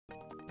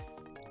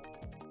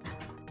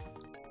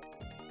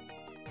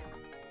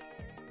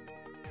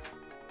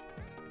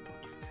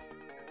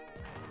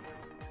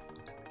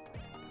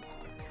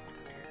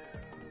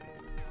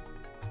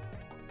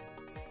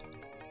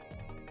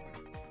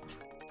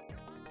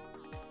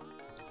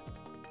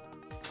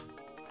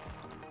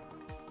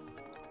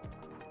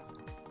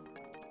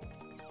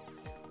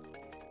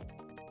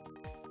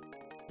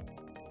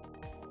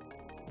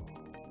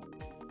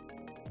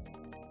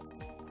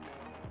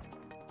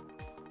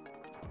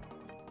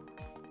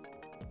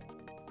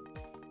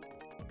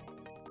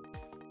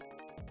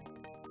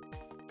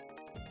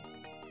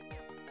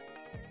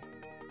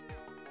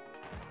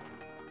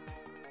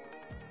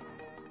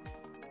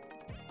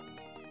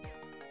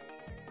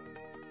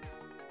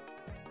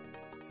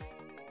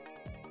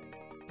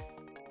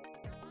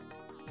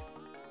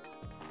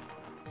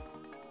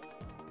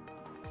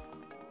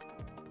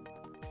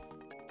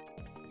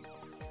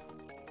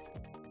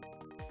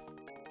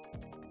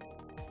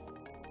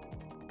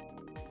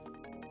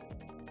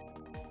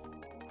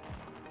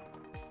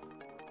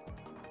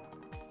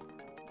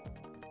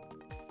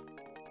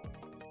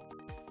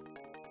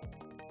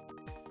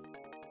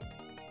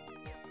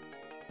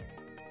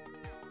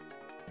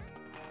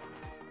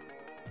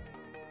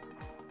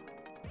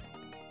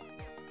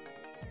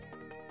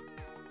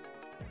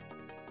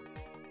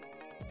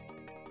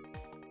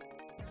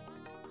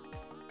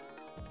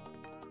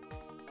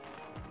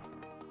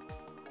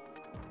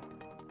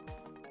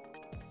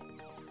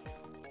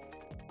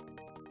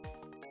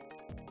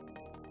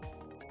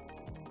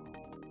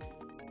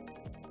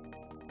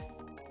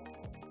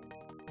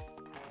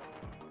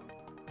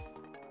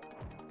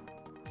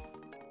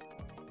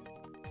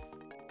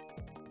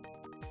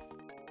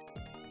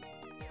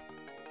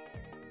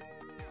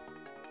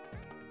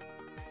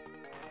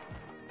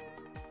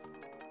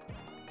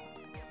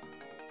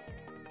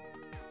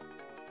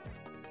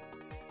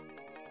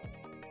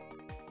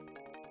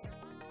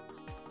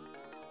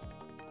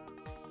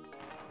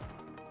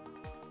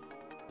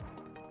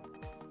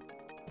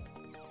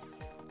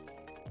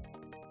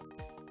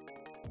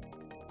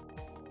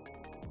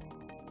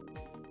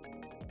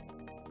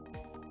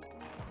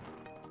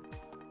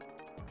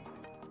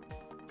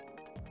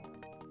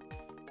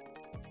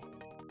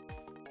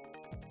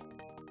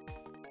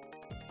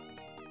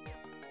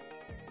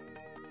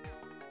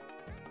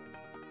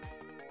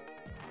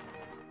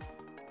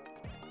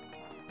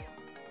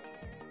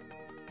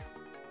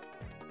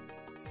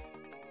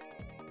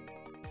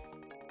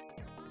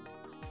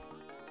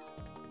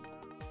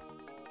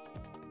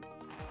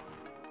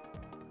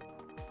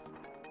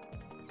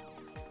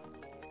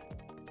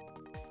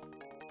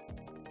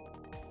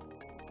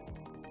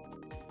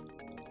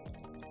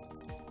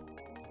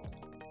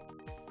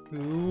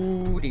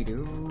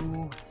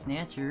Ooh-dee-doo.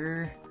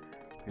 Snatcher.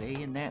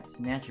 Playing that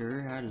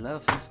Snatcher. I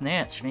love some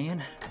Snatch,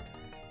 man.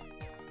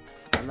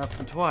 I love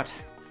some twat.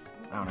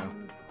 I don't know.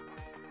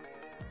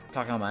 I'm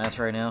talking on my ass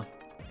right now.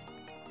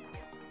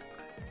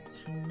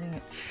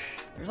 Snatch.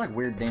 There's like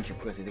weird names for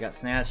pussies. They got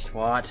Snatch,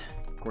 twat,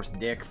 of course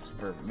dick.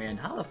 For man,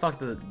 how the fuck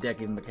did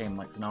dick even became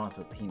like synonymous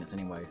with penis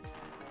anyway?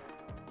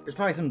 There's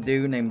probably some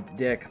dude named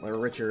Dick or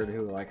Richard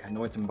who like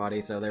annoyed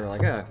somebody, so they were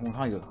like, we'll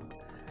call you.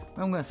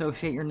 I'm gonna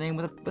associate your name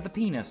with a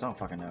penis. I don't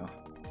fucking know.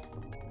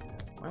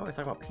 Why do I always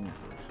talk about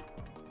penises?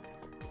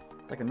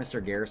 It's like a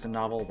Mr. Garrison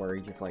novel where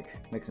he just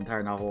like makes an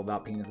entire novel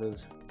about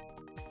penises.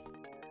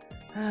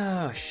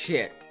 Oh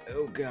shit.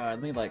 Oh god.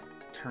 Let me like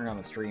turn on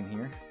the stream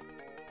here.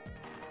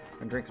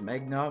 Gonna drink some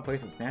eggnog, play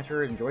some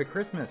Snatcher, enjoy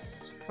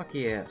Christmas. Fuck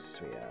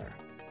yes, we are.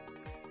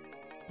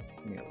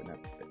 Let me open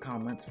up the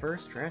comments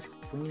first. Trash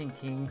Queen and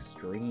King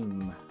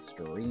stream.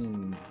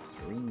 Stream.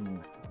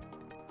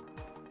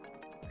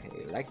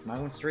 Okay, like my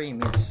own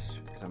stream, yes.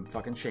 Because I'm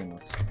fucking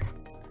shameless.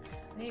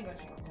 There you go,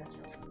 Snatcher.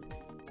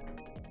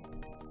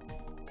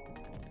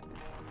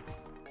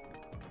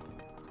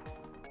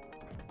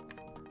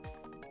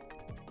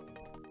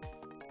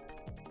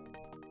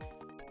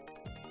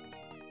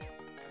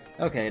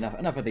 Okay,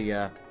 enough of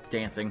the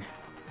dancing.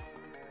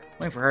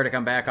 Waiting for her to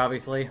come back,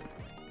 obviously.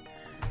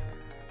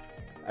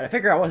 I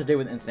figure out what to do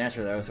with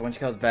Snatcher though, so when she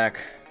comes back,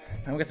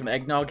 I'm gonna get some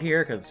eggnog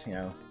here, because, you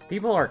know,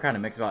 people are kind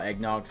of mixed about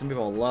eggnog. Some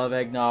people love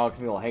eggnog,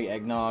 some people hate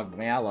eggnog. I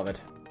mean, I love it.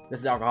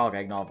 This is alcoholic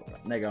eggnog,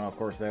 of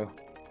course, though.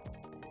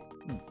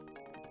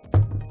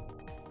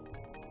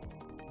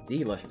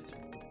 Delicious.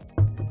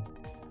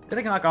 Good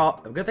thing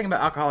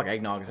about alcoholic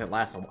eggnog is it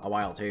lasts a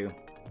while, too. You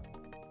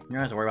don't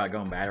have to worry about it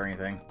going bad or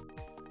anything.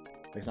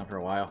 At least not for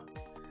a while.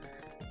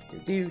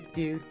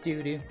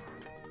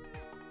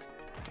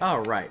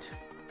 Alright.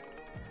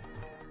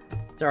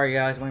 Sorry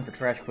guys, waiting for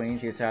Trash Queen.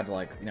 She decided to,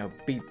 like, you know,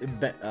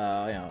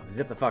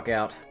 zip the fuck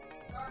out.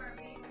 Sorry,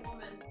 being a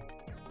woman.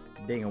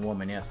 Being a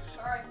woman, yes.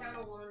 Sorry, I have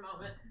a woman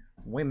moment.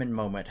 Women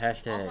moment,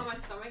 hashtag. Also, my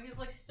stomach is,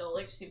 like, still,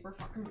 like, super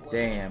fucking bloated.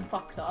 Damn.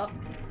 Fucked up.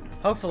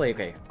 Hopefully,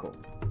 okay, cool.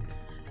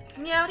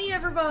 Meowdy,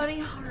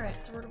 everybody.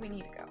 Alright, so where do we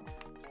need to go?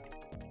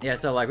 Yeah,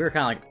 so, like, we were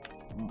kind of, like,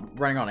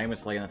 running on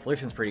aimlessly, and the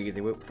solution's pretty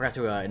easy. We forgot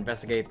to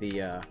investigate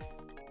the,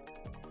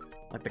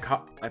 the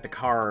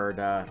card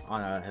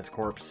on his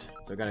corpse.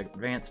 So we gotta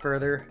advance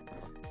further.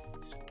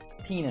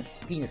 Penis.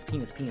 So we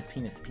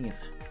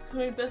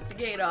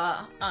investigate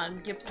on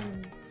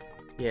Gibson's.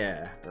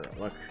 Yeah, or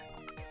look.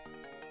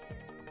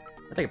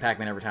 I think of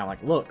Pac-Man every time.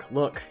 Like,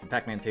 look,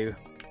 Pac-Man 2.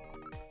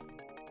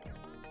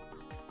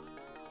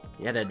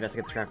 You had to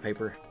investigate the scrap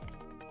paper.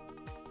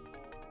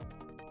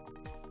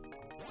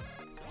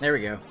 There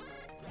we go.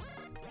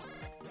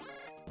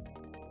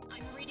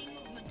 I'm reading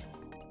movement.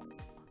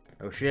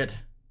 Oh shit.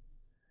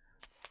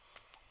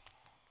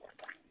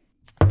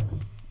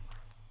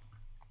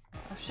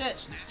 Oh shit.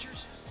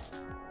 Snatchers?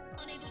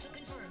 Unable to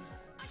confirm.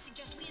 I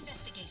suggest we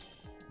investigate.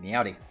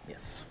 Meowdy.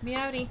 Yes.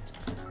 Meowdy.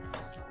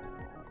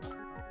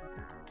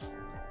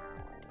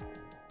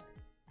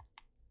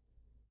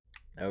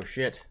 Oh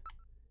shit.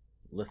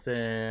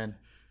 Listen.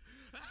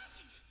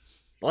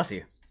 Bless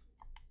you.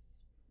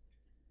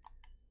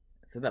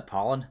 Is that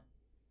pollen?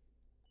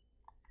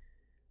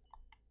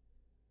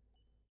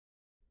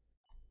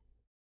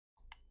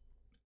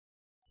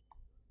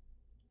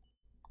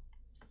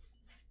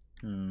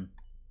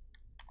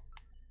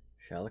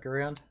 Shall I look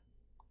around?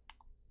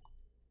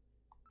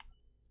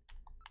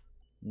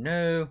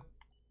 No.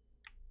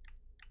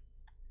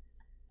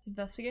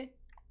 Investigate?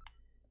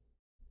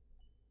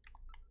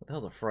 What the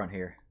hell's up front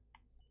here?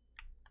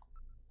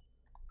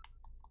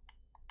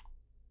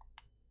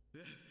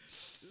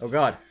 Oh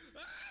god.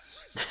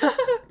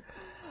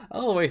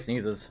 Oh, the way he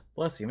sneezes.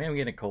 Bless you, man, I'm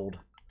getting a cold.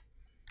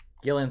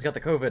 Gillian's got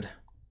the COVID.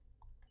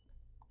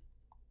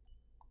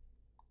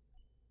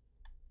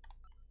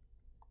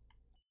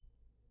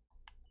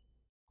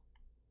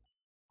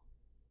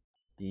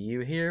 Do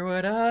you hear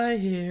what I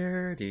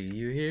hear? Do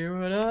you hear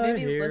what I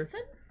hear? Maybe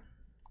listen?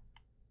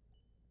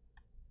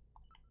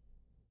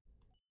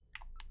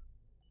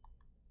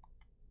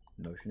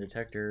 Motion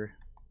detector.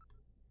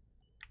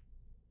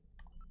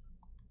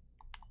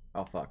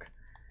 Oh fuck.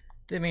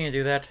 Didn't mean to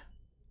do that.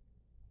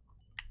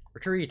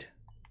 Retreat.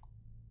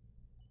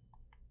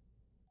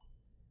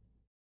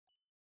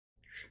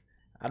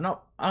 I don't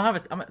have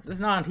it. It's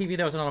not on TV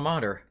though, it's not on a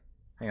monitor.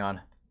 Hang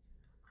on.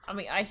 I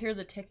mean, I hear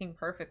the ticking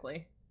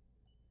perfectly.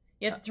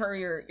 You have to turn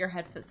your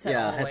headset set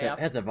Yeah, all the way up.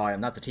 headset volume,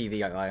 not the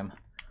TV volume.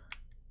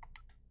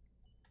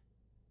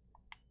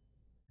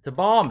 It's a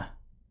bomb!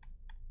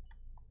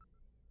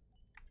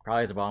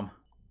 Probably is a bomb.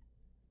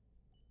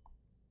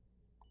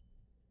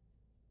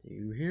 Do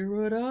you hear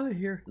what I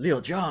hear?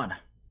 Lil Jon!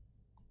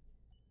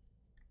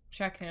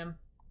 Check him.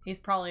 He's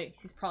probably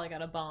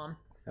got a bomb.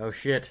 Oh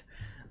shit.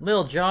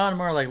 Lil Jon,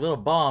 more like Lil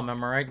Bomb,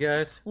 am I right,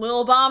 guys?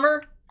 Lil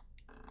Bomber?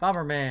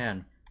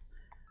 Bomberman.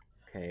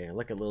 Okay,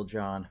 look at Lil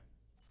Jon.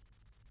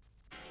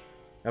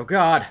 Oh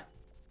god!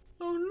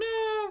 Oh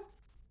no!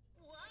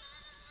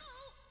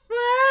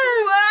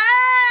 Whoa!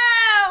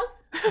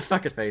 Wow!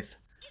 Fucking face.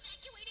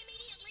 Evacuate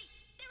immediately.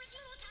 There is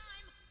little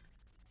time.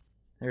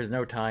 There's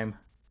no time.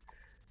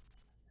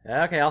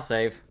 Okay, I'll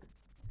save.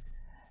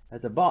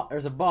 There's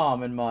a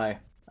bomb in my...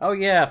 Oh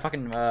yeah,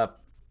 fucking,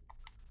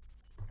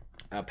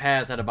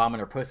 Paz had a bomb in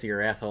her pussy, or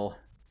asshole.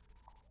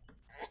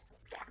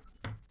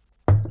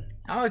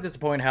 I was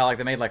disappointed how, like,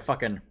 they made, like,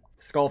 fucking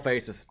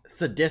Skullface this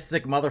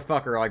sadistic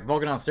motherfucker, like,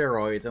 Vulcan on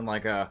steroids, and,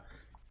 like,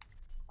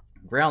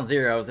 Ground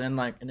Zeroes, and,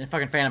 like, and then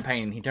fucking Phantom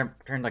Pain, he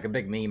turned, like, a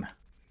big meme.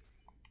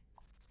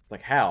 It's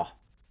like, how?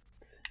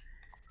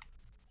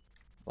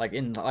 Like,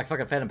 in, like,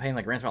 fucking Phantom Pain,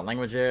 like, rants about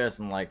languages,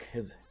 and, like,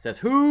 says,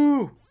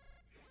 who?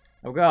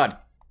 Oh, God.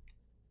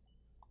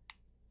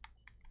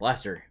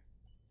 Lester.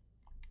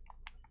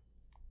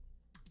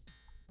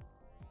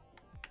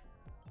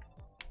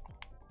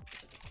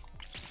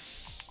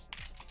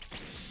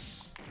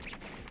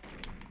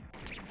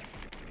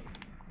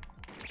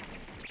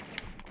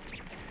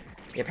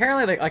 Yeah,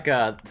 apparently, like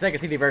Sega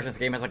CD version of this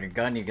game has like a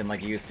gun you can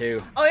like use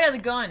too. Oh yeah, the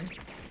gun.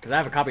 Because I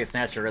have a copy of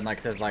Snatcher and like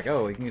says like,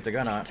 oh, you can use a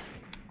gun on it.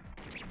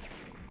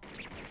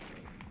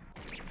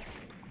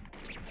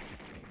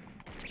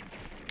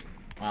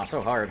 Wow,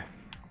 so hard.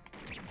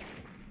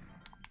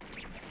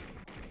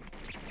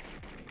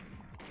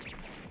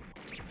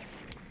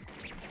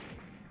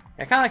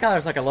 I kind of like how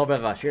there's like a little bit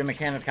of a shooting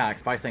mechanic, kind of like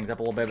spice things up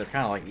a little bit, but it's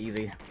kind of like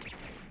easy.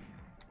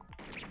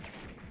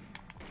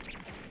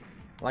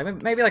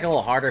 Like maybe like a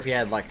little harder if you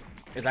had like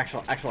his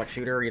actual like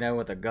shooter, you know,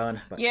 with a gun.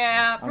 But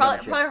yeah,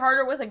 probably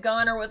harder with a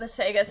gun or with a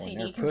Sega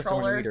CD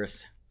controller.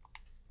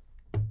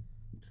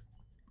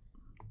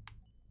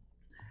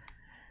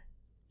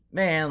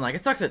 Man, like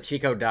it sucks that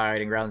Chico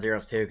died in Ground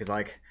Zeroes too, because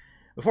like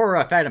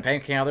before Phantom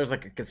Pain came out, there's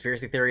like a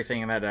conspiracy theory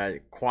saying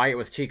that Quiet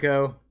was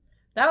Chico.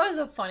 That was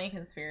a funny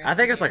conspiracy. I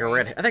think it's like a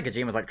red. I think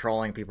Kojima's like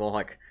trolling people.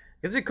 Like,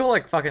 it'd be cool,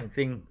 like fucking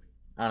seeing.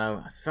 I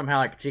don't know. Somehow,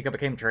 like Chico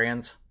became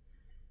trans,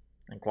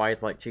 and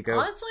Quiet's like Chico.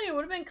 Honestly, it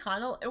would have been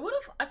kind of. It would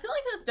have. I feel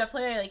like that's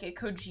definitely like a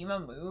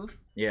Kojima move.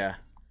 Yeah.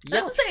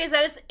 That's the thing, is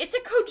that it's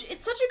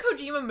such a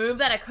Kojima move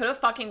that it could have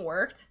fucking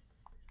worked.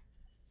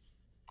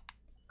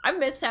 I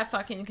missed that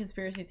fucking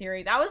conspiracy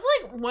theory. That was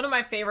like one of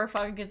my favorite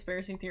fucking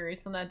conspiracy theories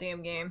from that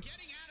damn game.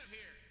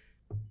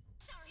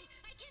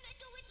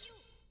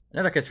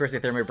 Another conspiracy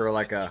theory were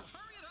like,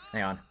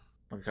 hang on.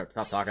 Let's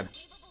stop talking.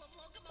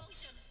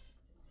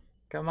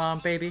 Come on,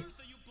 baby.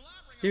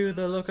 Do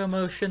the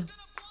locomotion.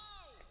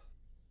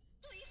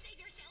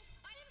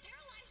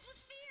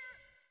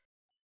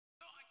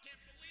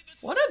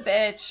 What a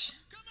bitch.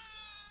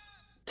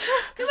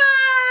 Come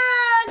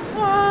on!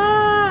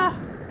 Ah!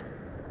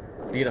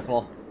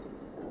 Beautiful.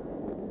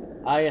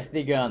 Ah, yes,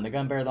 the gun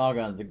better than all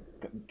guns, the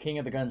king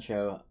of the gun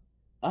show.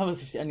 I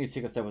knew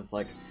Chico stuff was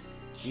like,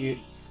 he's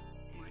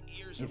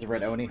a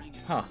red Oni.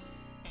 Huh.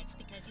 That's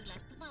because you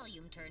left the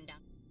volume turned up.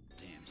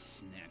 Damn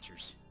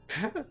snatchers.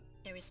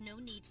 There is no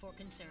need for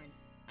concern.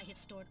 I have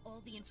stored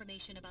all the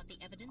information about the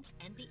evidence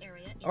and the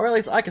area. Or at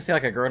least I could see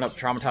like a grown-up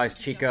traumatized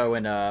Chico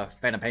and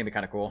Phantom Pain be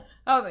kind of cool.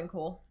 That would've been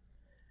cool.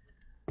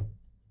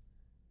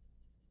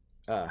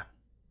 I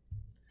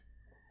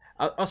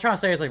was trying to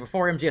say is like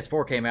before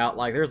MGS4 came out,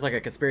 like there's like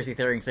a conspiracy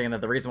theory saying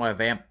that the reason why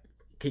Vamp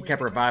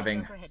kept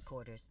reviving.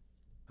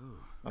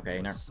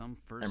 Okay, never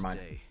mind.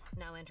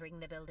 Now entering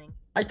the building.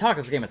 I talk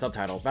this game with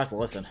subtitles, about to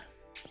listen.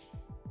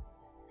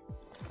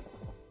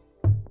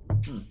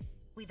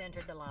 We've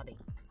entered the lobby.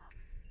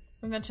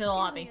 We went to the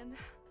lobby.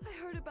 I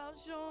heard about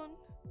Jean.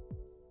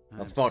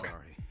 Let's fuck.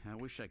 Sorry. I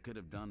wish I could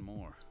have done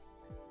more.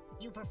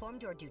 You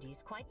performed your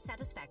duties quite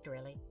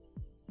satisfactorily.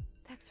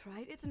 That's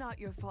right. It's not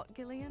your fault,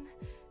 Gillian.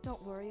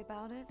 Don't worry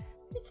about it.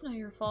 It's not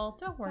your fault.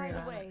 Don't worry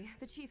about it. By the way,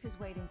 the chief is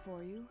waiting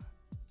for you.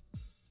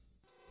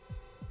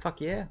 Fuck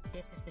yeah.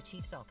 This is the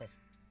chief's office.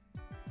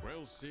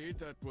 Well, Seed,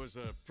 that was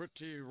a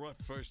pretty rough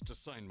first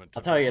assignment.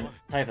 I'll tell you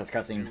this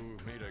cutscene. You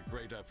made a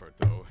great effort,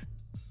 though.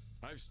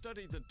 I've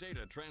studied the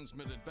data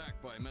transmitted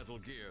back by Metal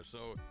Gear,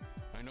 so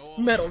I know all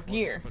Metal what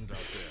Gear. happened out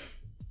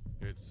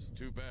there. It's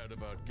too bad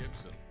about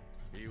Gibson.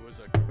 He was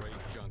a great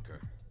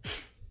junker.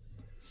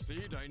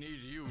 Seed, I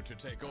need you to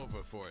take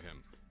over for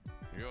him.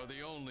 You're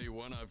the only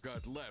one I've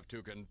got left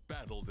who can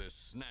battle this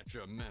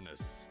Snatcher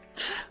menace.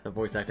 The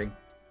voice acting.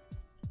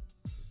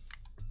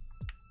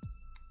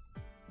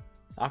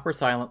 Awkward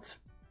silence.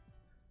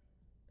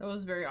 That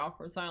was very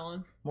awkward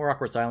silence. More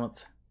awkward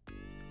silence.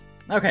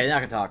 Okay, now I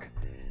can talk.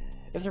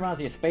 This reminds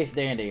me of Space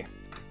Dandy.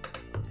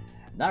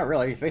 Not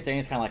really. Space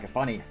Dandy's kind of like a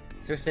funny.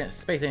 Space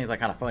Dandy's like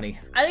kind of funny.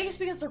 I think it's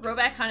because the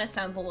robot kind of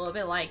sounds a little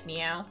bit like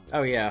Meow.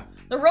 Oh yeah.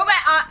 The robot,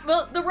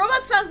 well, the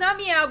robot sounds not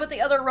Meow, but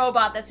the other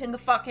robot that's in the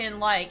fucking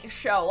like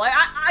show. Like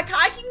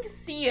I can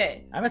see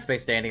it. I miss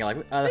Space Dandy.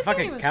 Like the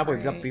fucking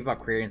Cowboy Bebop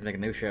creators make a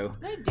new show.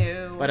 They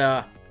do.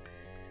 But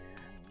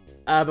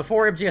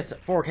before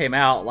MGS4 came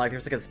out, like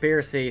there's a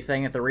conspiracy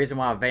saying that the reason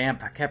why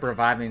Vamp kept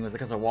reviving was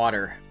because of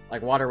water.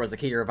 Like water was the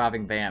key to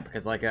reviving Vamp,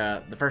 because like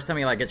the first time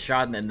he like gets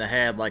shot in the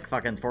head, like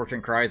fucking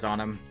Fortune cries on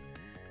him,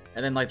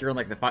 and then like during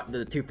like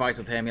the two fights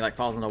with him, he like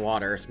falls in the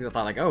water. So people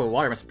thought like, oh,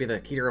 water must be the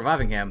key to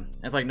reviving him.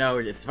 And it's like no,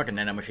 it's fucking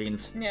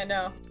nanomachines. Yeah,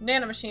 no,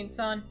 nanomachines,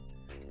 son.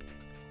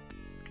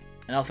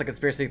 And also the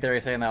conspiracy theory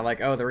saying that,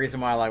 like, oh, the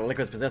reason why, like,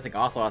 Liquid's possessing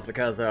Ocelot is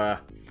because,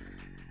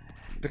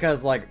 it's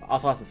because, like,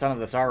 Ocelot's the son of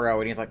the Sorrow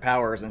and he's, like,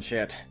 powers and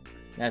shit.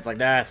 And it's like,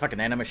 nah, it's fucking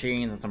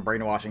nanomachines and some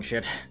brainwashing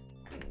shit.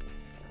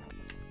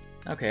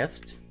 Okay, I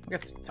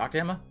guess talk to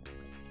Emma.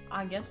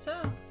 I guess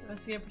so.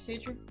 Investigate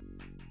procedure.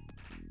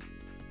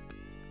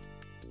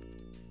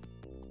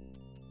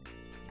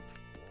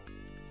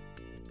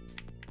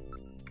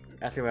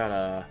 Ask you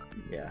about,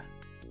 yeah.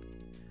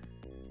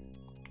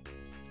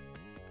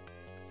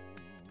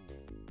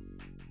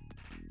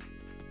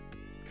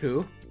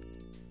 Cool.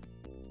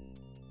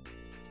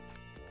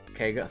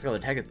 Okay, let's go to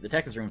the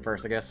detective's room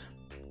first, I guess.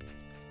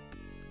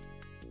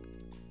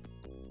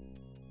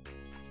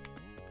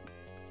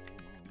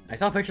 I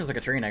saw pictures of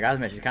Katrina. I gotta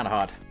admit, she's kind of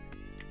hot.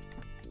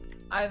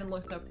 I haven't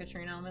looked up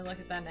Katrina. Let me look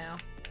at that now.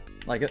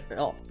 Like,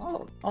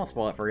 I'll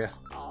spoil it for you.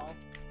 Oh.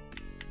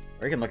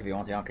 Or you can look if you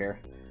want to. I don't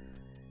care.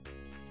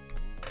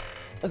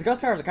 Those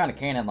ghost powers are kind of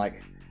canon.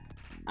 Like,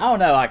 I don't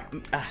know. Like,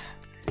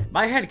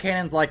 my head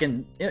canon's like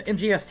in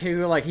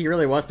MGS2. Like, he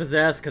really was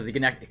possessed because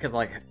because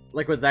like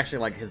Liquid's actually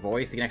like his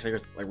voice. He can actually hear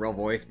like real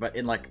voice. But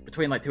in like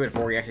between like 2 and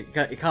 4,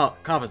 he caught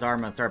off his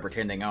arm and started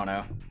pretending. I don't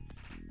know.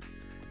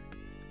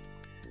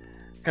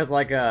 Because,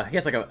 like, he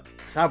has, like, a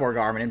cyborg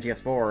arm in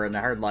MGS4, and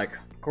I heard, like,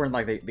 according to,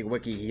 like, the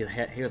wiki,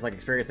 he was, like,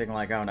 experiencing,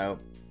 like, I don't know,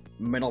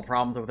 mental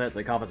problems with it, so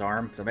he caught his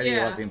arm. So maybe he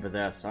was being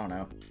possessed. I don't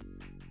know.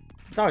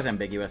 It's always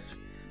ambiguous.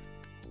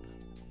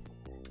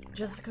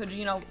 Just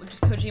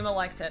Kojima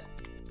likes it.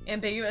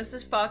 Ambiguous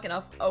as fuck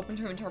and open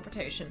to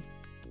interpretation.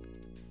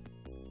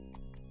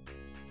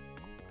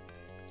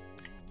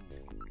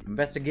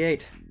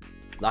 Investigate.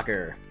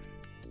 Locker.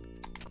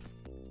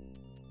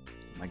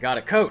 Oh my god,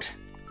 a coat!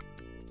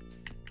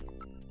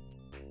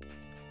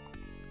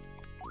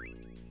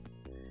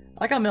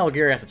 I like how Metal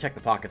Gear has to check the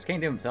pockets.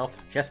 Can't do himself.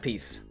 Chest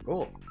piece.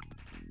 Cool.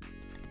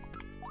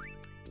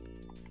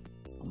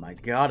 Oh my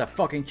god, a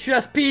fucking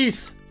chest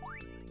piece!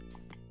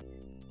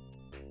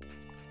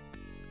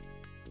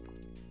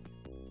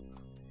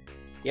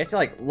 You have to,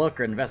 like, look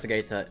or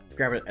investigate to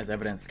grab it as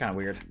evidence. It's kind of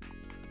weird.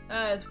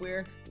 It's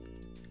weird.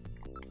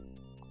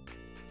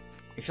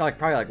 You should, like,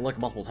 probably, like, look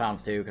multiple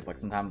times, too, because, like,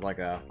 sometimes, like,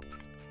 you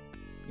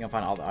don't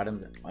find all the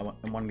items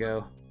in one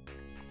go.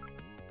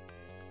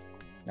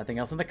 Nothing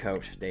else in the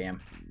coat.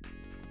 Damn.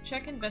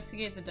 Check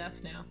investigate the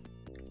desk now.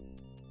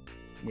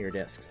 Near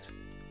discs.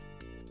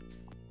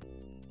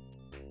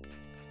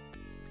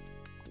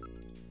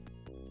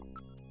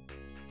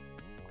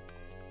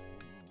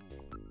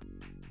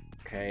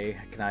 Okay,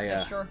 can I,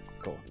 Yeah, sure.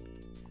 Cool.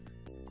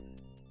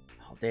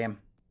 Oh, damn.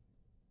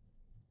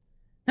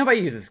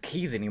 Nobody uses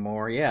keys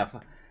anymore, yeah.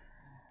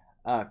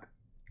 I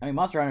mean,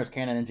 Monster Hunter's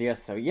canon MGS,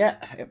 so yeah.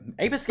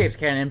 Ape Escape's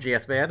canon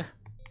MGS, man.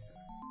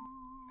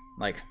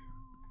 Like...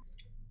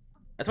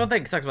 That's one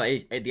thing that sucks about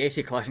the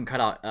HD collection cut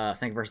out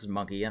Snake vs.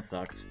 Monkey. That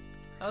sucks.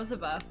 That was the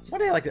best.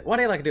 One day I like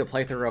to do a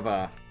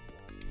playthrough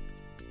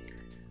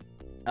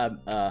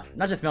of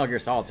not just Metal Gear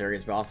Solid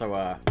series, but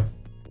also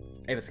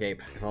Ape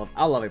Escape, because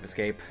I love Ape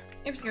Escape.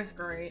 Ape Escape's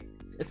great.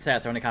 It's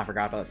sad, so I only kind of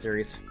forgot about that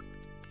series.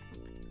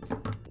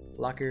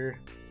 Locker.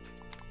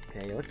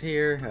 Okay, look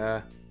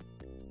here.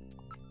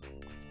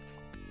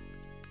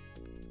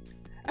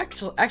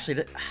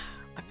 Actually,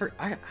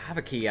 I have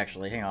a key.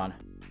 Actually, hang on.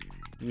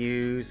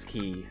 Use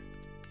key.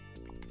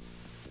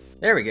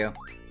 There we go.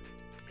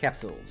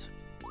 Capsules.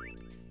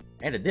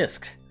 And a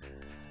disc.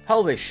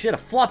 Holy shit, a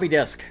floppy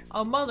disk!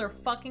 Oh,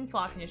 motherfucking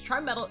floppiness.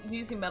 Try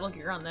using Metal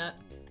Gear on that.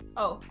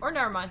 Oh, or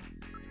never mind.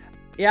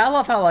 Yeah, I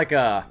love how, like,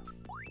 What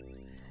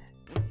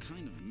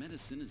kind of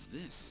medicine is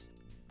this?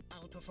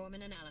 I'll perform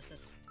an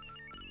analysis.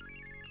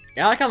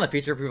 Yeah, I like how in the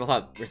future people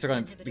thought we're still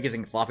going to be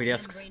using floppy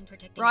disks.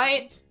 Membrane-protecting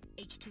Right?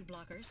 agents, H2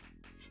 blockers.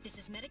 This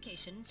is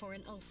medication for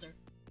an ulcer.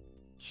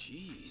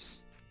 Jeez.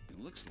 It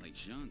looks like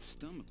Jean's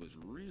stomach was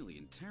really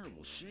in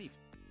terrible shape.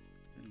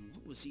 And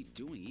what was he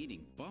doing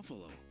eating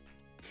buffalo?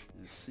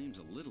 It seems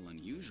a little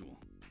unusual.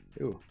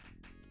 Ooh.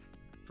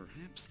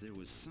 Perhaps there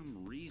was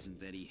some reason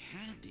that he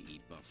had to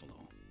eat buffalo.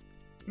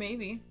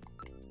 Maybe.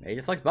 He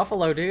just likes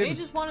buffalo, dude. Maybe you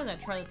just wanted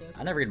that. Try this.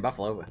 I never eaten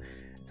buffalo.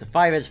 It's a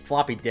 5-inch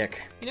floppy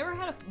dick. You never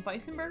had a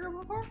bison burger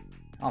before?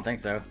 I don't think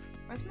so.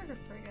 Bison burger's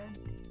pretty good.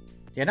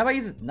 Yeah, well,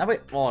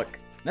 look,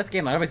 this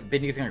game, nobody's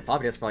been using their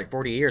floppy disks for like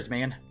 40 years,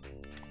 man.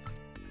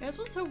 Yeah, that's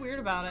what's so weird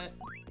about it.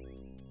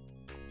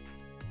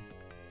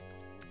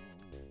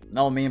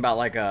 No, I mean about,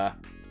 like,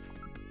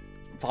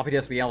 floppy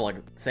disks being able to, like,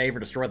 save or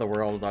destroy the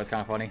world is always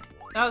kind of funny.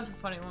 That was a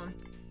funny one.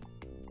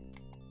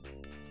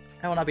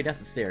 That will not be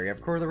necessary. I've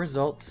recorded the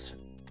results.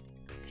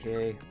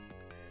 Okay.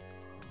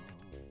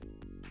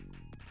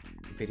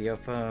 Video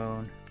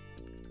phone.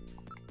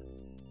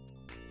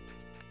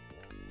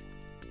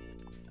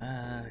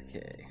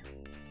 Okay.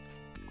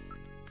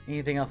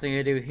 Anything else I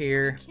need to do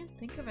here? I can't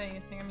think of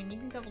anything. I mean, you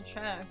can double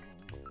check.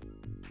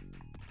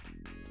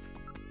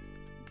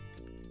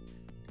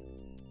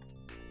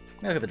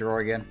 Let me look at the drawer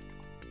again.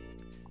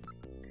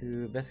 To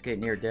investigate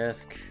near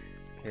desk.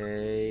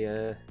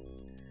 Okay,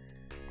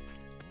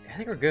 I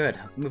think we're good.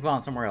 Let's move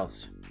on somewhere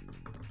else.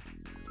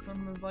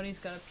 Remember, my buddy's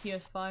got a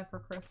PS5 for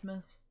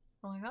Christmas.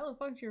 I'm like, how the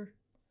fuck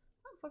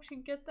you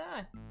get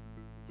that?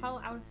 How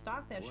out of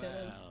stock that shit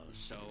is. Well,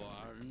 so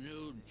our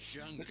new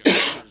junker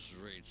has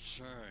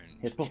returned.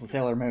 He's supposed to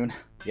Sailor Moon.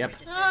 Yep.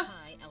 Registered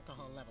high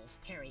alcohol levels.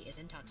 Harry is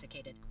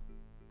intoxicated.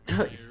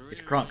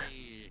 He's crunk.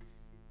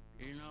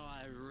 You know,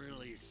 I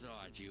really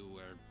thought you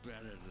were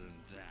better than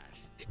that.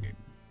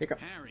 Hiccup.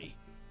 Harry,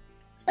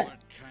 what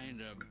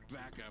kind of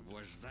backup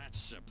was that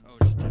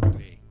supposed to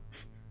be?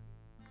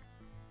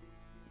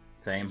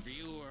 Same. If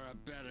you were a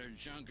better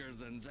junker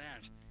than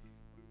that,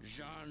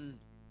 Jean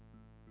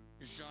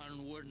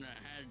wouldn't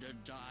have had to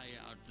die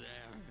out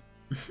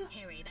there.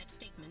 Harry, that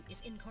statement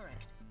is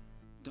incorrect.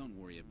 Don't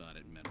worry about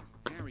it, Metal.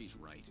 Harry's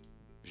right.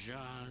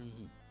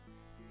 Jean...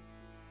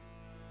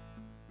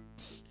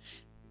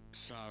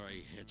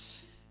 Sorry,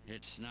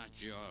 it's not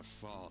your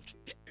fault.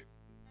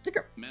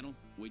 Hiccup. Metal,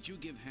 would you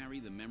give Harry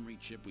the memory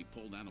chip we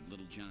pulled out of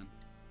Little John?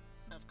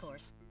 Of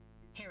course.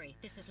 Harry,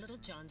 this is Little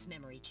John's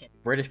memory chip.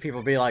 British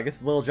people be like, this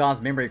is Little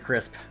John's memory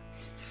crisp.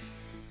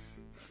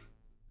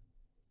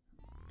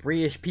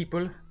 British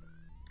people.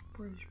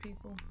 British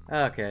people.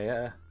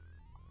 Okay,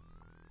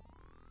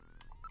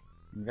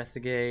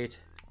 investigate.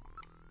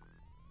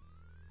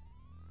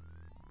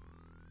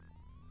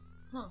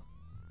 Huh.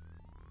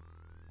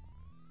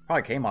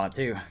 Probably came on it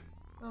too.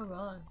 Oh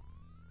god.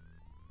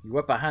 You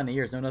wet behind the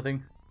ears, know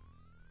nothing?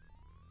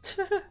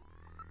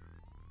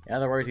 In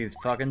other words, he's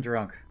fucking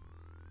drunk.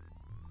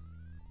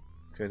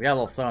 So he's got a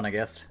little son, I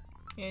guess.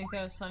 Yeah, he's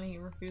got a son he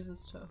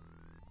refuses to.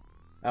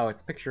 Oh,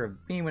 it's a picture of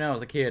me when I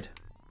was a kid.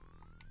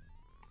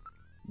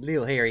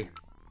 Little Harry.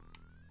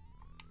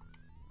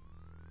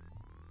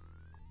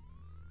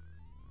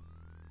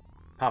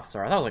 Pop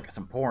star. That was like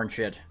some porn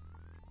shit.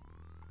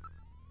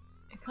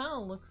 It kind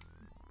of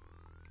looks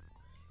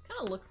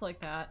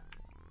like that.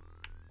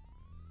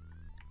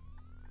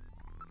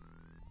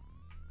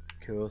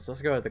 Cool. So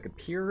let's go to the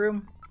computer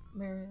room.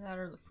 Maybe that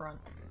or the front.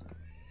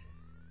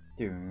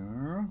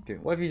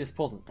 Dude, what if he just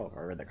pulls his... Oh, I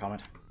read that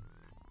comment.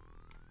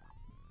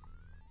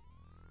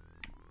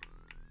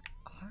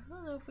 I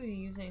don't know if we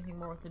use anything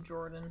more with the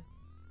Jordan.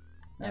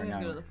 No, Maybe we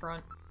no. go to the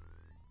front.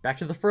 Back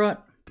to the front.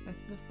 Back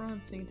to the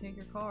front so you can take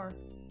your car.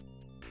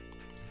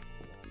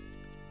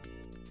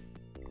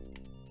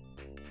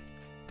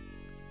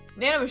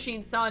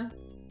 Nanomachine, son!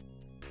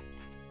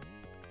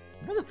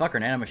 Where the fuck are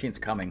nanomachines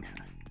coming?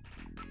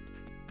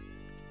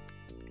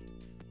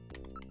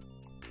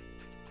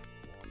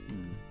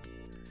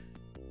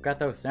 Got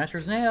those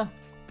snatchers now?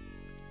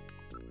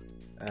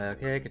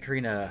 Okay,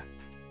 Katrina.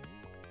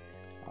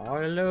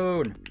 All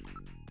alone.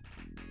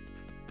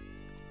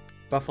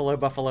 Buffalo,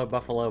 buffalo,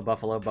 buffalo,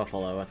 buffalo,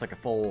 buffalo. That's like a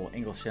full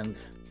English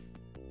sentence.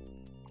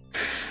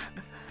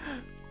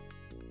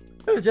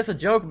 It was just a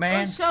joke,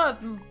 man. Oh, shut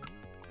up!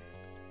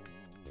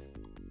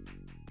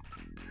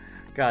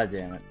 God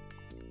damn it.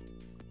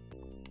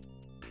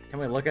 Can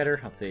we look at her?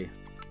 Let's see.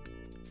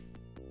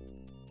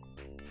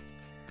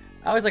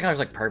 I always like how there's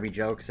like pervy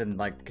jokes in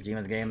like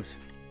Kojima's games.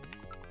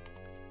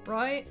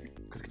 Right?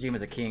 Because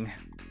Kojima's a king.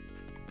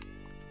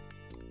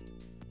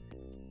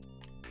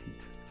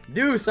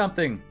 Do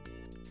something!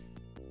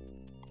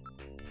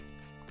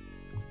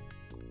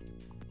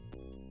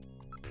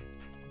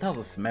 What the hell's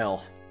the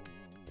smell?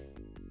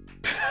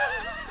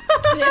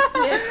 Sniff,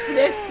 sniff,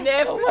 sniff,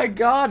 sniff! Oh my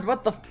god,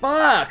 what the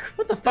fuck?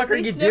 What the fuck are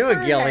he you sniff doing,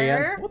 her Gillian?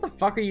 hair? What the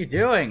fuck are you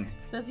doing?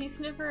 Does he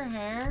sniff her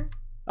hair?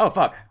 Oh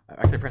fuck.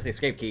 I actually pressed the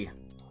escape key.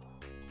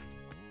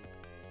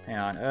 Hang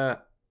on,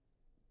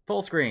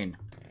 full screen.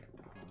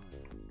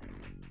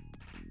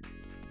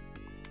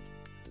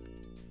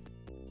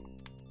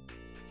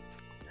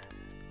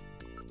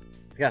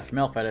 He's got a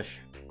smell fetish.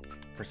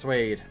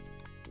 Persuade.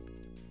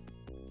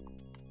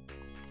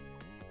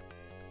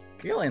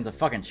 Gillian's a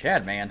fucking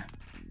Chad, man.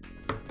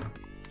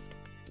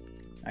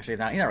 Actually, he's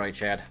not really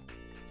Chad.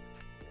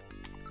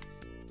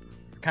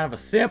 It's kind of a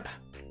simp.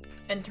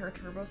 Enter a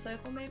turbo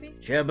cycle, maybe?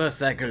 Turbo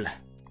cycle.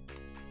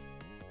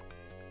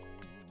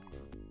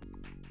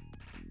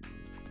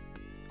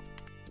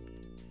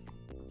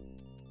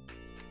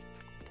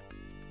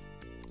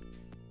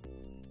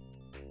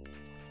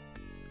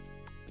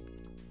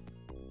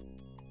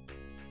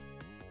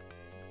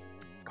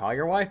 Call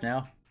your wife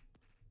now.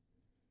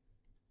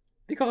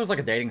 Because there's like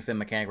a dating sim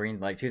mechanic where you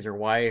can like choose your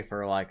wife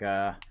or like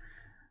or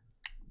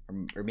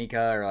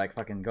Mika or like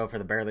fucking go for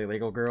the barely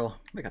legal girl.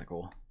 That'd be kind of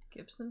cool.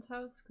 Gibson's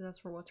house? Because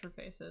that's where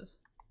what's-her-face is.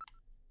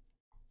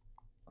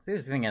 Let's see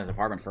this thing in his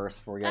apartment first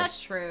before we get That's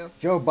true.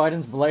 Joe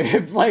Biden's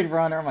Blade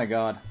Runner. Oh my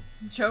god.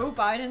 Joe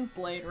Biden's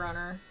Blade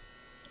Runner.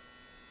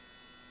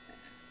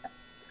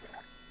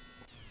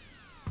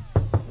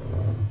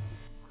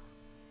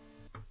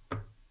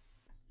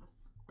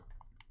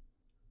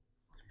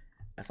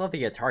 I saw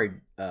the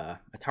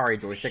Atari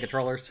joystick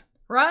controllers.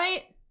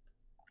 Right?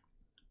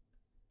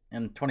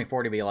 In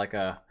 2040 be like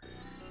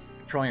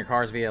controlling your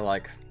cars via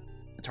like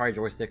Atari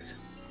joysticks.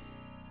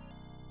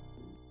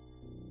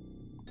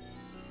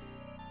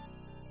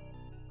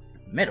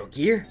 Metal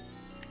Gear?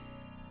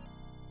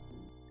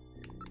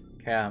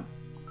 Okay,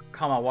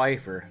 call my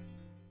wife or...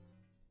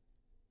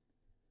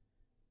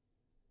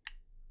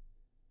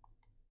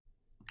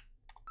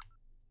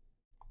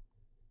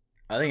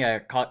 I think I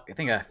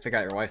figured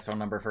out your wife's phone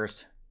number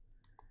first.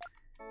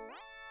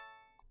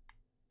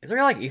 Is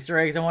there like Easter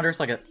eggs? I wonder. It's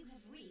like a. You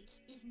have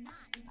reached is not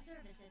in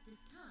service at this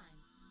time.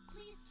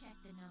 Please check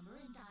the number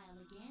and dial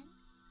again.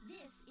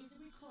 This is a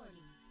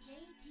recording.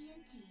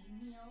 JTNT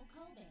Neo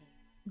Kobe.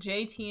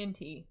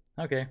 JTNT.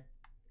 Okay.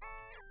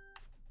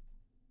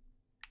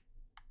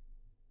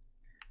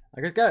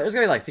 Like there's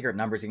gotta be like secret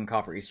numbers you can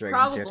call for Easter eggs.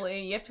 And shit.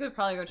 Probably. You have to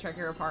probably go check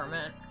your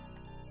apartment.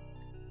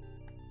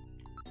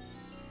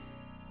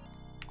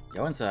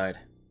 Go inside.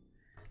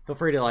 Feel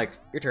free to like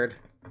your turd.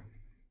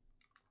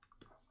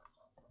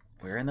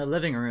 We're in the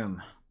living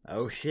room.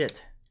 Oh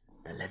shit.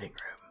 The living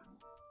room.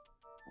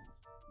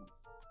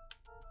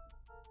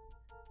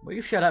 Will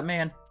you shut up,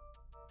 man?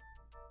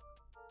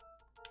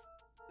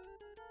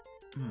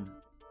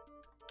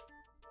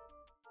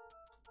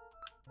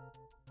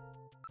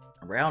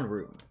 A round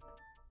room.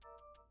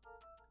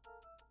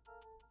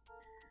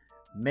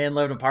 Men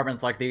live in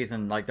apartments like these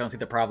and like don't see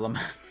the problem.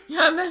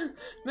 Yeah, men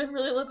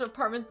really live in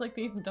apartments like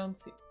these and don't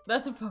see.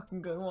 That's a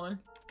fucking good one.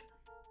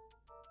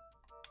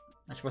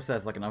 I should post that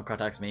as like an no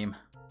contacts meme.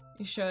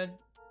 You should.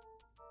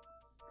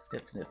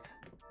 Sniff sniff.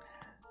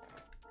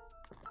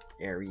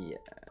 Area.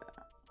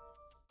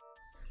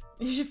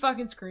 You should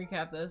fucking screen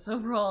cap this.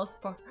 Overall,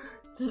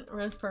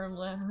 rest part of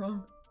land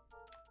room.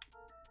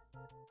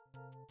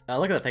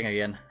 Look at that thing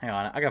again. Hang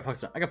on, I gotta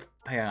post it.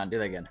 Hang on, do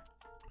that again.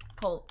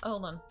 Hold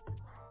on.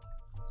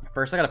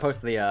 First, I gotta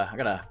post the. I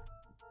gotta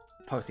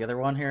post the other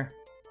one here.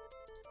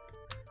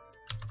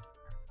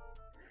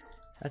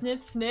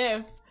 Sniff,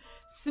 sniff,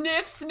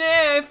 sniff,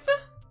 sniff.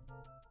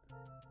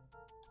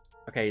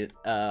 Okay,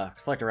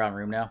 select a round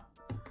room now.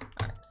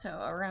 So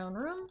a round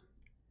room.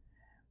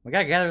 We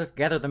gotta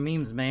gather the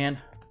memes,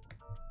 man.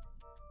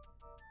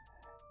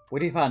 What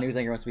do you find? News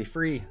anchor wants to be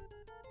free.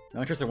 No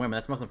interest in women.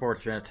 That's most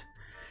unfortunate.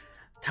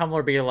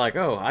 Tumblr be like,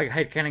 oh, I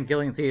hate Canon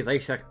Gillian C is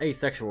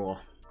asexual.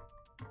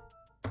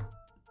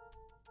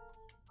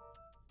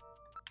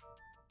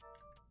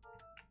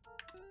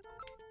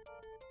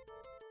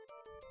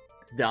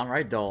 It's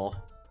downright dull.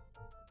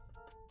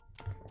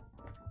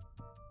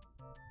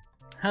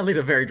 I lead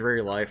a very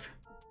dreary life.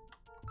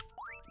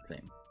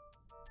 Same.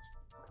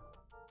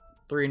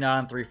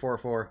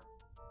 39344.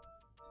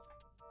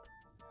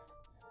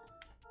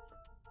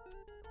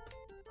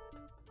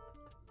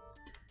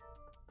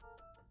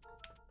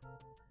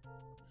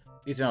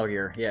 He's Metal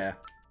Gear, yeah.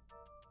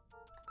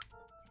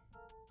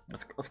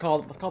 Let's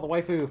call the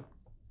waifu.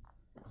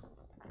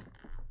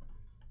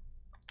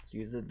 Let's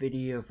use the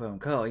video phone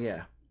call,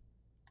 yeah.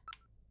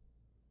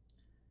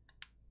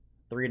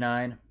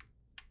 39.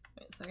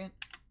 Wait a second.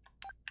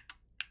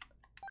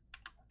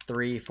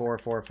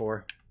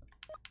 3444.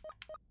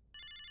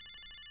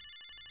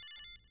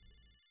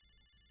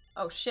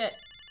 Oh shit.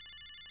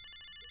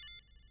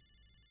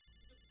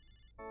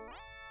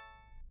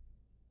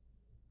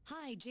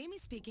 Hi, Jamie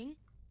speaking.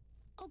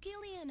 Oh,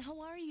 Gillian, how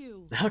are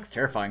you? That looks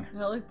terrifying.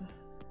 I like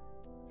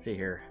Let's see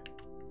here.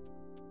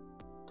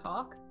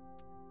 talk.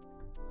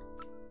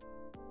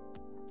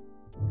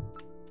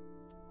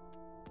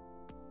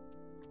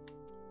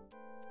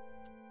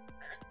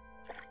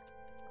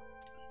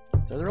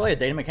 So is there really a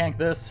data mechanic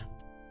to this?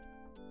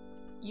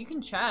 You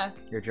can check.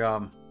 Your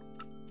job.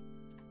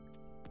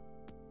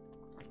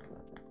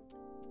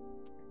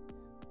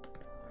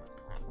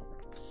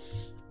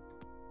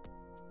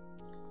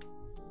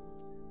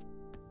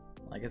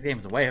 Like, this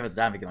game's way ahead of its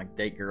time. You can, like,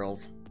 date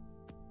girls.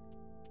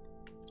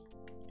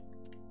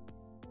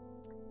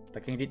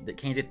 But can you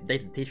date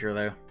the teacher,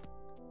 though?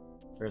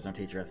 There is no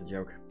teacher, that's a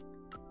joke.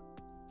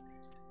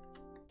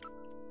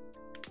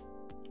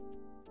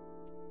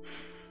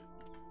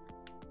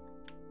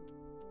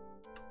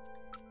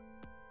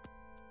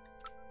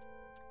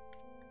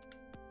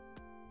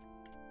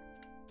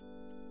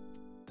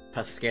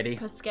 Paschetti.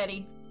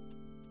 Paschetti.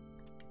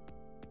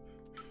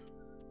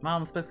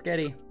 Mom's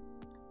Paschetti.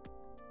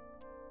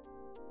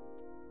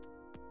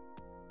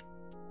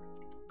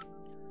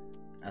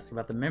 Ask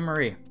about the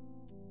memory.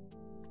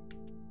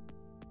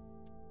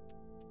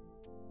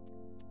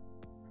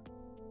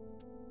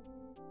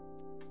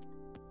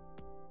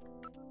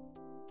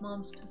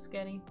 Mom's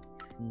Paschetti.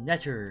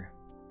 Snatcher.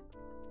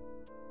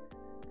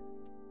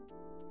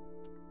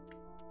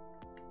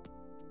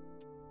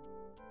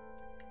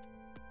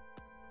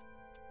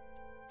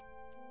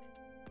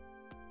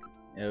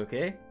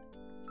 Okay.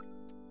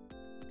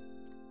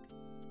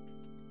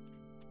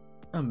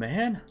 Oh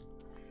man,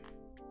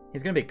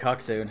 he's gonna be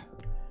cuck soon.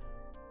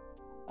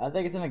 I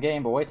think it's in the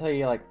game, but wait till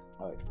you like.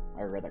 Oh, wait,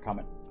 I read that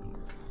comment.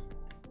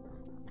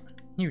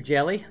 You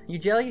jelly? You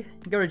jelly?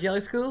 You go to jelly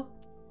school?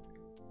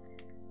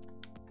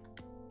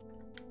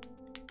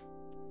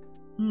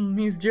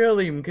 He's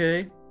jelly,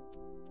 okay.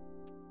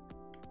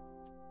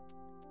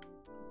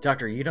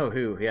 Doctor, you know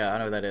who? Yeah, I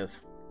know who that is.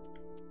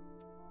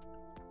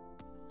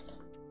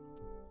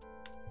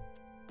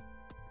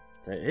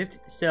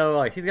 So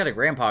like, he's got a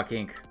grandpa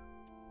kink.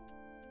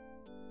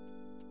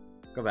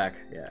 Go back.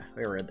 Yeah,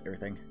 we read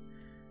everything.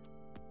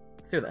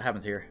 Let's see what that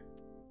happens here.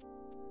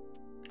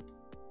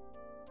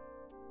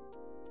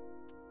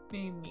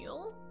 A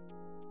meal?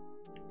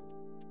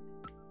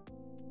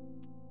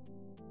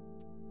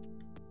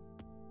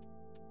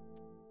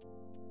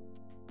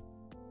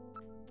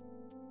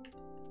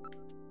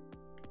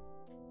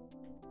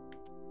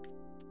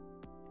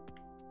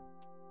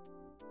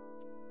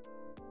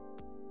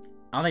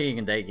 I don't think you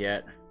can date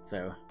yet,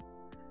 so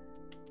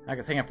I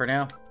guess hang up for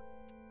now.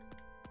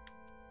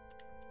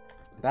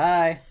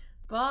 Bye.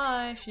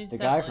 Bye. She's The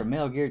guy from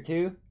Metal Gear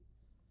 2.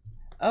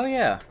 Oh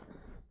yeah,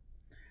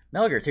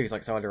 Metal Gear 2 is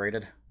like so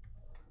underrated.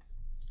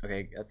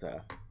 Okay, that's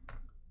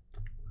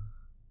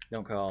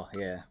don't call.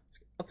 Yeah,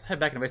 let's head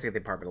back and investigate the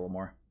apartment a little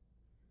more.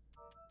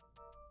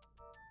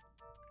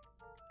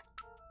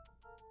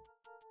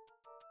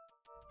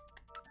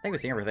 I think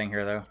we've seen everything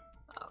here though.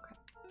 Okay.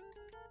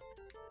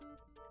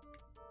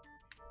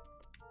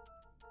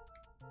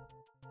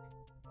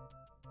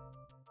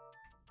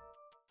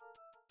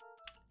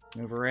 Let's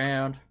move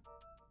around.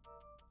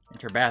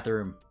 Enter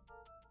bathroom.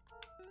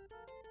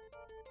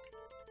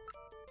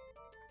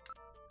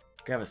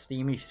 Could have a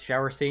steamy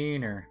shower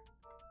scene, or...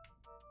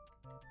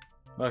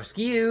 Well,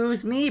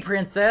 excuse me,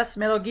 Princess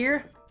Metal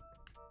Gear.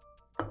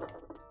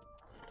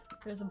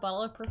 There's a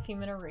bottle of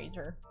perfume and a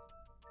razor.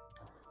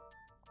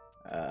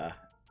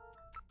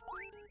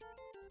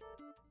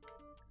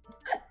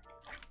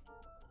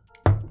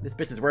 This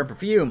bitch is wearing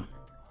perfume.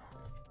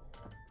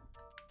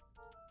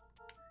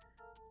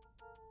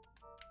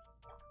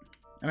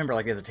 I remember,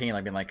 like, as a teen,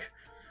 like, being like,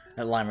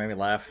 that line made me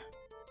laugh.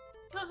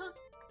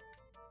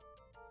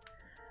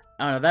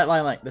 I don't know, that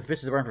line, like, this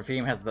bitch is wearing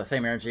perfume has the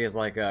same energy as,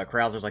 like,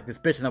 Krauser's, like, this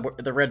bitch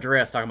in the red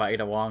dress talking about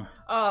Ada Wong.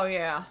 Oh,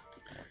 yeah.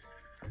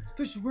 This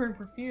bitch is wearing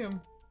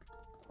perfume.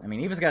 I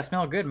mean, Eva's gotta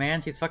smell good,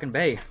 man. She's fucking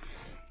bae.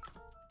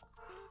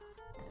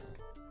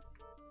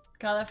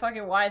 God, that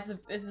fucking, why is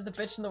it the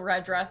bitch in the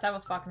red dress? That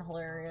was fucking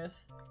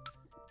hilarious.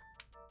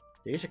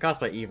 Dude, you should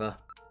cosplay Eva.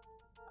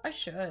 I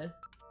should.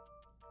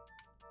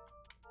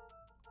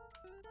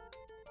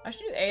 I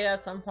should do Ada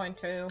at some point,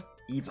 too.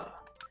 Eva.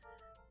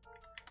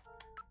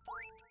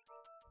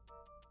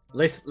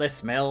 Les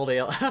smell,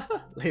 they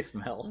les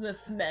smell. The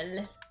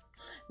smell.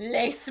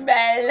 Les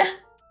smell.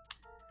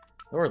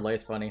 The word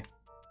 "les" funny.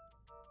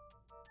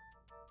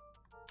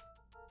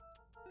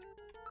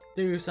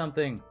 Do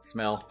something.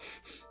 Smell.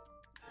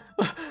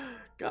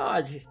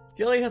 God,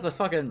 Gilly has a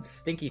fucking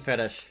stinky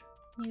fetish.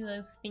 He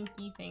loves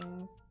stinky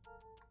things.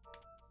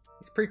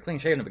 He's pretty clean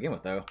shaven to begin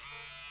with, though.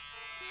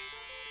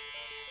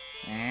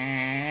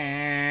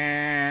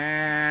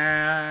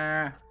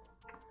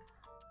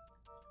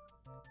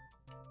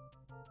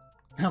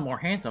 More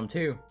handsome,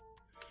 too.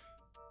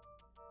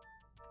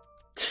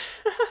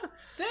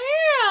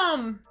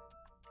 Damn!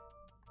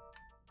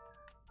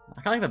 I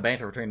kinda like the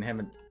banter between him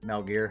and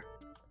Metal Gear.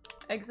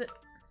 Exit.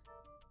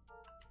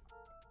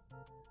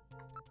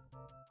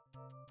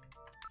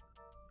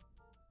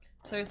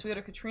 So I guess we go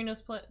to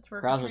Katrina's place.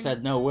 Krauser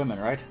said no women,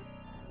 right?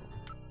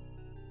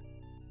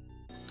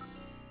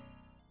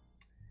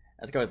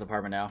 Let's go to his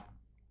apartment now.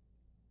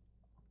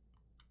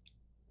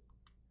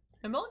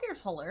 And Metal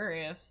Gear's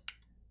hilarious.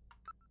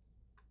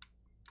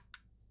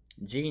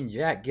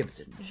 Jean-Jack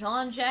Gibson.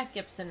 Jean-Jack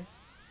Gibson.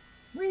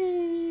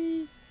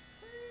 Whee!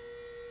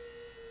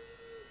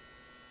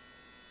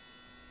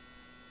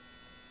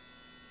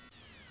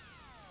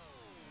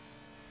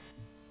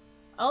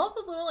 I love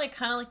the little, like,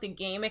 kind of like the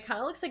game. It kind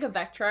of looks like a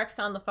Vectrex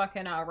on the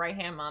fucking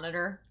right-hand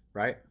monitor.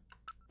 Right?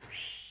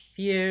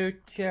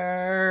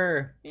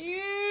 Future!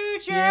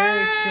 Future!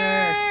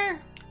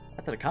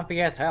 That's a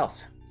comfy-ass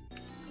house.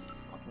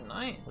 Fucking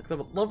nice. Looks a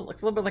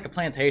little bit like a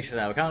plantation,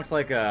 though. It kind of looks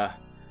like,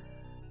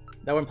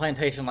 that one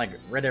plantation, like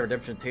Red Dead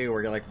Redemption 2,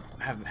 where you, like,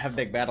 have a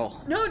big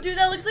battle. No, dude,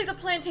 that looks like the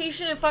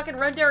plantation in fucking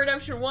Red Dead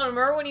Redemption 1.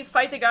 Remember when you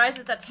fight the guys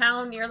at the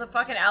town near the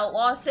fucking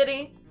outlaw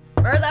city?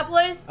 Remember that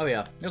place? Oh,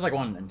 yeah. There's, like,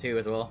 1 and 2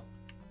 as well.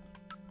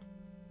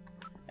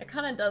 It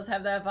kind of does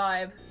have that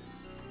vibe.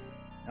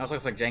 It also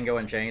looks like Django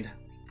Unchained.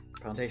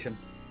 Plantation.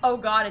 Oh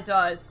god, it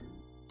does.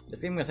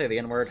 Is he even gonna say the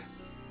N-word?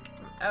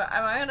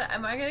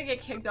 Am I gonna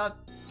get kicked off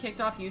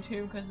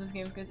YouTube because this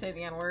game's gonna say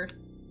the N-word?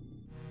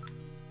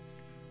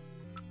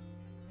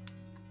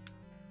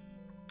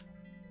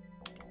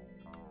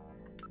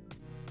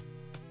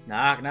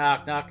 Knock,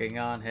 knock, knocking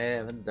on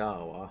heaven's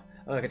door.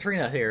 Oh,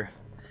 Katrina here.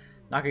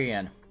 Knock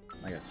again,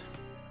 I guess.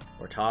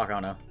 Or talk, I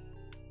don't know.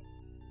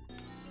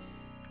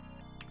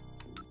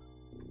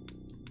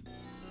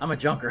 I'm a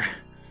junker.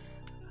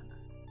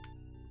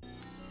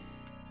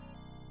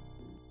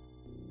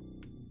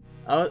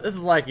 Oh, this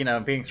is like, you know,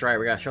 being straight,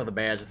 we gotta show the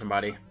badge to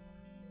somebody.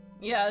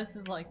 Yeah, this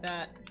is like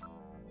that.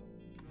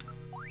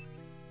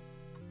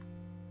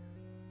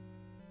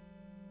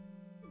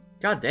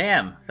 God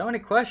damn, so many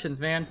questions,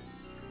 man.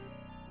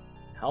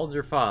 How old's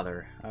your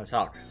father? Oh,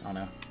 talk, I don't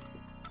know.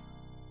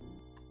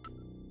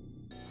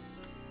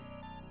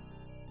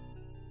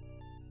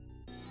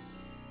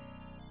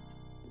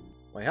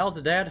 Wait, how old's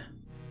the dad?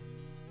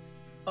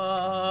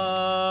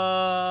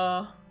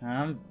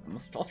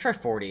 Let's try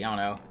 40, I don't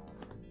know.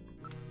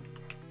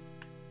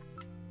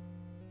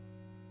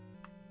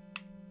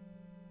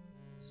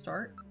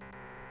 Start.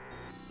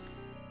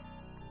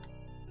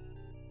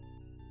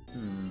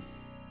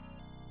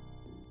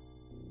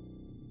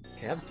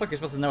 Okay, how the fuck are you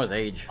supposed to know his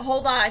age?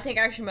 Hold on, I think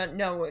I actually meant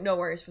know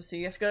where you're supposed to.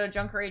 You have to go to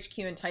Junker HQ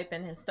and type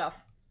in his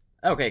stuff.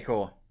 Okay,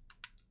 cool.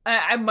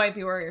 I might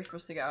be where you're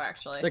supposed to go,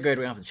 actually. So good,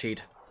 we don't have to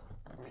cheat.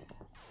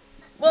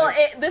 Well,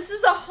 this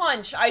is a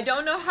hunch. I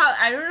don't know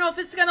if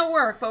it's gonna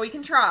work, but we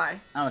can try.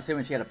 I'm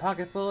assuming she had a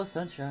pocket full of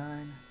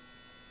sunshine.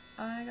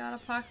 I got a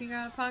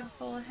pocket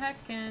full of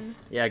heckins.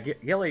 Yeah,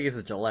 Gilly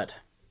uses Gillette.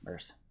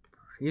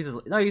 He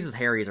uses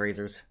Harry's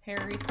razors.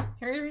 Harry's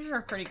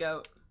are pretty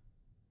goat.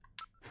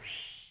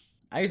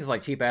 I use this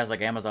like cheap ass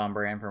like Amazon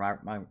brand for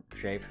my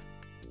shape.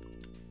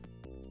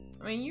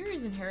 I mean, you were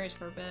using Harry's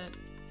for a bit.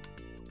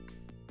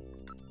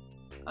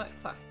 Oh,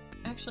 fuck.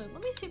 Actually,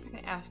 let me see if I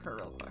can ask her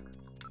real quick.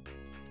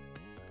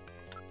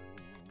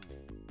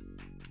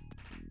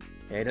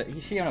 Yeah,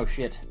 she don't know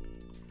shit.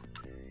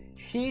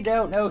 She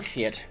don't know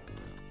shit.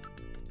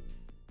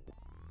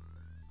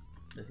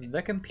 This is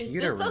the computer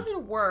If this room.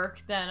 doesn't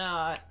work, then,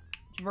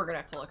 we're gonna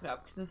have to look it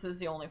up, because this is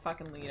the only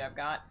fucking lead I've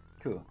got.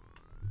 Cool.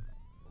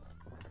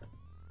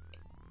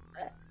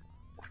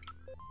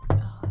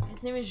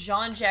 His name is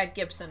Jean-Jacques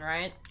Gibson,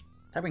 right?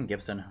 Type in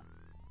Gibson.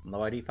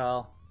 Low ID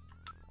file.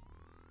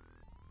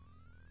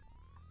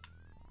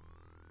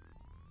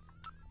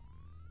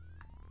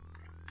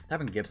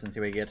 Type in Gibson, see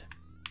what you get.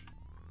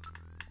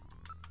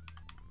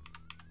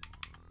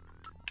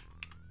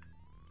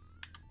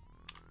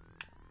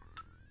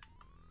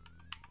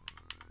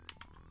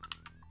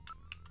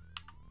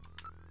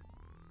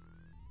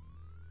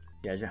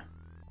 Yeah.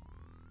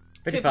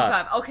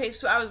 55. Okay,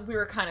 so we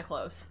were kind of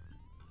close.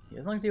 He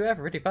doesn't look too bad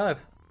for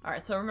 55.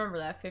 Alright, so remember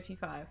that,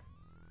 55.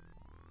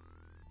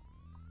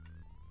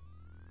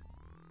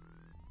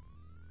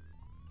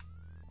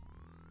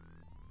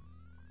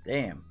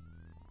 Damn.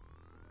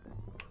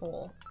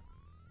 Cool.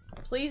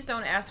 Please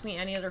don't ask me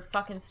any other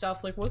fucking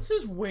stuff, like, what's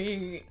his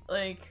weight?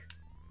 Like,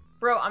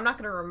 bro, I'm not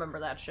gonna remember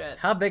that shit.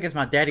 How big is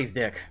my daddy's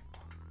dick?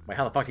 Wait,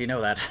 how the fuck do you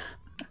know that?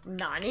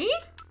 Nani?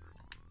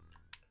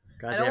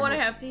 God I don't damn want to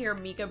it. have to hear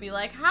Mika be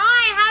like,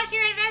 hi, how's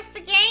your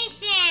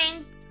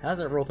investigation? How's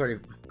that roll 30?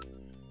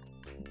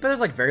 But there's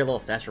like very little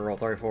stature roll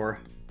 34.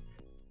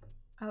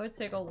 I would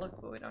take a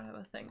look, but we don't have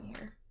a thing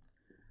here.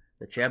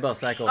 The Chabot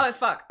cycle. Oh,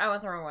 fuck. I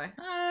went the wrong way.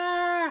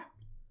 Ah!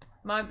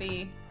 Might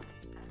be.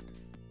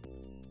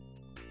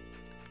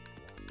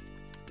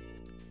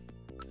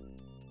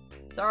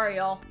 Sorry,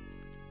 y'all.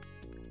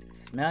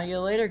 Smell you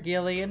later,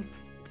 Gillian.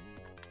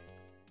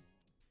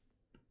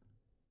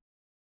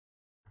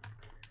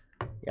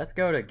 Let's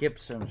go to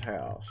Gibson's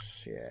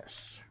house.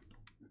 Yes.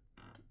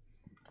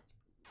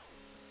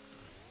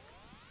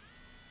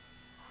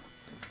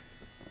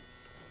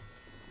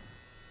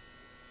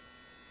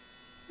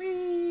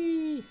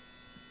 Whee!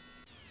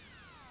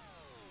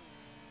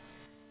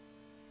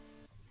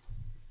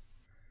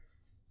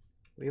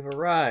 We've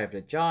arrived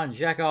at John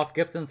Jackoff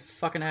Gibson's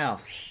fucking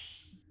house.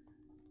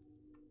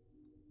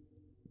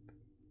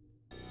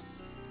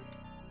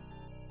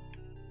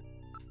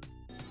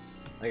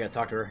 I gotta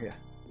talk to her, yeah.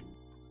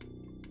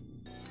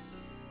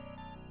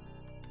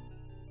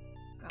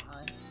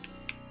 God.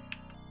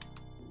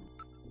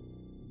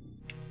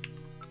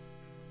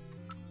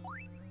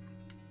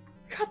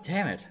 God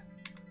damn it.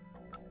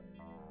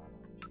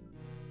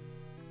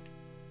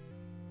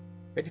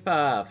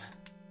 55.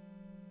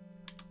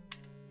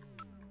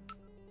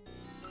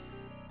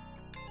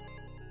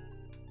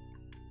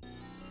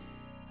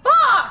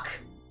 Fuck!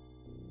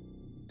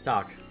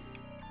 Talk.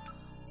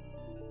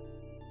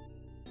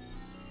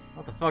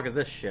 What the fuck is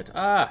this shit?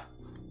 Ah!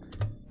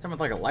 Someone's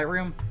like a light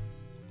room?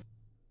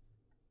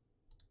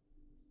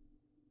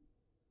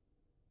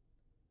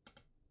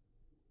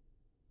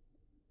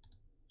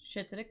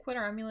 Shit, did it quit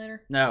our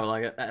emulator? No,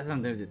 like, it has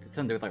something to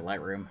do with like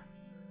Lightroom.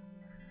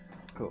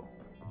 Cool.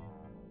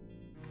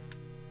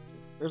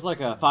 There's like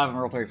a 5 on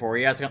Roll 34.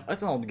 Yeah,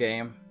 it's an old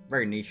game.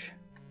 Very niche.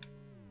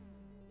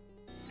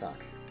 Talk.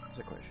 What's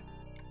the question?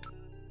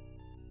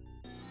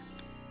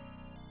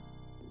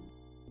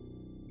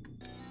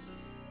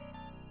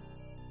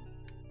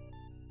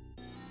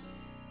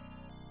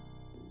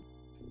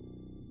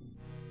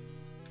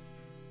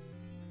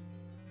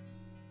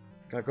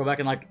 Gotta go back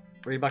and like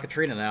read about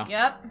Katrina now.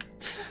 Yep.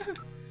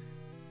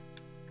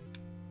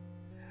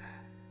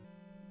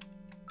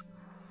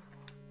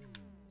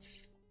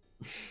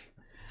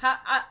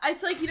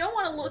 It's like you don't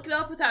want to look it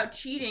up without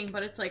cheating,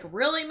 but it's like,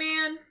 really,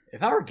 man?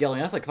 If I were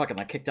Gillian, I'd like fucking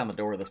like kick down the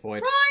door at this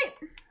point. Right?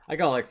 I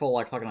got like full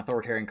like fucking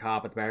authoritarian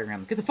cop at the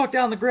background. Get the fuck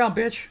down on the ground,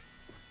 bitch.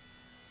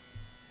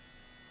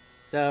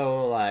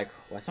 So like,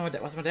 what's my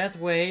dad's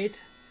weight?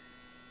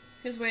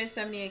 His weight is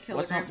 78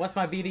 kilograms. What's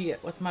my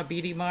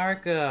BD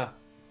mark?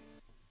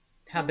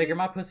 How big are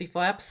my pussy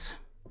flaps?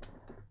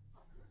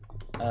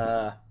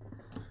 How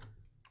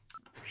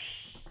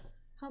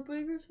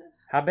big is it?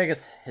 How big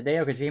is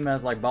Hideo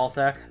Kojima's like ball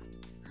sack?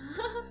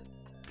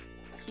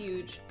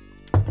 Huge.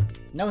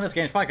 No, in this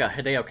game, it's probably like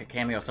a Hideo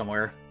cameo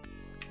somewhere.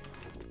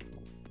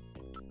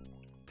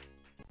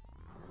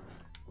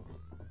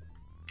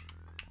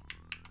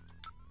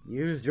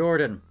 Use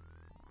Jordan.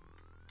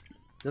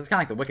 This is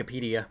kind of like the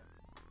Wikipedia.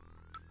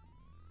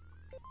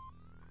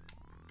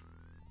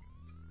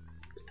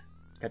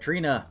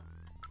 Katrina.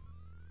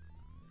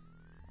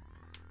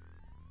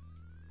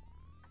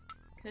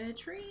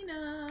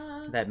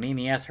 Katrina. That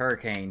meme-ass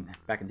hurricane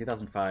back in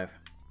 2005.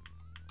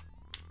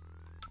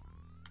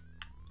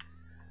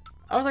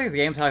 I was like these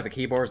games have like the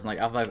keyboards in like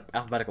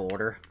alphabetical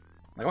order.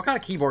 Like, what kind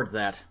of keyboard's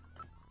that?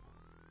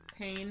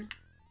 Pain.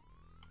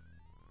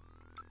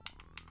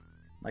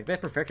 Like, they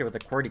perfected with the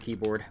QWERTY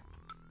keyboard.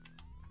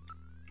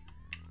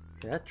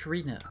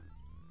 Katrina.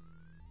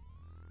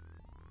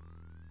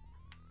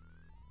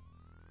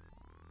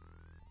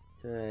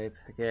 Type.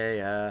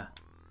 Okay,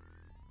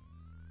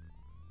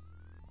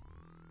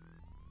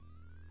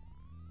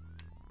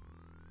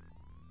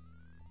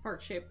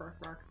 Heart-shaped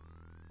birthmark.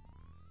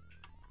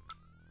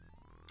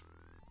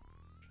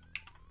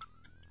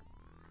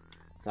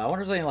 So I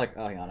wonder if there's any, like,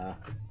 oh, hang on,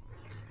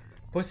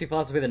 Pussy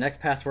Flops will be the next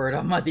password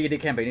on my D&D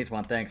campaign. Needs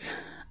one, thanks.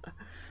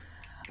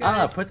 I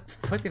don't know,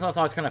 Pussy Flops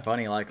always kind of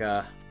funny, like,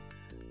 I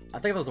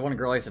think there was one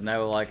girl I used to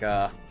know, like,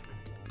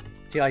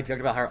 she, like,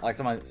 joked about her, like,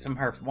 one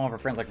of her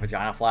friends, like,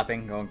 vagina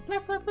flapping, going,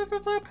 flap, flap, flap,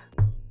 flap, flap.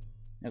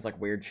 It was, like,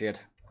 weird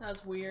shit.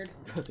 That's weird.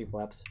 Pussy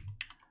Flaps.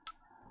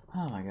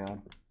 Oh my god.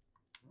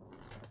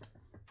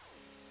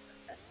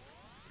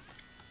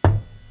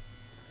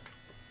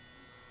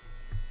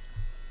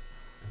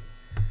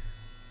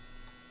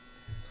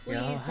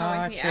 Please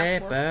don't make me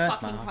ask more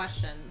fucking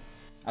questions.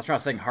 I was trying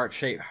to sing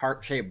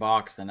heart-shaped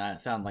box, and I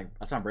sound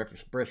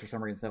British for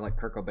some reason instead of like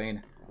Kurt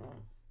Cobain.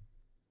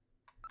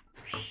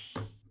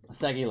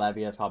 Saggy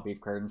Labby, that's called beef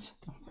curtains.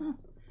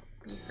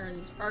 Beef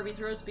curtains. Arby's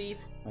roast beef.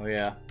 Oh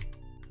yeah.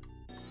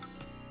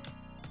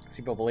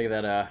 People believe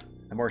that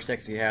the more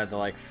sex you had, the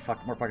like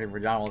more fucking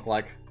vagina will look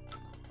like.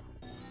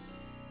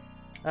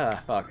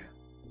 Fuck.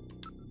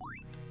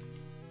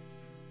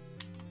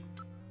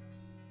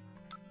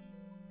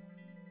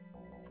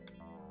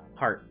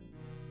 Heart.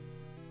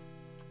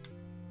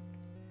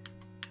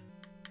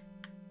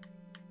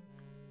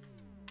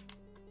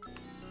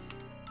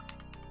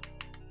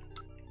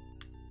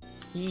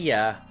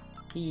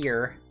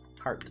 Here,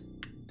 heart.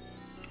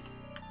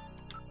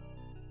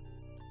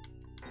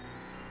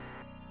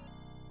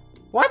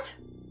 What?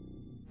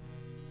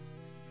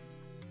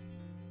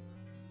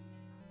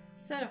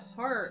 Said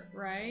heart,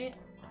 right?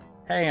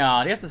 Hang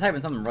on, you have to type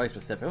in something really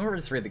specific. Let me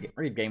just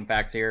read game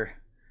facts here.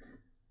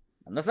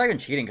 And that's not even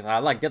cheating because I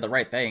like did the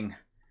right thing.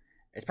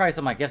 It's probably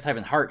something like you have to type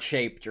in heart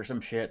shaped or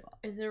some shit.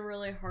 Is it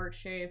really heart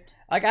shaped?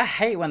 Like I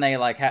hate when they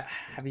like have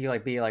you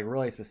like be like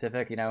really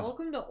specific, you know.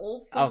 Welcome to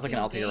old. I was looking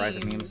at Ultimate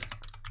Rising memes.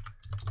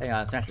 Hang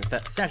on,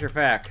 Snatcher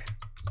fact.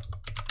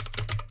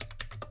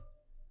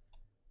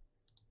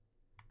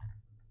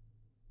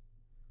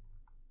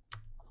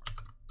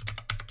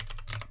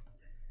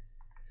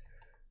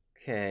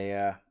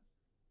 Okay,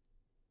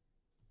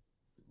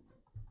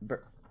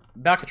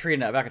 about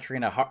Katrina, gotta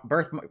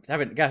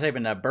type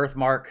in a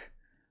birthmark,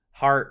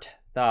 heart,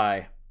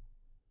 thigh.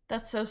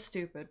 That's so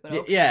stupid, but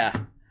okay. Yeah.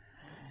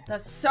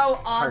 That's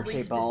so oddly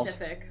Heart-shaped balls.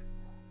 specific.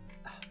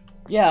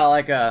 Yeah,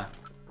 like, it's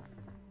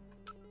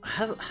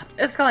kind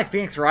of like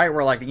Phoenix Wright,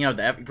 where, like, you know,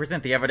 you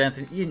present the evidence,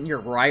 and you're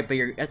right, but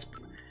you're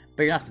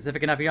not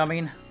specific enough, you know what I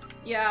mean?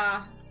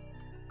 Yeah.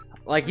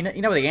 Like, you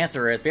know what the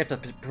answer is, but you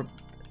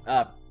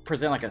have to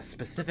present, like, a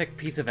specific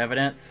piece of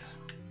evidence,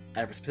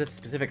 a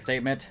specific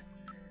statement.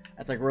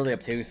 That's, like, really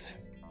obtuse.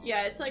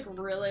 Yeah, it's, like,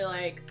 really,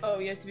 like, oh,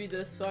 you have to be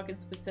this fucking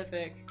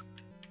specific.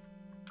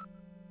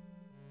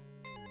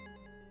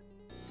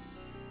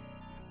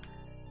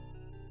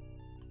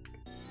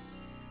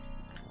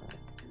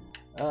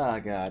 Oh,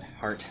 God.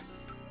 Heart.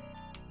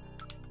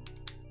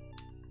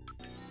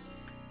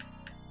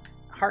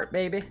 Heart,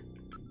 baby.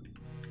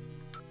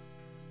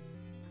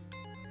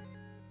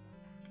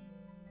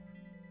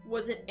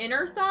 Was it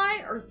inner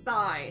thigh or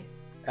thigh?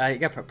 You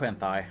gotta put in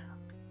thigh.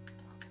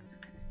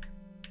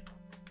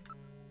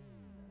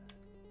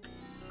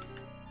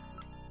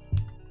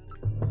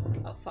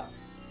 Oh, fuck.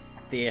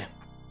 Thea.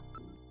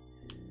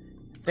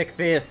 Thick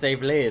Thea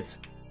save Liz.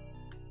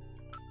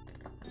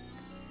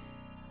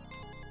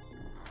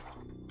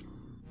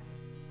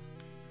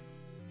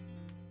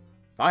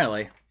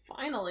 Finally.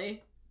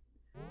 Finally.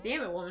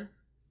 Damn it, woman.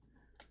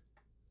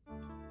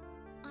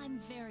 I'm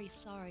very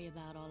sorry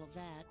about all of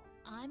that.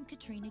 I'm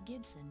Katrina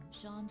Gibson,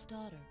 Sean's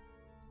daughter.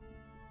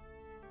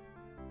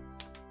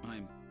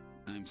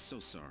 I'm so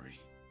sorry.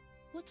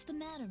 What's the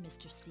matter,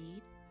 Mr.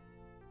 Seed?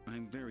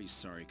 I'm very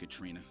sorry,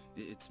 Katrina.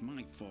 It's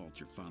my fault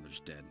your father's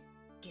dead.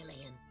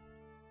 Gillian.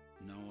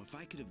 No, if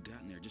I could have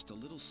gotten there just a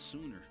little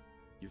sooner,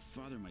 your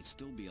father might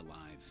still be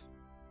alive.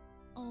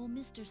 Oh,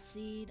 Mr.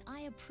 Seed,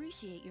 I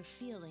appreciate your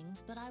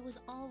feelings, but I was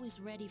always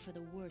ready for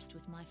the worst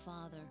with my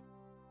father.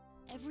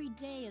 Every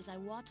day as I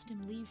watched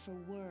him leave for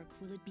work,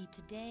 will it be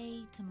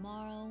today,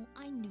 tomorrow?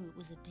 I knew it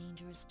was a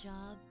dangerous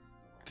job.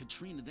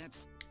 Katrina,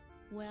 that's...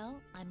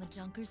 Well, I'm a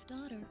junker's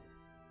daughter.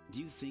 Do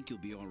you think you'll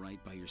be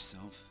alright by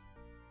yourself?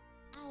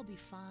 I'll be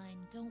fine.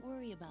 Don't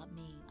worry about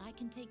me. I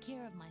can take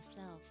care of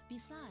myself.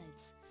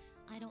 Besides,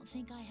 I don't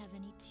think I have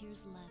any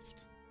tears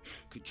left.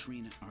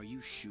 Katrina, are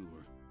you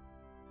sure?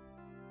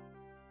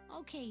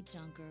 Okay,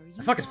 Junker.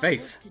 The fucking got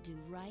face. work to do,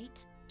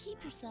 right?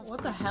 Keep yourself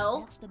What the busy. hell?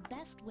 That's the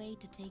best way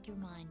to take your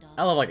mind off.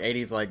 I love like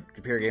 80s like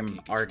computer game Okay,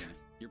 art. Katrina,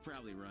 you're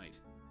probably right.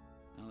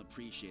 I'll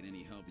appreciate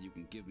any help you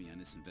can give me on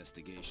this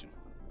investigation.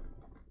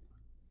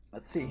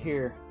 Let's see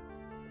here.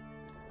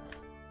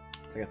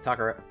 So I guess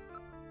Takara.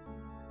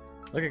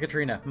 Look at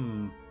Katrina.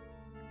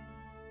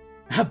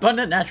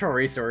 Abundant natural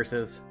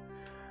resources.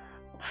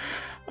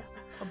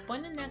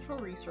 Abundant natural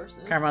resources.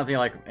 Kind of reminds me of,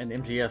 like, in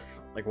MGS,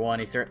 like, 1,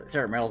 he stared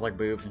at Mel's, like,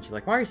 boobs, and she's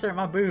like, why are you staring at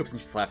my boobs?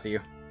 And she slaps at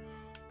you.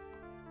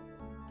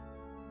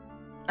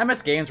 I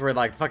miss games where,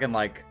 like, fucking,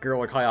 like, girl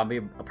would call you out and be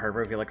a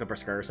pervert if you look up her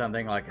skirt or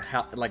something, like,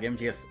 like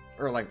MGS,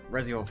 or, like,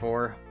 Resident Evil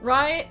 4.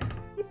 Right?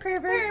 You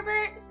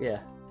pervert.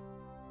 Yeah.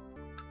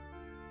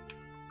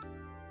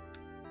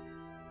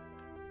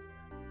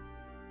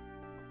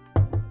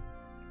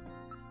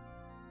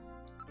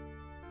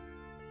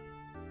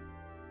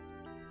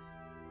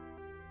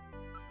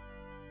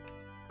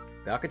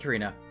 About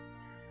Katrina.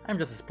 I'm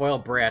just a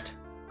spoiled brat.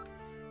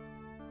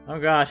 Oh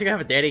gosh, you gotta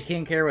have a daddy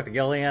king here with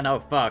Gillian. Oh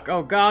fuck.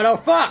 Oh god, oh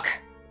fuck!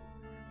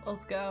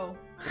 Let's go.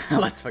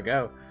 Let's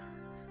go.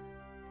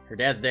 Her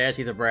dad's dead,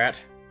 she's a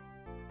brat.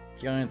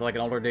 Gillian's like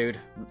an older dude.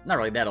 Not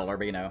really that older,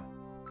 but you know,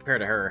 compared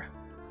to her.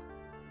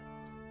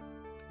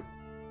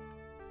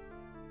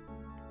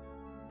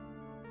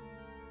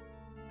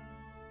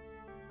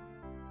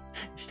 You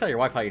should tell your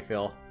wife how you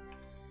feel.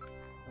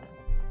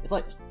 It's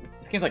like,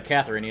 this game's like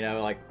Catherine, you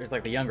know, like, there's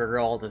like the younger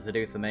girl to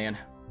seduce the man.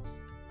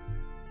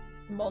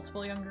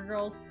 Multiple younger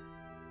girls.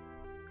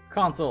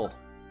 Console.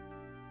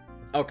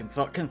 Oh,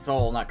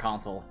 console, not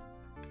console.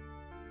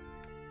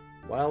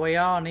 Well, we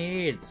all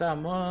need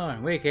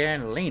someone we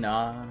can lean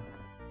on.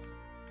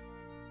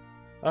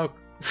 Oh,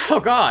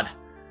 oh god!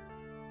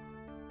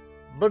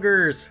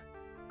 Boogers!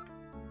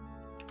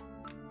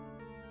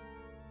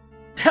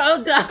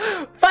 Oh,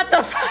 what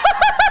the fuck?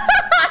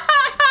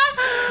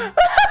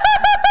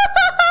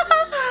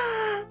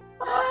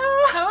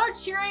 How about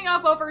cheering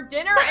up over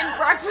dinner and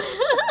breakfast?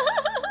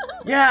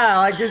 Yeah,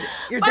 like your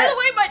By dad. the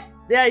way, but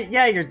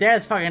Yeah, your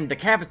dad's fucking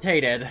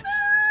decapitated.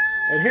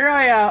 And here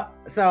I am.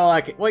 So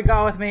like, wake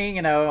up with me,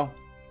 you know.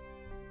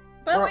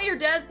 by the way, your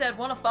dad's dead.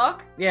 Wanna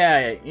fuck?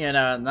 Yeah, you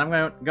know, and I'm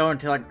gonna go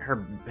into like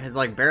his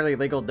like barely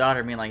legal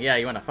daughter being like, yeah,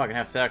 you wanna fucking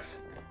have sex?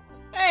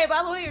 Hey,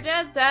 by the way, your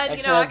dad's dead.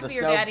 You know, I can be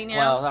your daddy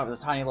now. Well, this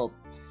tiny little.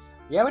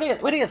 Yeah,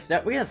 we need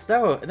a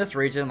snow in this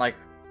region. Like,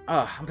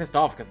 oh, I'm pissed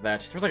off because of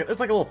that. There's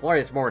like a little flurry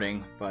this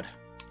morning, but.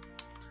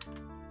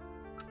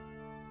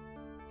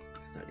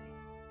 Study.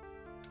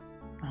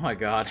 Oh my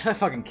god, that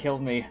fucking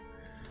killed me.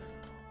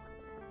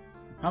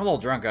 I'm a little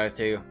drunk, guys,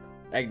 too.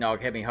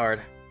 Eggnog hit me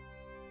hard.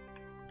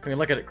 Can we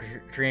look at it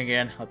Korean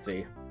again? Let's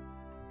see.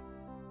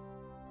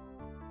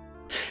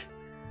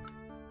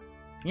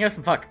 You know,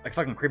 some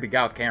fucking creepy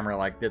guy with camera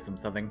like did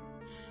something.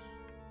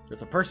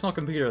 There's a personal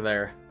computer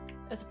there.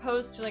 As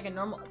opposed to like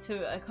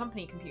a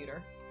company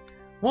computer.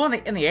 Well,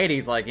 in the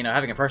 80s, like, you know,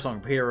 having a personal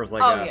computer was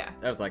like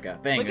that was like a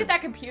thing. Look at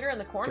that computer in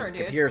the corner, dude.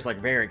 Computers like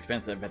very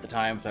expensive at the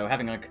time, so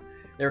having like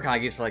they were kind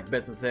of used for like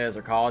businesses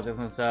or colleges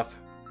and stuff.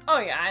 Oh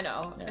yeah, I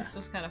know. Yeah. It's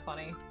just kind of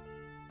funny.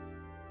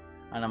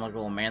 And I'm like a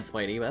little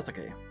mansplaining, but that's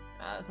okay.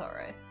 That's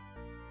alright.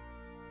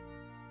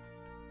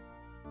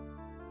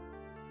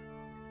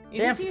 You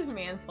Damn. just use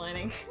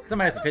mansplaining.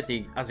 Somebody has a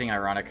 50. I was being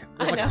ironic.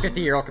 It's I like know. a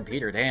 50-year-old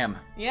computer. Damn.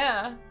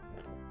 Yeah.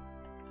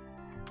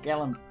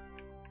 Gallon.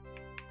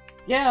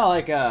 Yeah,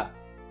 like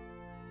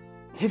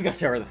he's gonna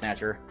show her the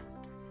Snatcher.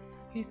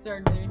 He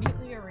started to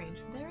neatly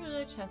arranged with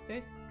their chest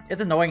face.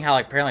 It's annoying how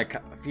like apparently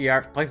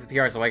a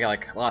few hours away got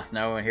like a lot of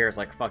snow, and here it's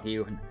like fuck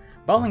you. And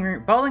Bowling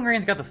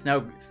Green's got the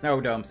snow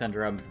dome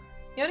syndrome.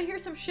 You wanna hear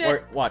some shit?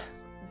 Or what?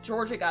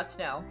 Georgia got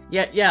snow.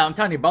 Yeah, I'm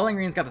telling you, Bowling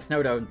Green's got the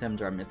snow dome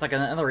syndrome. It's like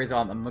another reason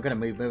why I'm gonna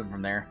move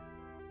from there.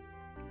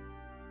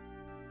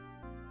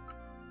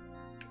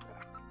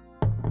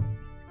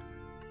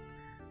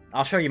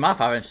 I'll show you my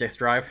 5-inch disc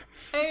drive.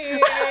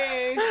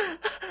 Hey!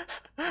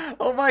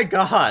 Oh my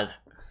god!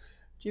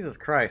 Jesus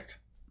Christ.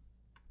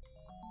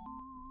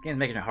 This game's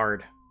making it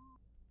hard.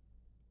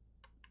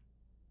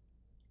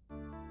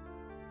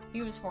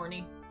 He was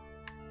horny.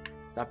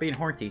 Stop being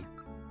horny.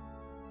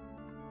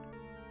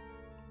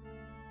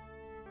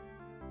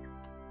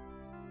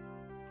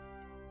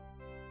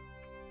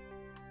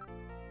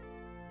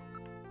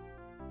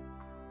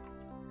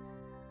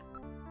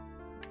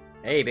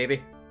 Hey,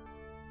 baby.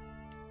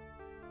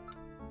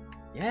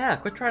 Yeah,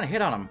 quit trying to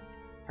hit on him.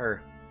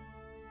 Her.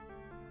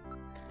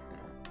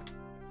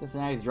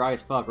 Cincinnati's dry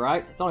as fuck,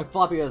 right? It's only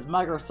floppy as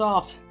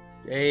Microsoft.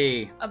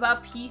 Hey.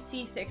 About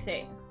PC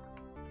 6.8.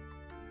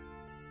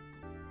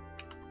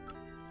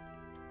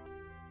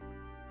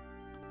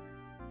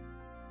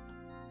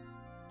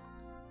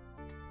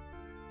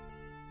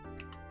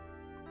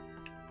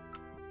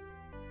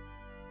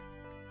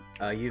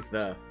 Use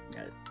the...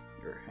 hang on.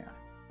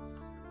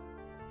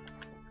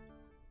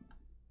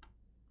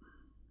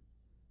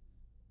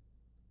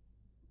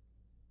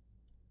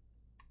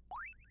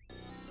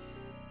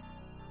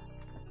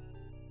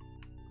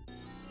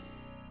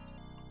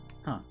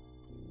 Huh.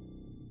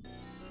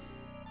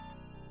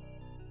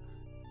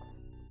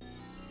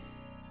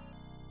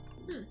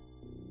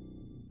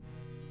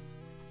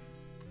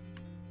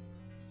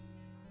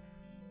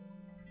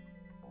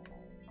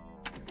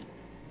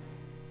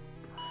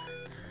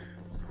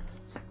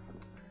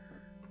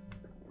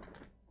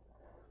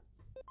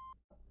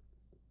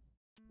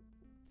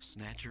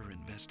 Snatcher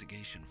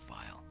investigation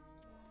file.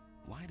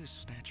 Why do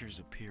Snatchers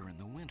appear in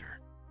the winter?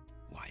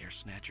 Why are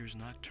Snatchers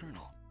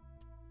nocturnal?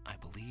 I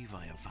believe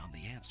I have found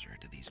the answer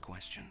to these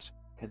questions.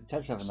 Because you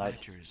touch something nice.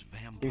 Snatchers'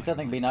 vampire Do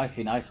something, be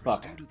nice,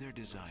 fuck. due to their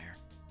desire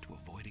to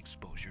avoid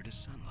exposure to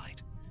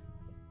sunlight.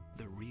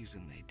 The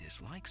reason they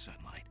dislike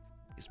sunlight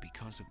is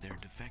because of their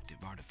defective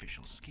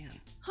artificial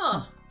skin.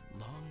 Huh.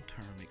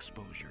 Long-term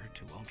exposure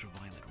to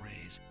ultraviolet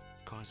rays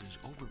causes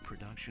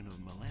overproduction of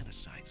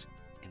melanocytes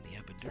in the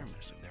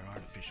epidermis of their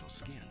artificial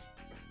skin,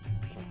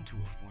 leading to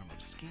a form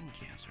of skin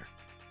cancer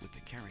with the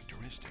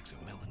characteristics of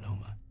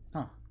melanoma.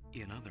 Huh.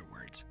 In other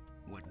words,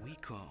 what we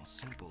call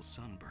simple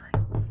sunburn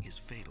is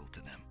fatal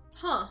to them.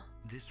 Huh.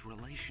 This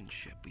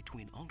relationship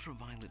between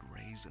ultraviolet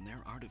rays and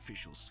their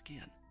artificial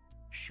skin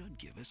should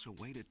give us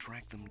a way to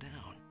track them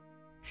down.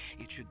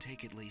 It should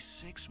take at least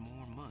 6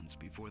 more months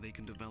before they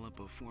can develop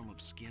a form of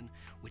skin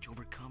which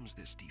overcomes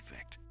this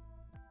defect.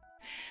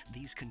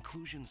 These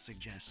conclusions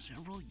suggest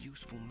several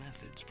useful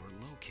methods for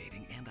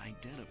locating and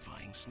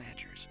identifying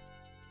Snatchers.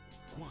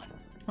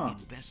 1.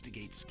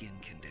 Investigate skin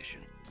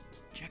condition.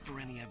 Check for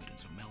any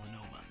evidence of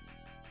melanoma.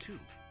 2.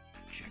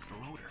 Check for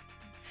odor.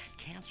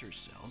 Cancer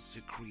cells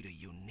secrete a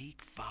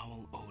unique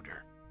foul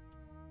odor.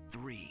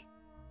 3.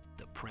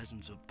 The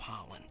presence of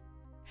pollen.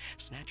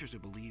 Snatchers are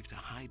believed to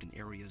hide in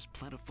areas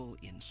plentiful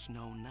in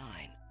Snow 9,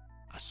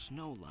 a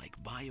snow-like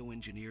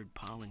bioengineered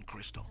pollen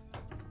crystal.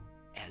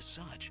 As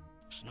such,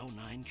 Snow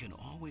 9 can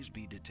always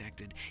be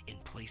detected in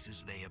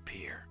places they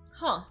appear.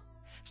 Huh.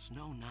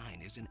 Snow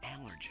 9 is an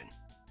allergen,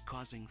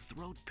 causing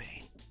throat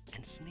pain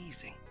and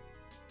sneezing.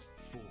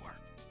 4.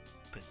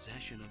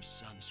 Possession of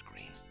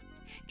sunscreen.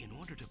 In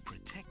order to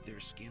protect their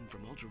skin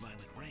from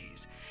ultraviolet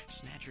rays,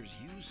 Snatchers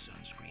use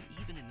sunscreen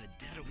even in the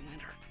dead of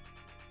winter.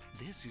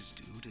 This is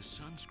due to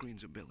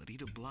sunscreen's ability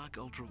to block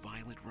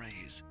ultraviolet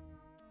rays.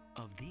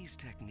 Of these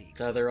techniques,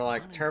 So they're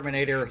like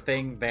Terminator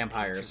thing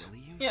vampires.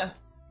 Yeah.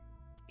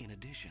 In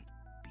addition,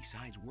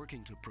 besides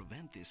working to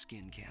prevent this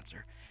skin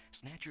cancer,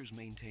 Snatchers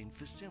maintain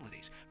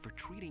facilities for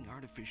treating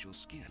artificial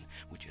skin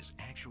which has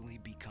actually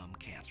become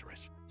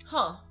cancerous.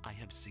 Huh. I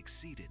have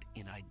succeeded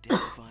in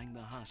identifying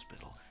the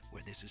hospital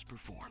where this is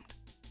performed.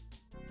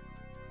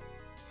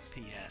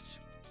 P.S.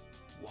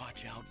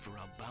 Watch out for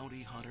a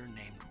bounty hunter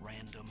named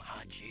Random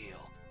Hajil.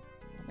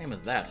 What name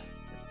is that?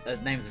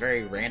 That name's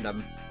very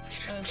random.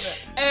 What is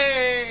it?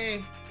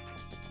 Hey!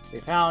 We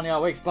found your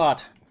weak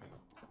spot.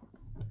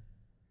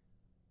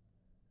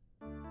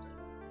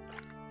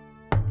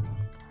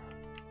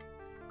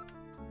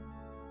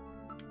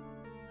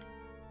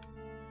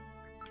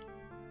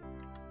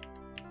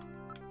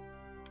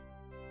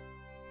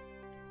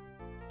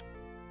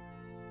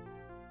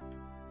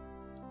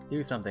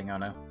 Do something, oh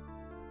no.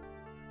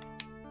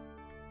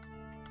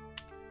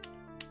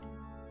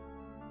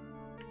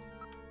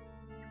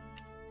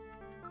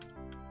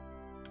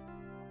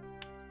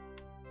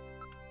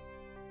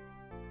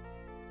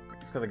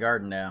 Let's go to the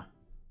garden now.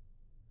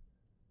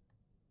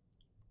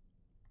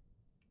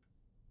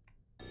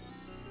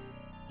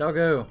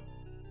 Doggo!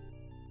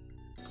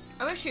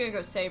 I'm actually gonna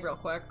go save real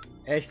quick.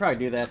 Yeah, you should probably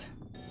do that.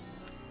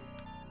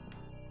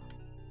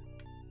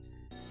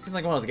 Seems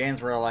like one of those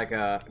games where, like,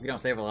 if you don't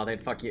save a lot,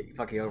 they'd fuck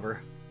you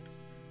over.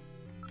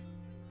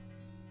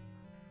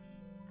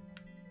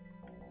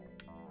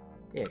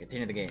 Yeah,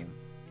 continue the game.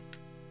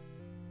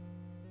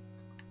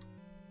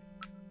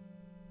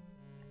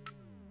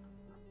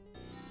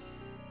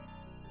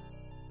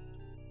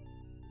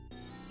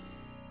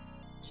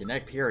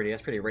 Genetic purity,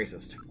 that's pretty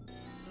racist.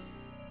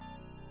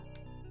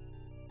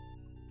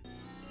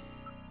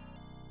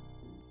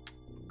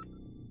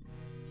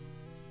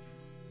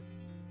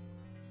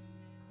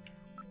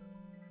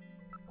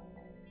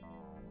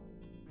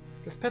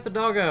 Just pet the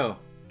doggo!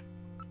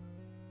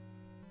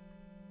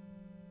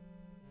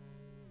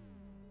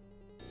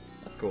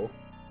 That's cool.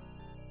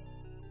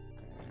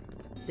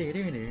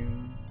 Doo-doo-doo.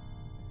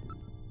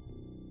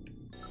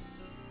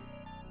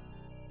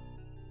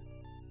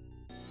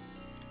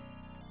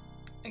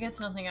 I guess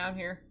nothing out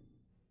here.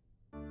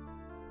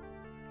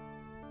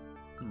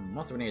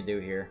 What's what we need to do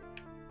here?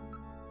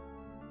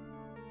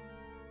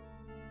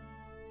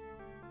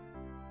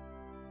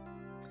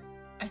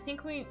 I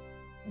think we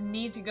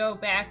need to go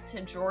back to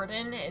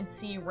Jordan and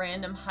see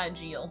Random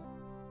Hajil.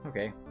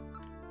 Okay.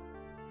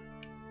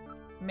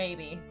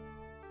 Maybe.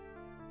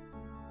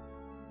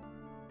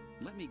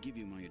 Let me give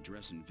you my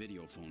address and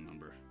video phone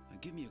number.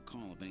 Give me a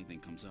call if anything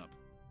comes up.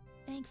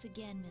 Thanks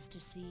again,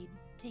 Mr. Seed.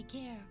 Take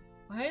care.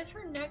 Why is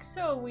her neck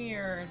so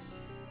weird?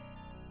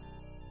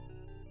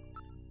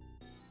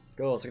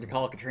 Go, so we're gonna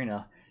call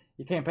Katrina.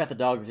 You can't pet the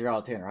dog because you're out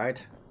of tune,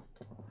 right?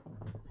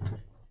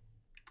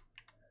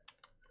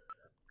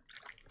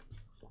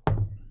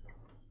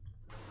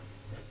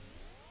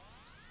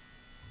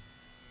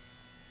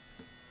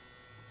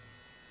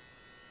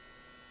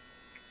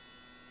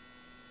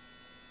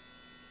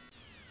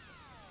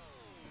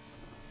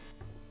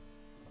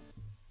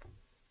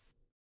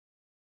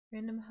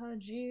 Random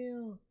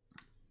Hajil.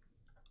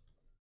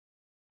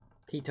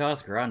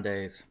 Titos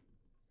Grandes.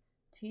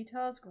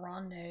 Tita's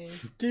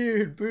Grandes.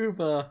 Dude,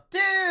 Booba.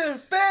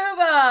 Dude,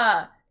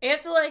 Booba! You have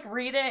to, like,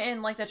 read it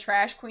in, like, the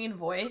Trash Queen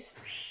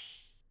voice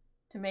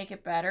to make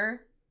it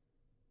better.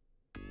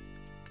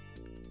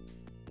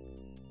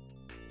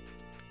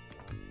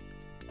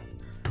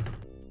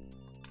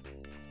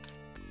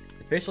 It's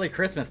officially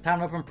Christmas. Time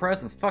to open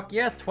presents. Fuck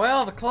yes,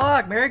 12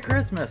 o'clock. Merry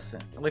Christmas.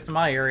 At least in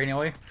my area,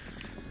 anyway.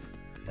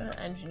 Go to the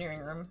engineering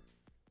room.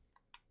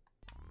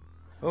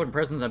 Open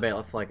presents, I bet.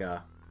 Let's, like,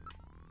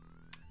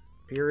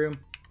 beer room.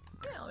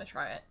 Yeah, let me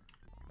try it.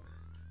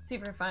 See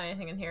if I can find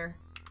anything in here.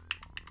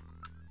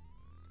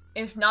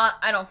 If not,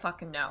 I don't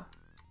fucking know.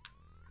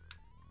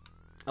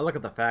 I look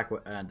at the fact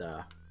and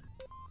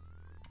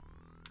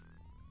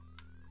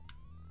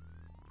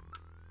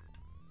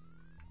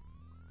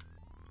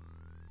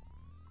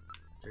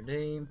their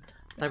name.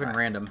 Type in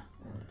random.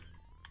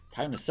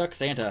 Time to suck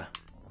Santa.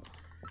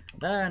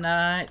 The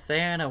night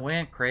Santa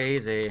went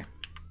crazy.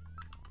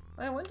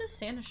 Wait, when does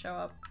Santa show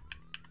up?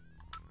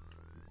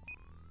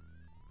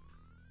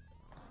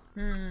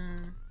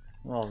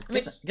 Well,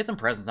 get some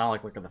presents. I'll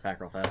like look at the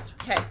fact real fast.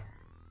 Okay.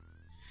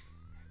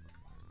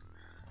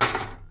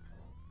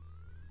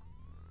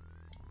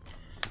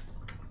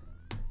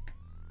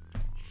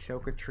 Show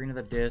Katrina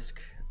the disc.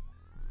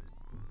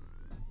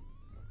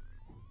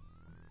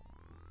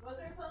 Was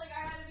there something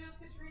I had to do with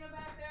Katrina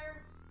back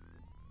there?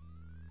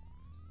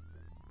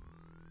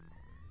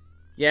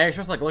 Yeah, you're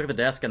supposed to like look at the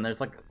desk and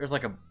there's like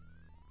a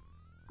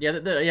yeah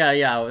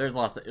there's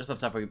some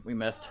stuff we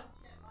missed.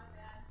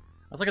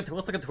 Let's look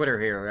at Twitter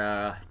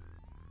here.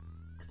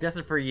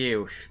 Suggested for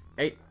you.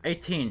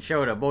 18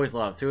 Shota boys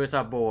love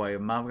suicide boy.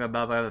 Mom got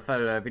the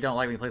photo. If you don't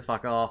like me, please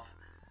fuck off.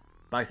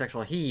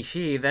 Bisexual he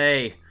she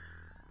they.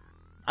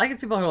 I guess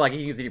people who like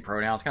use the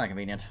pronouns kind of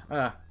convenient.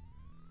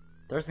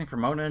 Thirsting for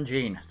Mona and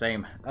Jean.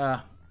 Same.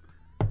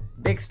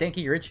 Big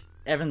stinky rich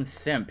Evan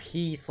simp.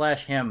 He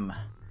slash him.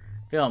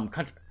 Film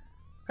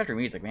country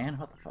music, man.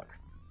 What the fuck?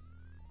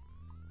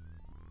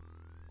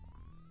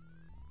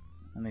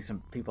 And there's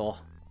some people.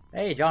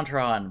 Hey,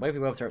 JonTron. Wavy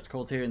Webster's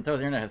cool too, and so is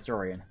the Internet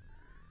Historian.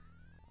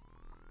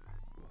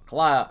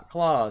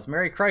 Claus.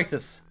 Merry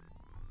Crisis.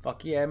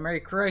 Fuck yeah, Merry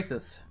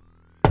Crisis.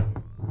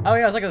 Oh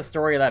yeah, I was looking at the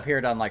story that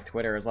appeared on like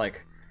Twitter. It was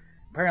like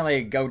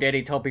apparently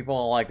GoDaddy told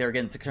people like they were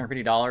getting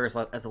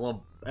 $650 as a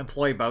little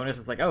employee bonus.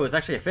 It's like, oh, it's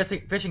actually a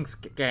phishing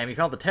scam. You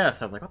failed the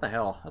test. I was like, what the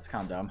hell? That's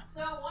kind of dumb.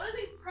 So one of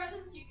these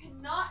presents, you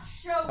cannot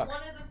show one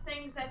of the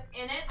things that's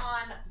in it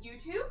on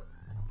YouTube.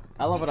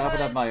 I love it. I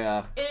opened up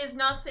my it is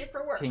not safe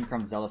for work. King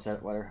from Zelda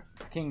set whatever.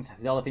 King's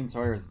Zelda themed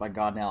sweaters by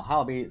God now.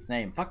 How'll be its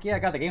name? Fuck yeah, I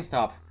got the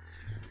GameStop.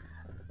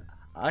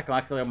 I can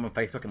actually open my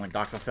Facebook and like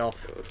dox myself.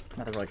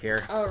 Not that I really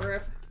care. Oh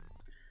rip.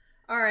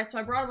 Alright, so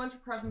I brought a bunch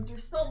of presents.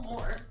 There's still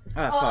more.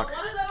 Fuck.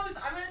 One of those,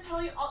 I'm gonna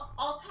tell you,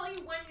 I'll tell you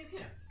when you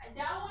can.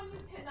 That one you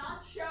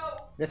cannot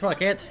show. This one I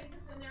can't.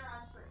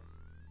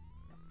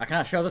 I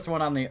cannot show this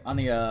one on the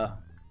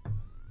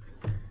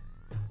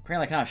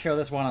apparently I cannot show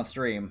this one on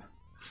stream.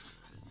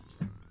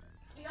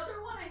 The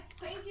other one I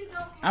think is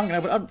okay. I'm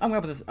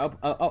gonna put this up.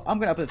 I'm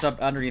gonna put this up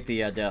underneath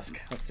the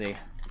desk. Let's see.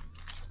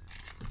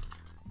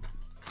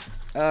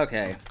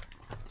 Okay.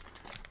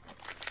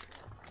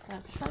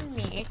 That's from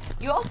me.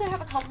 You also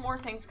have a couple more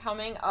things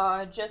coming.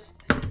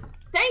 Just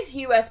thanks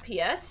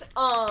USPS.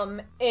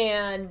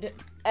 And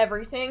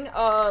everything.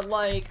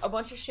 Like a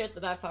bunch of shit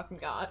that I fucking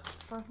got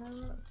from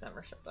him.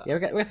 Never shipped up. Yeah, we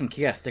got some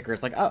kiosk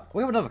stickers. Like, oh,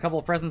 we would have a couple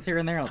of presents here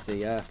and there. Let's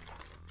see.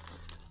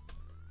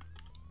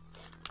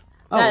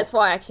 That's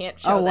why I can't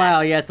show that.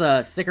 Wow, yeah, it's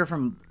a sticker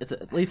from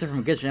Lisa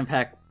from Genshin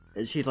Impact.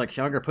 She's like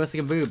showing her pussy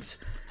and boobs.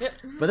 Yep.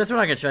 But this one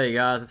I can show you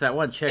guys. It's that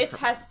one chick. It's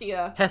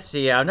Hestia.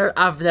 Hestia.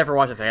 I've never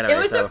watched this anime. It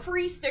was a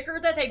free sticker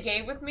that they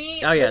gave with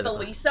me. Oh yeah, with the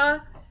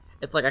Lisa.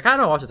 It's like I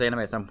kind of want to watch this anime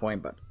at some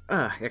point, but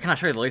I cannot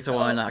show you the Lisa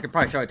one. I could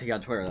probably show it to you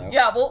on Twitter though.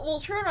 Yeah, we'll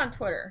show it on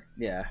Twitter.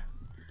 Yeah.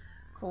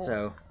 Cool.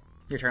 So,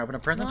 your turn to open a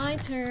present. My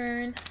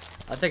turn.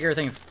 I think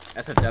everything's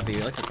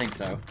SFW. I like to think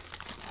so.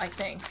 I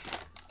think.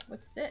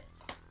 What's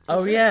this?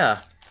 Oh yeah.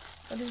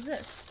 What is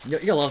this?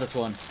 You'll love this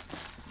one.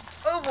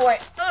 Oh boy.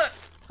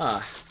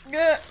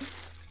 Good.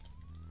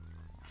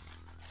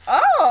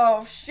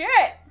 Oh shit.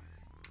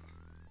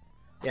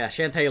 Yeah,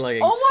 Shantae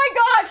leggings. Oh my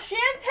god,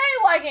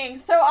 Shantae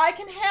leggings. So I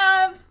can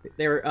have.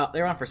 They were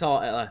on for sale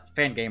at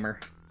Fan Gamer.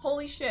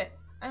 Holy shit.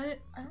 I don't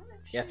know.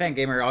 Yeah, Fan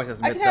Gamer always has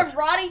I mid can stuff. have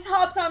Roddy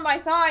tops on my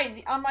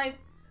thighs, on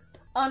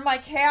my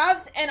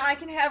calves, and I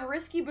can have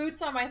risky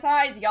boots on my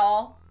thighs,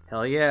 y'all.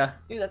 Hell yeah.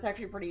 Dude, that's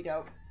actually pretty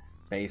dope.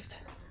 Based.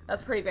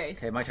 That's pretty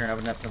based. Okay, my turn to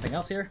open up something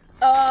else here.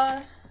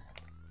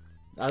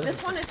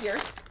 This one is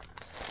yours.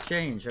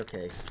 Change,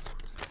 okay.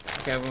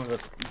 Okay, I'm going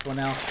with this one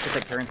now. Let's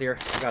take turns here.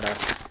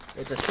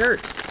 It's a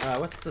shirt.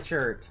 What's the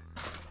shirt?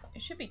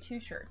 It should be 2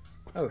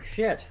 shirts. Oh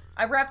shit.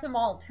 I wrapped them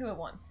all 2 at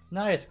once.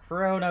 Nice.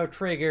 Chrono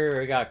Trigger.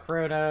 We got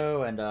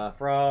Chrono and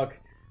Frog.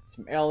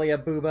 Some Elia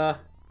Booba.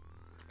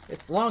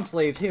 It's long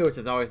sleeve too, which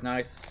is always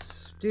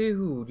nice.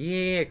 Dude,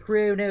 yeah,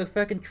 Chrono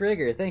fucking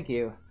Trigger. Thank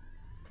you.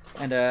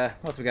 And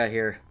what else we got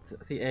here?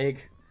 See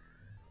egg.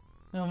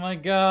 Oh my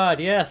god,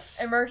 yes.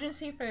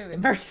 Emergency food.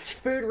 Emergency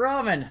food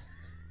ramen.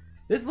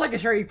 This is like a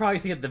shirt you probably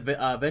see at the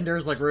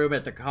vendors like room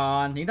at the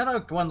con. You know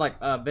that one like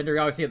vendor you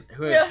always see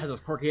who has those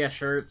quirky ass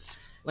shirts.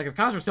 Like if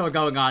cons were still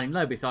going on, you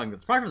know they'd be selling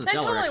this. Probably from the They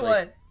seller. totally Actually.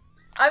 would.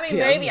 I mean,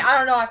 maybe I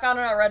don't know. I found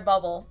it on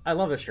Redbubble. I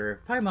love this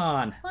shirt.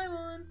 Paimon.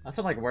 Paimon. I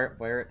still like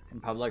wear it in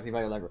public.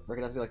 Anybody like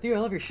recognize me like, dude, I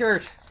love your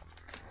shirt.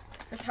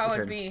 That's how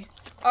it'd be.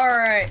 All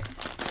right,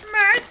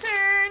 my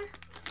turn.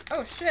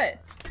 Oh shit.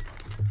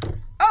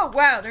 Oh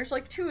wow, there's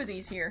like 2 of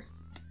these here.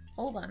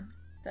 Hold on,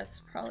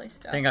 that's probably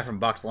stuff. Thing I got from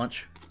Box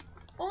Lunch.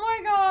 Oh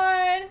my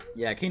god.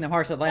 Yeah, Kingdom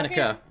Hearts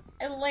Atlantica. Okay.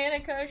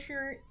 Atlantica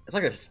shirt. It's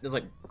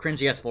like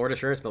cringy ass Florida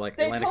shirts, but like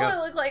They Atlantica.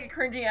 totally look like a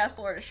cringy ass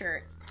Florida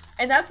shirt,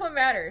 and that's what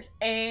matters.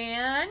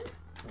 And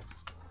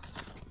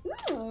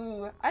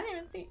ooh, I didn't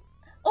even see.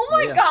 Oh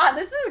my god,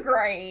 this is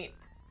great.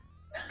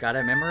 Got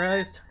it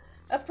memorized.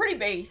 That's pretty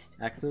based.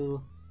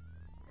 Axel.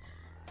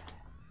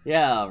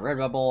 Yeah,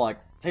 Redbubble, like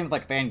same with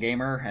like Fan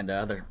Gamer and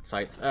other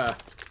sites.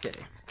 Okay.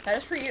 That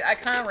is for you. I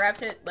kind of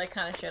wrapped it like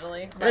kind of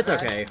shittily. It's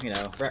okay, you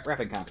know.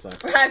 Rapping kind of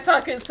sucks. I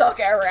fucking suck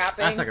at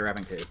rapping. I suck at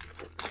rapping too.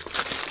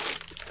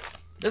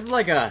 This is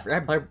like a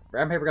wrapping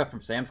paper got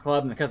from Sam's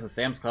Club, and because of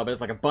Sam's Club, it's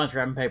like a bunch of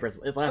wrapping papers.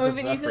 It's lasted We've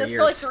been using for this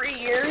years. for like 3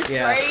 years,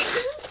 Yeah. right?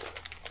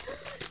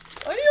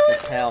 Why do you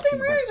always use the same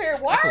That's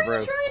razor? Why Axel are you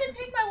Bro. trying to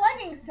take my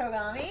leggings,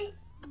 Togami?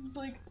 It's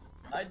like,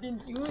 I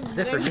didn't do anything. Is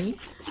that for me?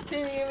 Oh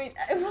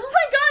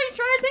my god, he's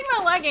trying to take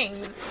my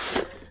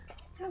leggings!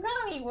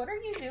 Togami, what are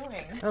you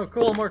doing? Oh,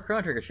 cool, more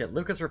Chrono Trigger shit.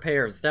 Lucas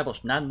Repairs,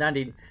 established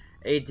 990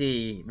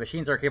 AD.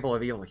 Machines are capable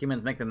of evil.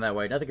 Humans make them that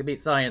way. Nothing can beat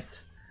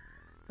science.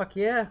 Fuck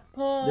yeah.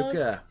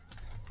 Luca.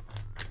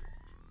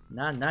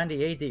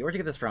 990 AD. Where'd you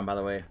get this from, by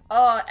the way?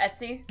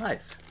 Etsy.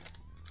 Nice.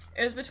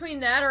 It was between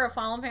that or a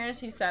Final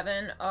Fantasy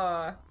VII,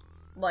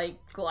 like,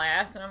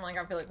 glass, and I'm like,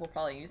 I feel like we'll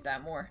probably use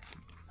that more.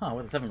 Oh,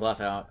 what's the 7 glass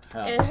out?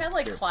 Oh, It had,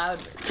 like, cheers. Cloud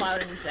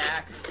and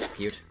Zack. That's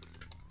cute.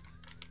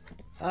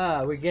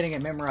 We're getting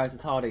it memorized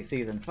this holiday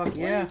season. Fuck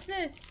yeah. What is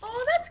this?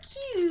 Oh, that's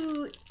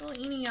cute!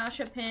 Little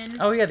Inuyasha pin.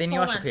 Oh yeah, the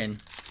Hold Inuyasha on. pin.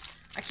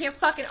 I can't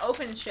fucking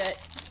open shit.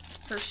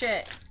 For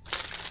shit.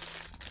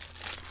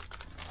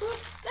 Ooh,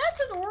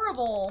 that's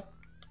adorable!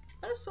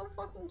 That is so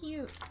fucking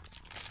cute.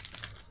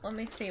 Let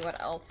me see what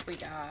else we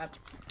got.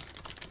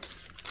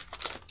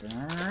 What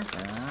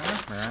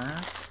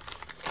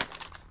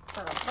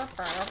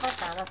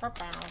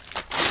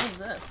is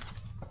this?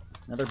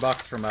 Another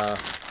box from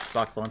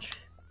Box Lunch.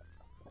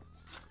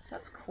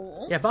 That's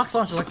cool. Yeah, Box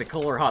Lunch is like the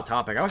cooler hot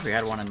topic. I wish we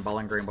had one in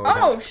Bowling Green, but we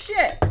Oh, don't.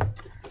 shit!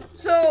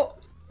 So,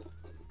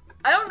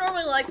 I don't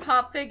normally like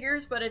pop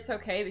figures, but it's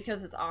okay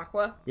because it's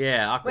Aqua.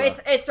 Yeah, Aqua. Wait,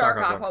 it's Dark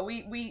Aqua.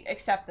 We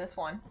accept this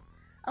one.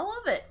 I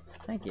love it.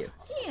 Thank you.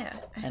 Yeah,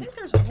 I And- think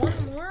there's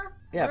one more.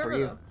 Yeah, for Whatever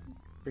you.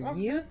 the fuck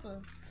this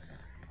is.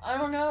 I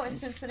don't know. It's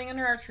been sitting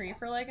under our tree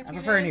for like a I few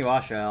prefer days.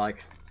 Inuyasha.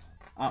 Like,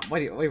 what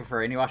do you prefer,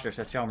 Inuyasha or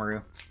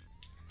Sesshomaru?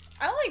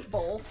 I like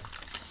both.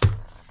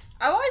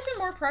 I've always been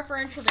more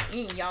preferential to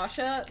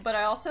Inuyasha, but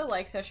I also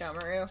like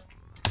Sesshomaru.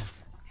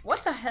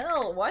 What the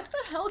hell? What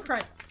the hell,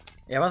 Crunch?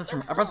 Yeah, I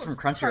brought this from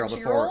Crunchyroll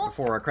Crunchyroll?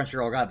 before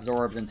Crunchyroll got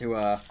absorbed into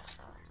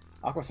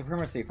Aqua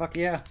Supremacy. Fuck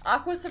yeah.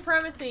 Aqua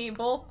Supremacy,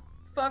 both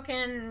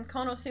fucking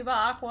Konosuba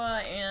Aqua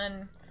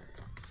and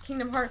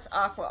Kingdom Hearts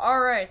Aqua.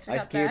 Alright, so we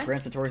Ice got Cube, that.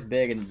 Prince Tori's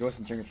Big, and Joyce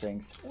and Stranger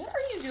Things. What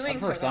are you doing, I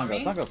prefer Sango.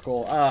 Togami? Sango's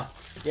cool.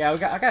 Yeah, I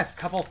got a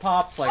couple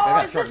pops. Like, Oh, I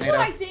got is this Sharknado. what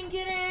I think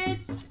it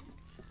is?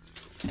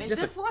 Is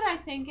Just this what I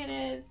think it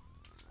is?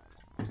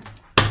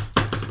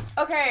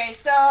 Okay,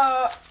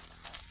 so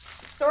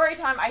story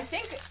time. I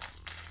think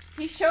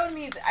he showed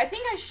me. I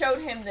think I showed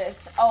him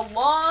this a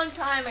long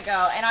time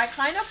ago, and I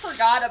kind of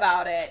forgot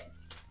about it.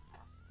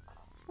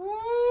 Woo!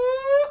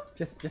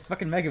 Just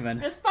fucking Mega Man.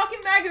 Just fucking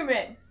Mega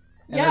Man.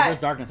 And Yes. there's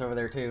Darkness over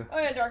there too. Oh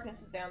yeah,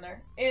 Darkness is down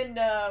there, and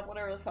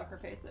whatever the fuck her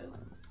face is.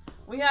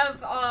 We have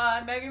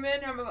Mega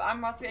Man. I'm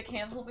about to get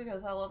canceled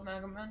because I love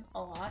Mega Man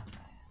a lot.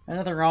 And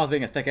nothing wrong with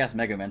being a thick ass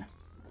Mega Man.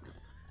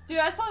 Dude,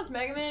 I saw this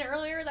Mega Man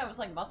earlier that was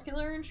like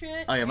muscular and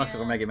shit. Oh yeah,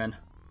 Muscular and Mega Man.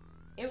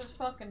 It was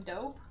fucking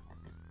dope.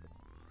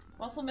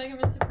 Muscle Mega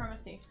Man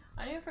Supremacy.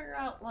 I need to figure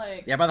out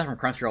like. Yeah, I bought that from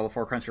Crunchyroll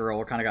before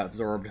Crunchyroll kind of got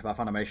absorbed by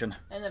Funimation.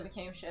 And then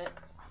became shit.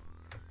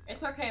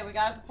 It's okay, we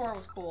got it before it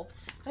was cool.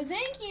 But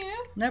thank you!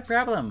 No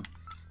problem.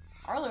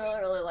 I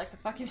really like the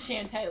fucking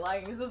Shantae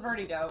leggings. This is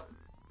pretty dope.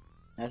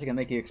 That's gonna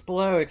make you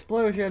explode.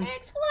 Explosion.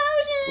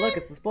 Explosion! Look,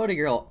 it's the Exploding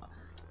Girl.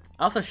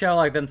 I also show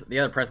like then the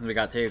other presents we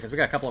got too, because we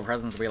got a couple of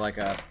presents we like.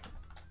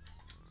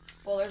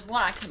 Well, there's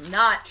one I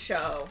cannot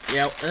show.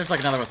 Yeah, there's like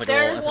another one like a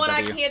There's little one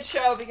I SFW. can't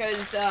show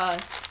because,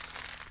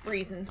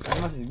 reasons. How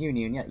much is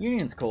Union? Yeah,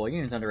 Union's cool.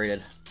 Union's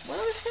underrated. What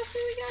other stuff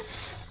did we get?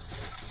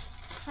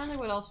 I don't know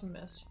what else we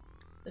missed.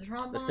 The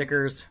trombone? The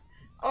stickers.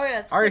 Oh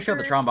yeah, I already showed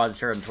the stickers. trombone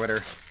shirt on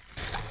Twitter.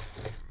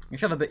 You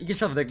can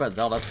show the Big Butt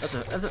Zelda.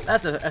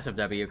 That's a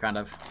SFW kind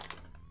of.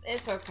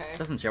 It's okay.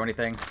 Doesn't show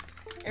anything.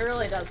 It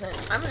really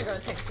doesn't. I'm gonna go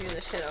take a few of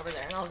this shit over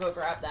there and I'll go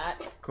grab that.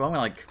 Cool. I'm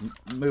gonna like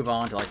move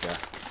on to like the.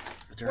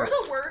 We're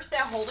the worst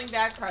at holding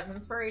back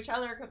presents for each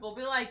other because we'll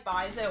be like,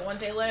 buys it one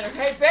day later.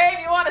 Hey babe,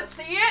 you want to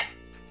see it?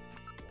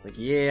 It's like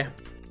yeah.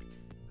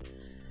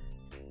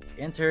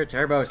 Enter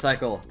Turbo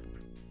Cycle.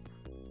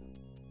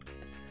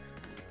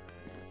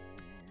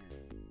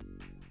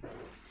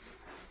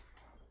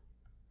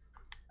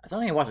 still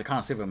need to watch a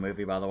Konosuba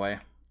movie, by the way.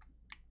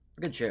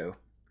 Good show.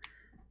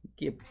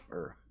 Yeah,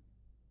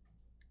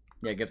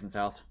 Gibson's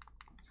house.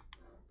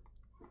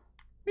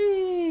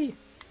 Whee!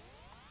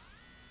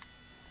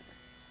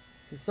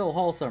 This is so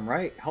wholesome,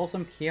 right?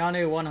 Wholesome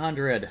Keanu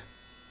 100.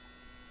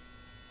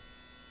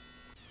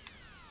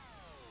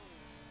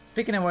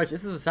 Speaking of which,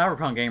 this is a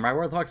Cyberpunk game, right?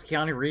 Where the fuck's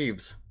Keanu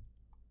Reeves?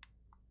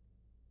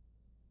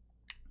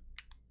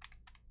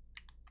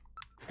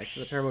 Back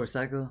to the turbo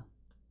cycle.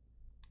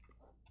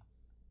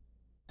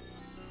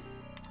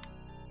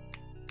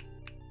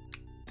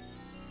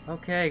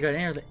 Okay, go to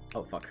enter the.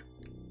 Oh fuck!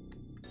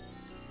 You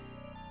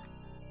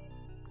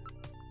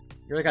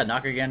really got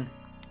knock again?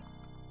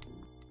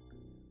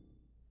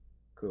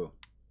 Cool.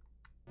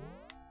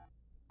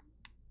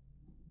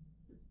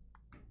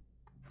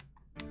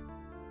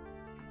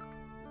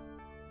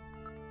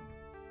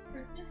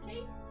 Christmas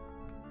cake?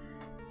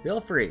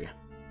 Feel free.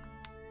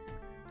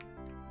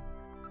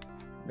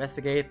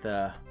 Investigate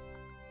the.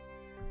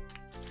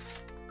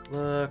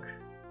 Look.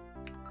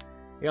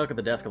 You gotta look at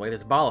the desk. Like,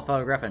 there's a bottle, of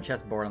photograph, and a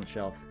chessboard on the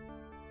shelf.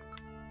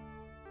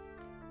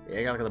 Yeah,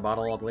 you gotta look at the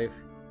bottle, I believe.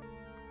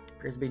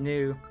 Appears to be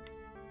new.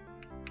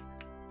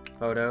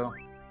 Photo.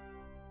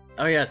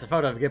 Oh yeah, it's a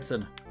photo of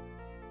Gibson.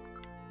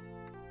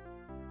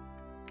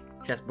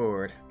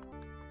 Chessboard.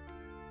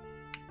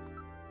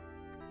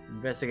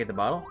 Investigate the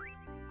bottle.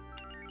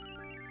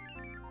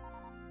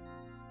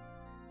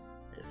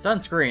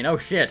 Sunscreen. Oh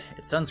shit,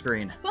 it's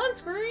sunscreen.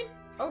 Sunscreen?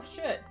 Oh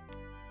shit.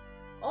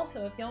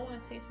 Also, if y'all want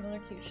to see some other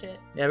cute shit.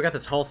 Yeah, we got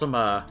this wholesome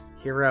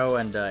Hero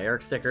and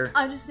Eric sticker.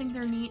 I just think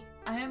they're neat.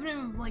 I haven't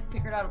even, like,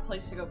 figured out a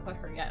place to go put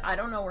her yet. I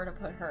don't know where to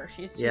put her.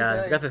 She's too Yeah,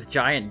 good. we got this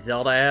giant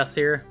Zelda ass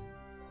here.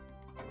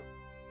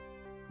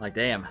 Like,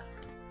 damn.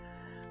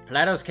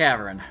 Plato's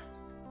Cavern.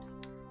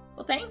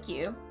 Well, thank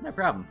you. No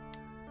problem.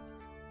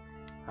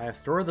 I have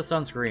stored the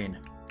sunscreen.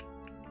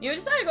 You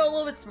decided to go a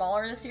little bit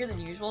smaller this year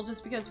than usual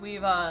just because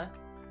we've, got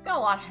a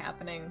lot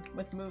happening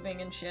with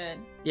moving and shit.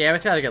 Yeah, we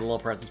just gotta get little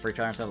presents for each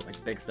other instead of,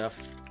 like, big stuff.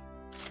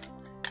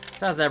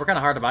 Besides that, we're kind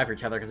of hard to buy for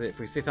each other, because if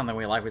we see something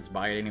we like, we just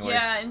buy it anyway.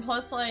 Yeah, and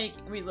plus, like,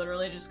 we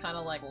literally just kind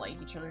of, like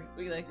each other.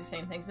 We like the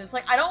same things. And it's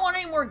like, I don't want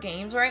any more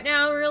games right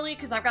now, really,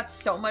 because I've got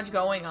so much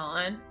going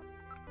on.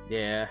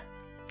 Yeah.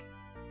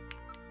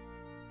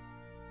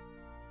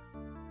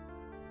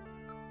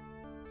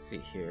 Let's see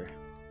here.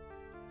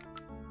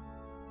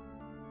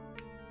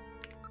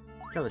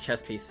 Got the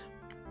chess piece.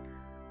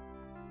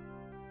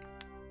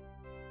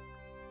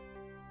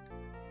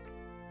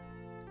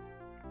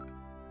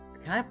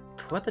 Can I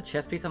put the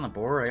chess piece on the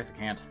board? I guess I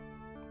can't.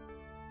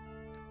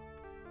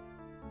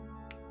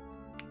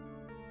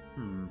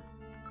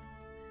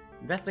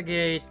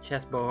 Investigate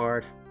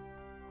chessboard.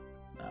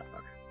 Ah,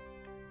 fuck.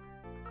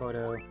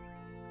 Photo.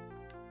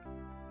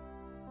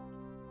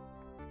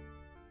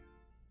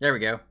 There we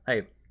go. Hey,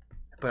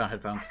 I put on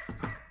headphones.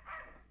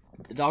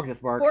 The dog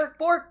just barked. Bork,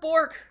 bork,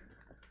 bork!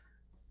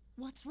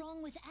 What's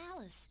wrong with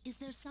Alice? Is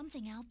there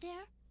something out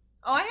there?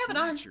 Oh, I have it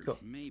on. Snatcher, Cool.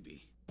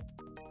 maybe.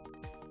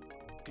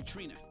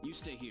 Katrina, you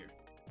stay here.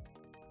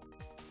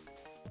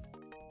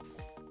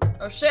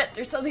 Oh shit,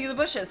 there's something in the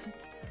bushes.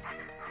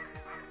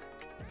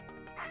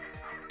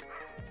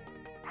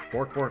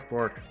 Bork, bork,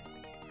 bork.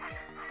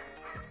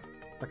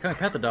 Why can't we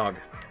pet the dog?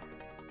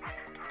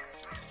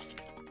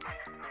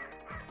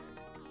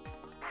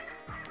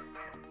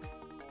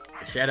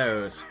 The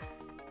shadows.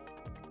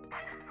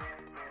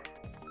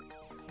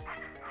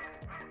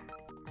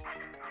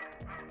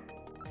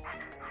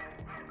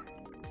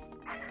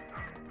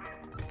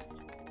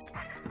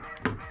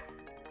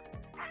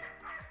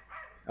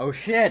 Oh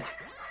shit!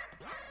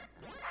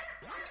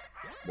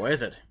 What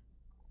is it?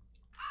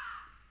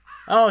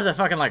 Oh, it's a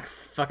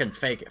fucking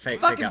fake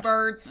Fucking out.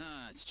 birds.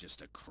 Ah, it's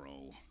just a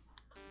crow.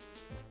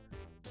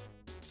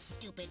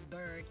 Stupid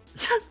bird.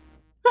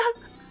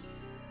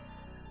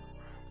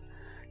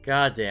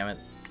 God damn it!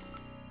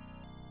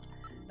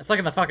 It's like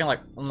in the fucking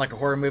like a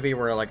horror movie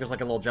where like there's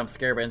like a little jump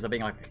scare, but ends up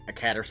being like a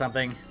cat or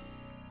something.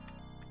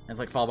 And it's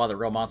like followed by the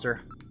real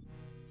monster.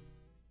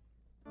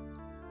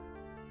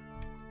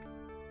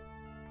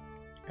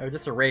 Oh,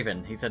 just a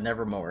raven. He said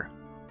nevermore.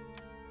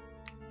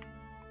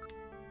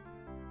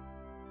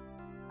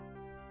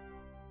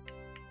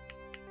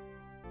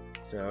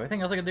 So,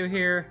 anything else I can do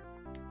here?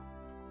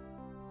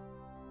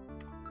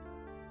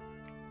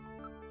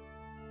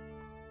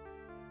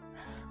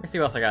 Let me see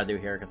what else I gotta do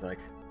here, because, like,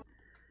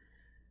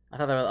 I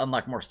thought that would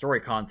unlock more story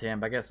content,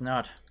 but I guess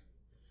not.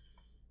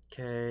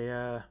 Okay,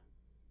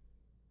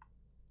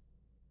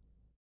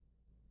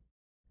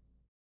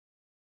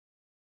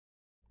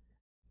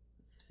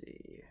 let's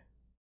see.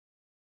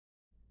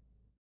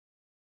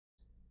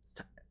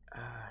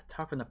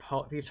 Talk with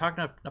Napoleon. If you talk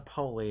to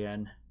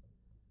Napoleon.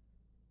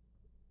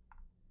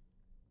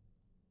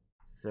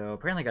 So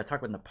apparently, I gotta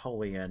talk with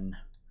Napoleon.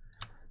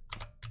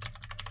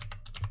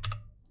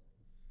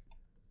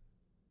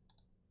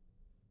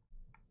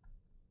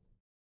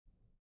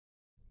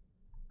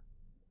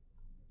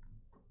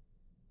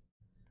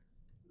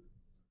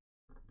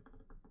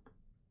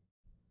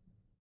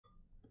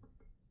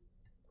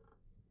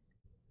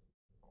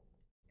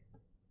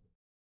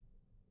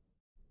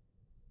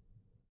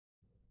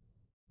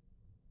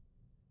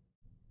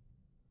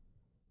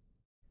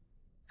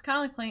 It's kind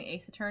of like playing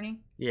Ace Attorney.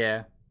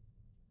 Yeah.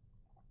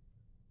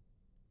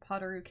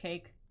 Pottery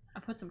cake. I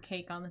put some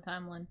cake on the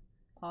timeline.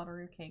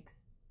 Pottery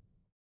cakes.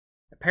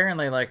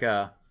 Apparently, like,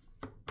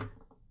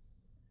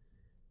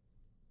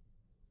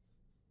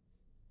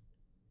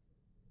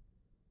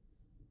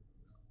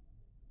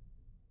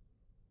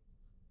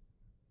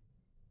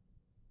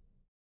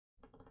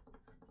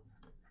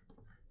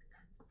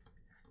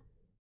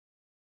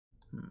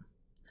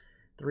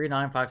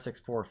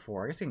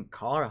 I guess you can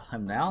call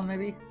him now,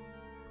 maybe?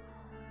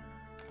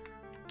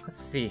 Let's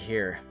see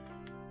here.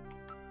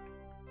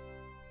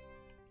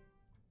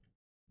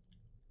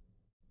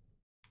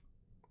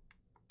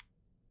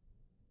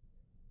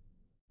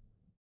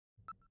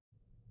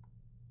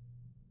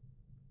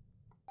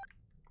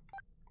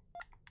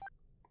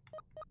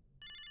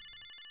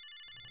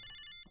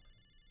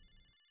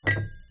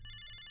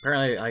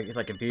 Apparently, like, it's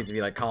like confused if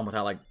you like call him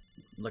without like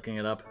looking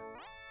it up.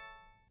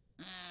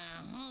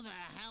 Who the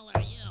hell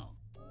are you?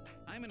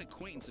 I'm an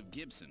acquaintance of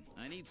Gibson.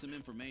 I need some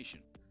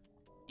information.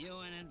 You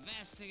an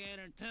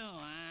investigator too,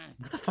 huh?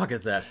 What the fuck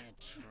is that?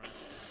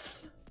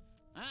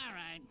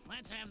 Alright,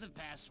 let's have the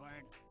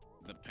password.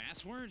 The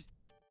password?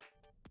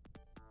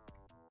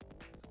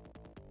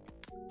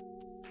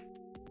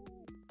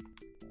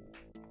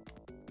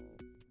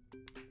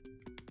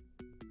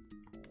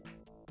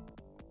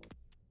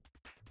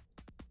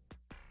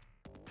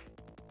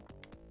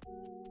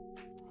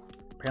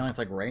 Apparently it's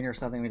like rain or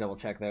something. Let me double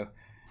check though.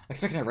 I'm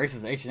expecting a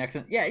racist Asian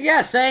accent.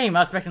 Yeah, same. I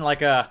was expecting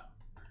like a.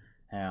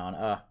 Hang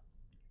on.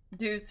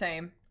 Dude,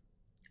 same.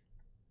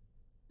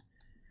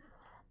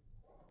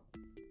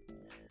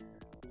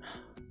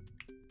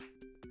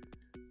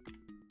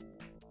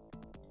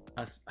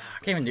 I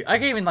can't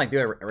even like do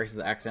a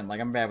racist accent.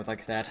 Like I'm bad with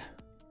like that.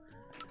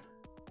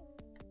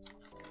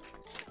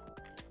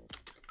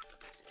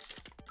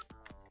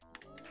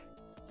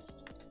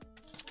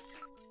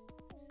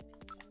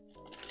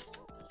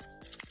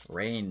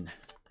 Rain.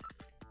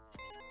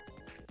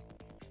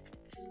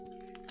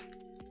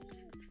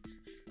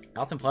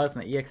 Alton Plaza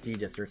in the EXG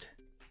district.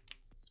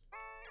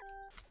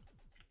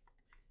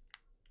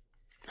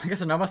 I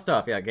guess I know my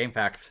stuff. Yeah, game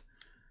facts.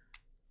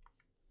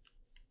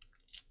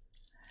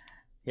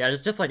 Yeah,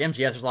 just like MGS,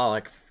 there's a lot of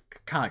like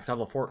kind of like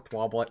subtle fourth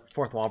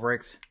wall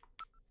breaks.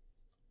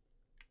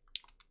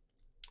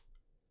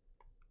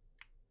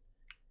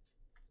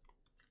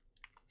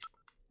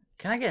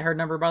 Can I get her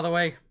number, by the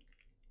way?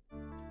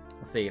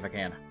 Let's see if I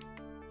can.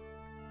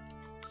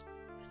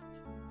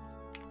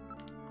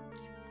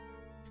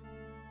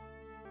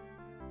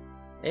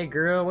 Hey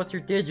girl, what's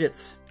your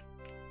digits?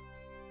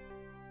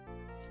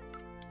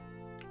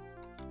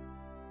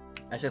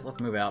 Actually,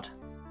 let's move out.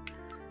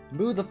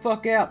 Move the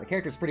fuck out! The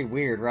character's pretty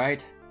weird,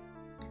 right?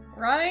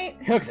 Right?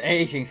 He looks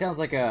Asian. He sounds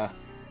like a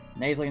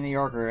nasally New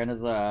Yorker, and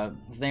his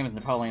name is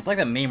Napoleon. It's like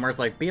that meme where it's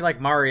like, be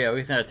like Mario.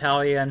 He's an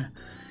Italian.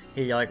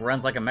 He like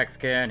runs like a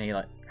Mexican. He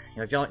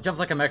jumps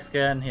like a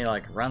Mexican. He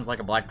like runs like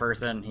a black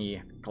person.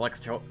 He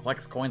collects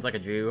coins like a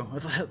Jew.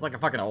 It's like a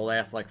fucking old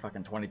ass like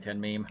fucking 2010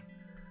 meme.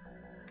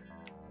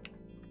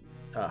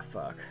 Oh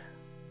fuck.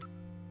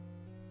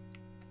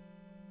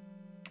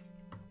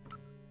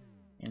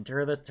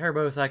 Enter the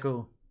turbo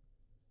cycle.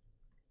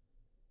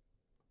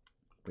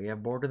 We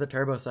have boarded the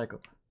turbo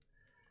cycle.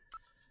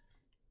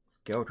 Let's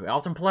go to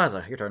Alton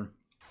Plaza. Your turn.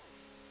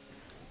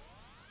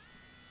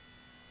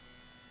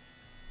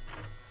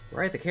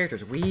 Right, the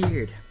character's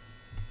weird.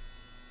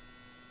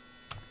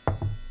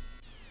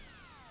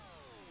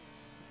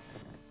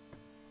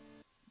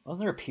 Wasn't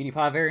there a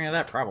PewDiePie variant of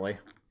that? Probably.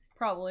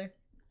 Probably.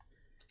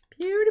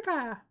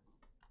 PewDiePie.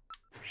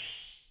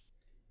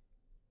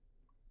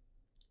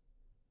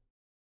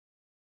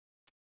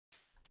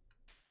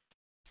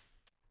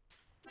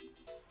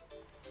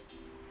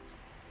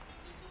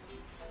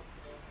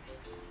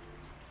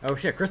 Oh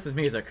shit, Chris's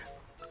music.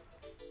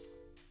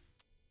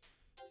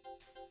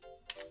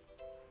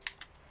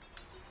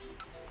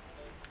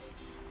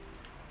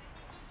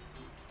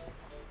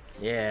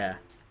 Yeah,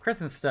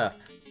 Chris and stuff.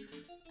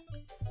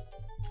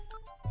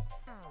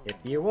 If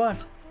you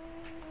want.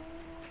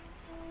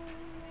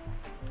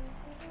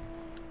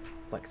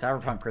 It's like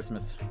Cyberpunk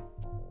Christmas.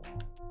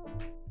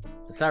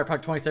 Does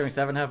Cyberpunk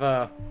 2077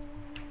 have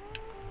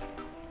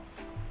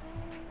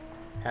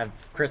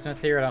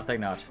Christmas here? I don't think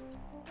not.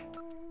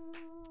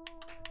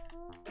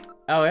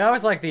 Oh, I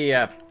always like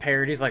the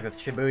parodies, like the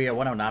Shibuya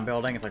 109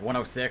 building. It's like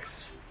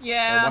 106.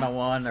 Yeah. Or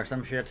 101 or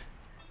some shit.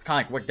 It's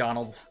kind of like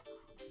McDonald's.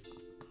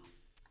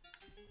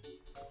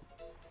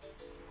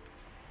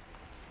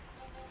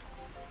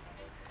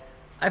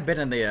 I've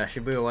been in the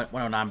Shibuya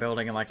 109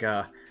 building, and like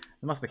the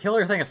most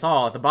peculiar thing I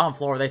saw at the bottom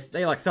floor,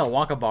 they like sell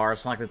Wonka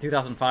bars from like the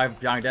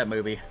 2005 Johnny Depp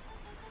movie.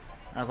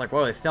 And I was like,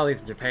 whoa, they sell these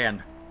in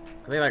Japan.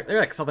 They're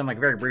like something like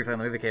very briefly when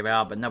the movie came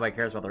out, but nobody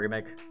cares about the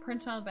remake.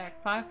 Print on the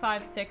back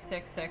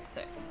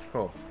 556666.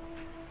 Cool.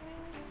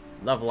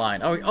 Love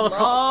line. Oh, let's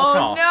call. Let's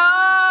call.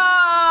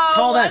 No!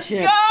 Call that Let's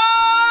shit.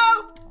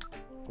 Go!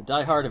 The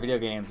Die Hard of video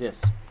games,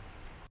 yes.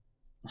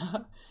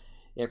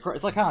 Yeah,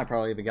 it's like kind of like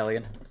probably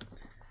Evangelion.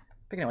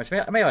 Speaking of which,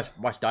 I may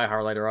watch Die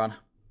Hard later on.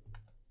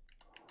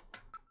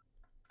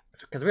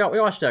 Because we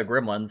watched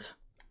Gremlins.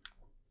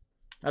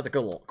 That's a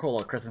cool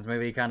little Christmas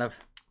movie, kind of.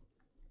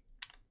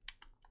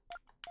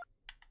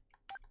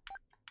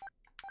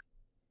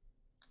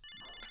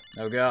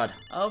 Oh god.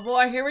 Oh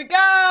boy, here we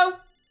go!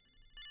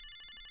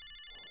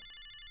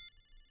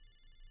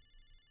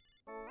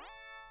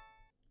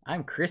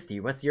 I'm Christy.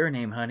 What's your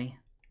name, honey?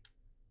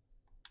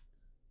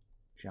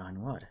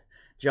 John what?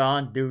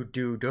 John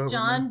Doberman.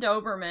 John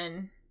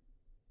Doberman.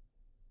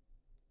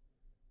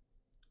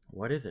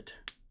 What is it?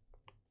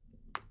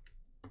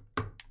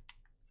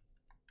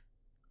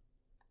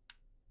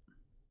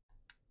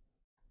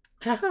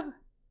 I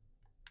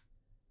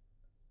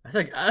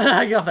said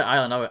I get off the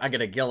island. I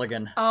get a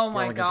Gilligan. Oh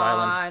my Gilligan's god.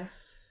 Island.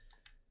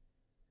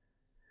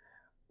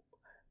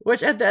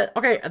 Which at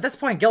this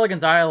point,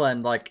 Gilligan's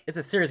Island, like, it's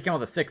a series that came out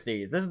in the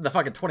 60s. This is the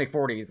fucking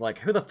 2040s. Like,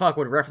 who the fuck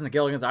would reference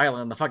Gilligan's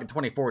Island in the fucking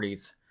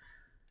 2040s?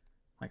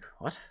 Like,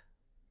 what?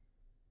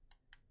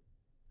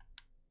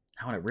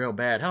 I want it real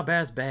bad. How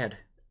bad's bad?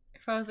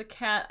 If I was a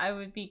cat, I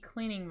would be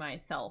cleaning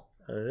myself.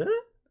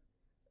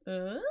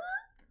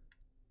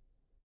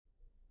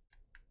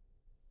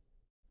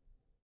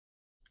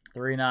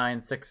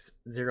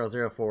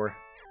 396004.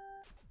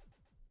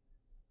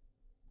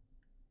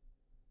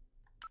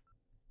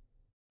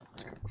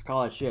 Let's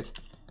call it shit.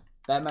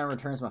 Batman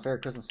Returns, my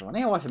favorite Christmas film. I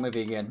need to watch the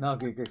movie again. Mel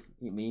Gibson,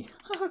 eat me.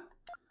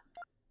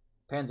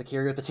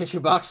 Panzakiri with the tissue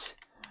box.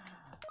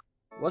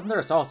 Wasn't there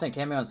a Saul Saint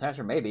cameo in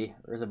Snatcher? Maybe.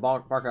 Or is it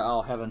Barker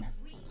Isle Heaven?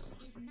 Reach is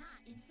not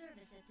in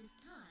service at this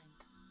time.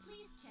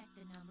 Please check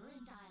the number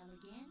and dial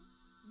again.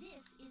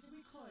 This is a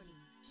recording.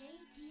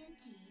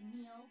 JTNT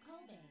Neo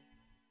Kobe.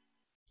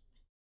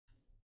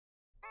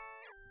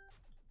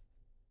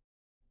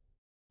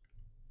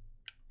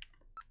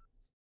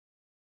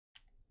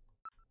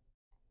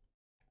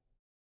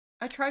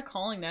 I tried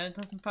calling that, it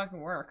doesn't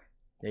fucking work.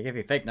 They give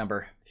you a fake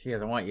number. She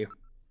doesn't want you.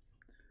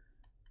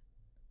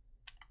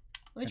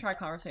 Let me try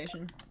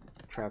conversation.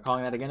 Try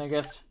calling that again, I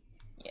guess.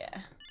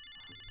 Yeah.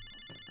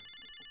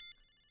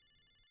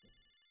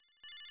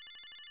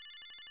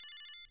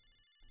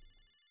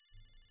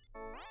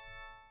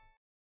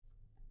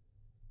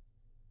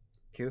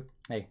 Q.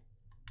 Hey.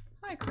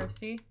 Hi,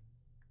 Christy.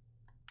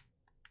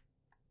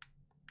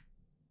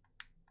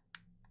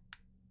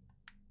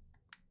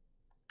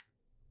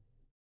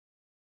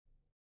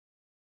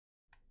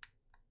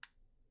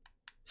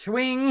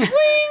 Swing! Swing!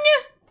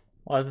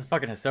 Oh, is this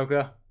fucking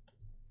Hisoka?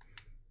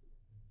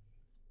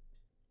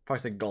 Probably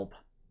say gulp.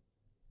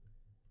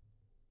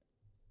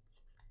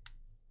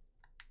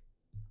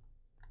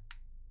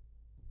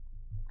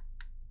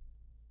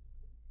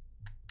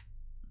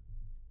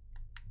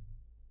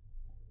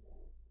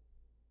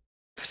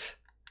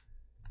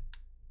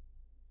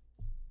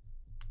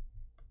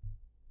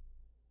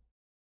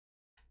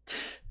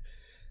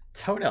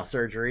 Toenail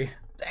surgery.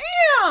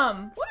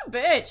 Damn! What a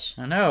bitch!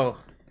 I know.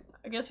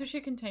 I guess we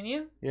should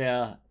continue.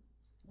 Yeah.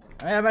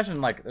 I mean, I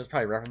mentioned, like, there's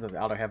probably references to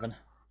Outer Heaven.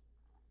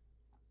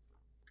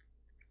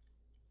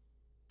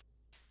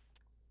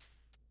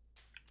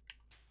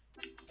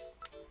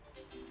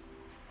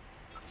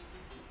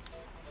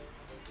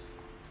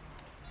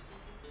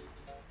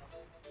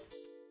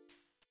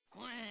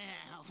 Well,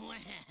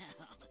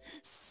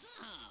 so,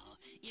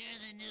 you're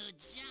the new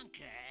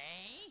junker,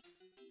 eh?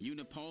 You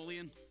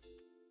Napoleon?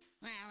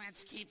 Well,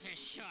 let's keep this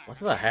short.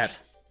 What's with the hat?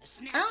 The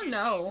Snatcher I don't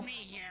know. sees me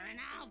here, and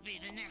I'll be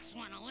the next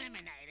one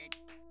eliminated.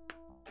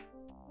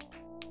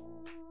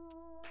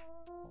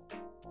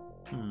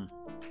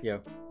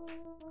 Yo.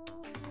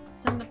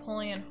 Send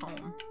Napoleon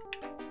home.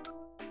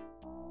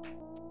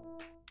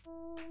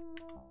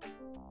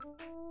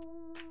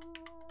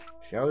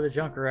 Show the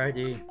Junker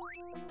ID.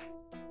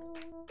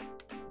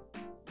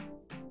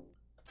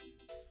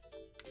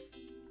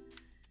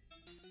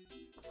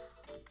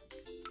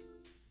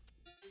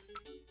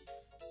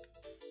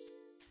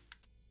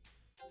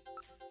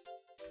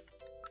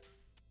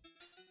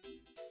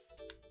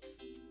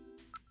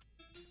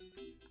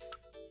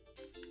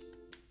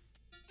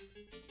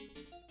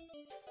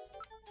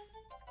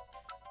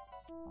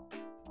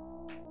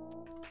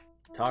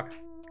 Talk.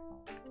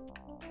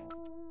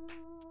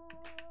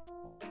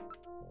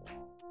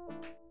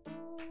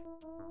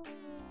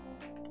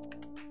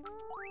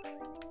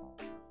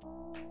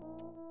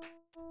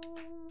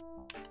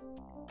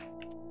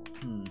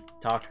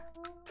 Talk.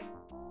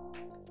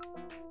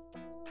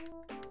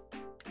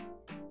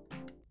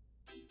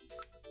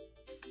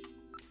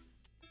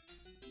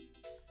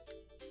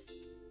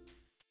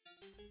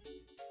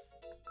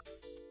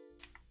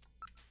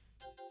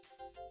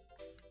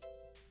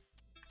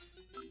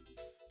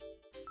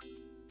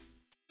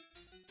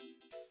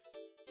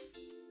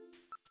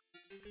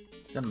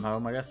 Send him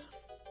home, I guess.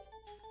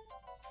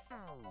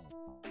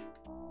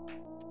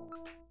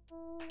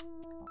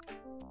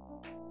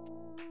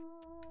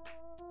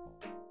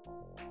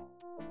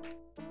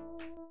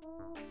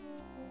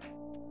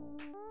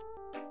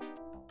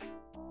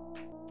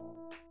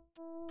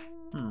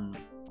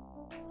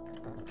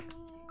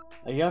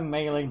 A young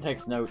Mailing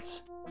takes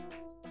notes.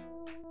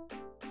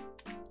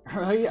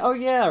 Oh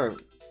yeah!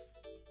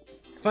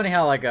 It's funny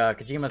how, like,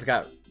 Kojima's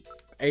got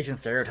Asian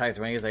stereotypes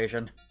when he's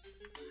Asian.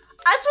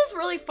 That's what's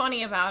really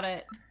funny about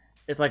it.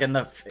 It's like in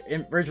the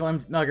original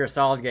Metal Gear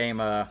Solid game,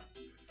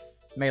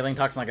 Mei Ling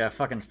talks like a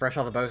fucking fresh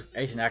off the boat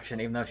Asian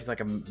accent, even though she's like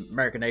an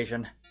American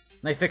Asian. And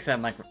they fix that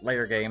in like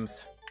later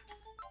games.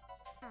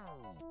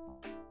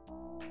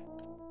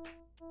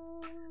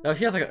 Though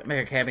she has like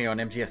make a cameo in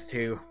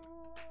MGS2.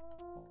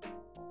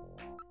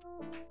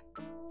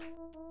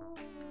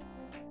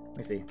 Let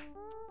me see.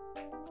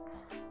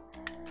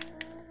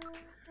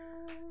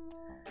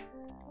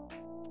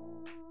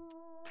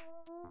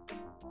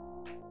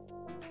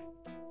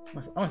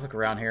 I must look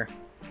around here.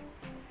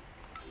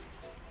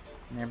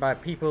 Nearby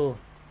people.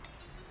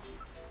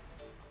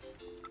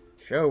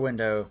 Show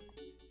window.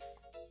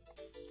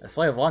 A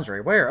sleigh of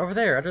lingerie. Where? Over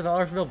there, under the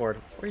large billboard.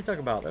 What are you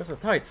talking about? Those are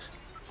tights.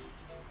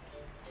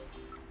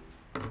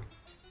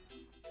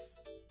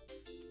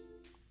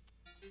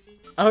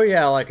 Oh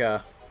yeah, like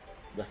the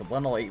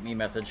subliminal ate me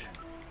message.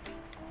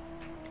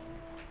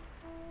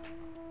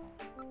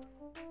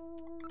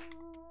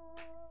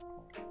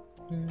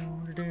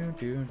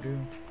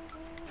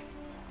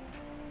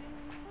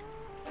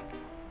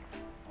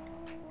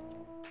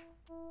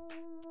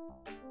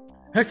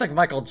 Looks like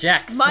Michael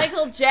Jackson.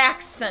 Michael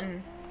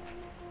Jackson.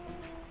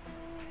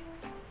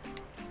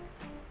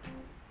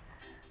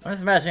 I'm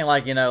just imagining,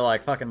 like, you know,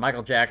 like fucking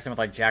Michael Jackson with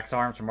like Jack's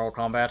arms from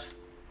Mortal Kombat.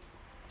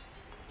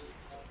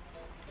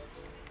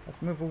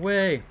 Let's move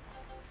away.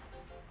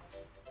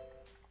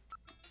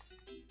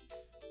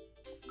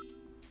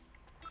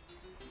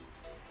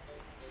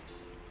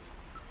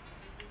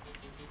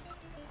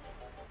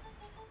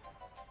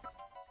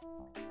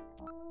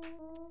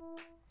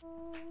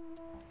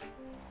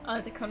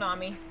 The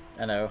Konami.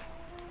 I know.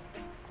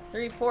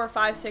 3, 4,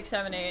 5, 6,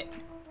 7, 8.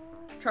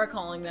 Try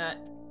calling that.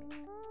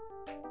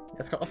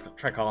 Let's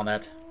try calling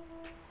that.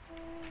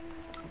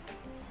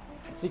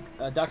 See,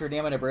 Dr.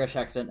 Damn in a British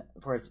accent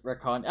for his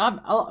retcon.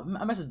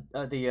 I messed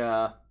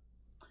the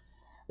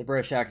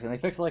British accent. They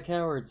fixed it like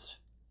cowards.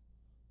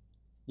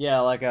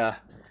 Yeah, like what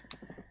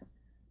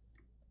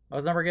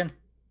was the number again?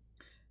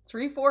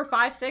 3, 4,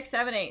 5, 6,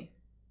 7, 8.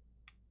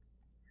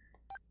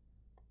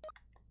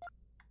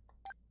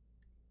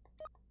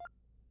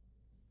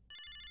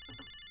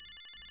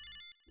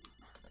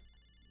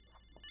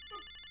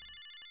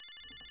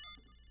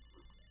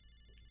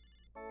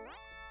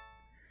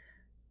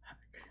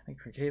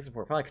 Creative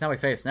support. Probably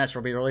Konami's face Snatcher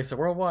will be released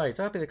worldwide.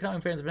 So happy the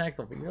Konami fans have been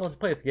excellent. You're able to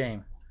play this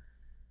game.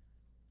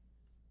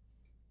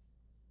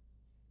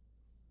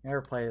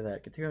 Never played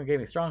that. Continuing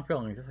gave me strong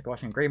feelings. It's like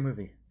watching a great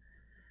movie.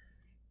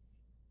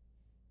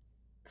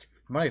 It's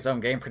promoting its own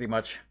game pretty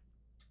much.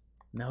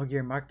 Metal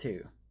Gear Mark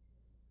II.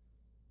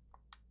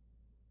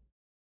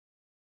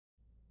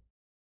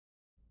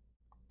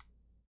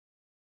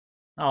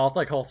 Oh, it's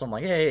like wholesome.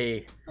 Like,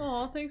 hey.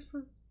 Oh, Thank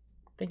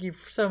you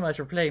so much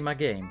for playing my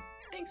game.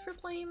 Thanks for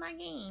playing my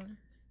game.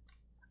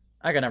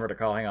 I got a number to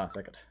call. Hang on a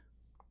second.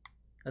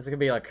 That's gonna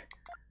be like.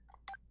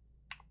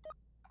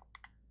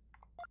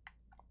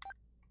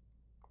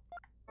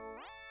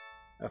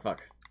 Oh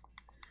fuck.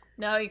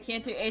 No, you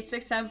can't do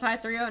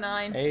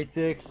 8675309.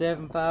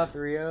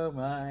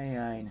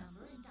 8675309.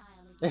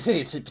 They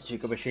say it's a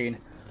Pachinko machine.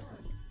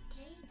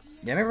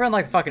 Yeah, remember when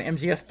like fucking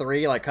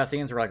MGS3 like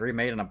cutscenes were like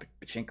remade on a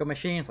Pachinko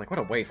machine? It's like what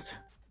a waste.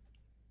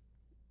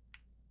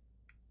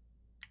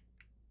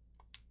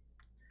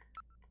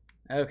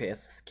 Okay,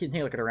 let's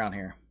continue looking around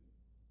here.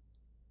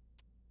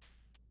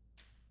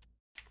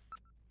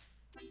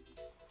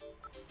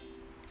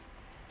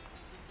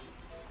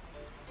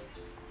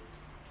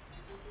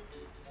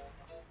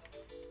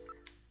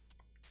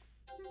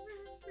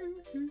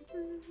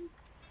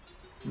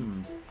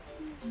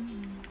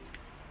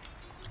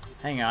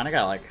 Hang on, I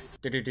gotta like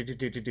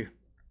do.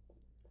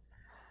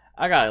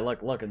 I gotta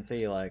look and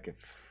see like if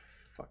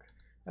fuck.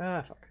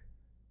 Fuck.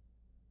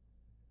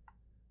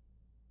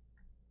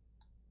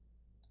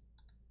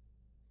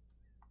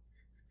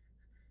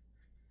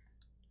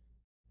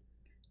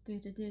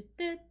 Let's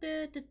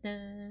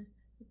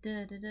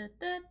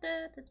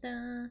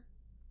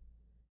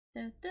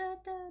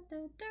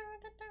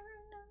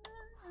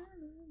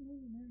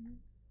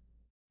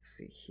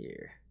see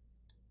here.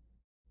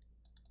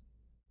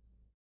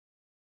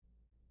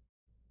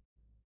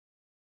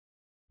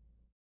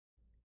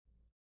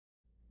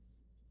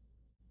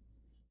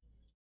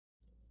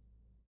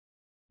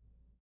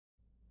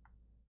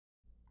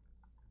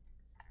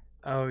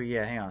 Oh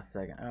yeah, hang on a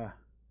second.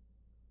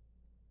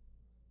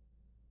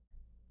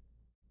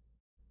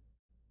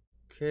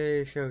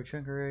 Okay, show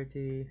chunker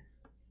ID.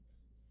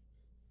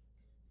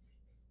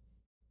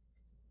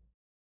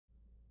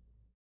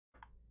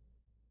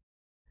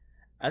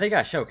 I think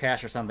I show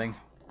cache or something.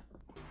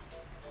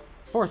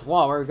 Fourth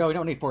wall, where we go? We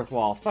don't need fourth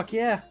walls. Fuck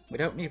yeah, we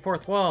don't need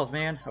fourth walls,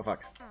 man. Oh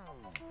fuck.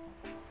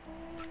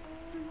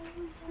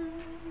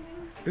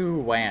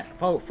 Foo ant.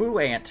 Foo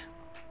ant.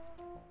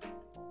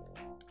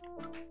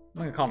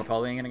 I'm gonna call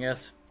Napoleon, I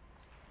guess.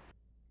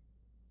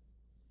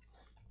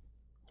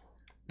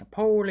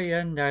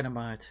 Napoleon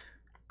Dynamite.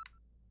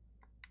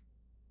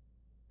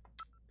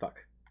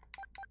 Fuck.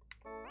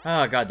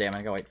 Oh god damn it,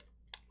 I gotta wait.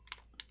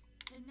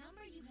 The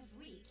number you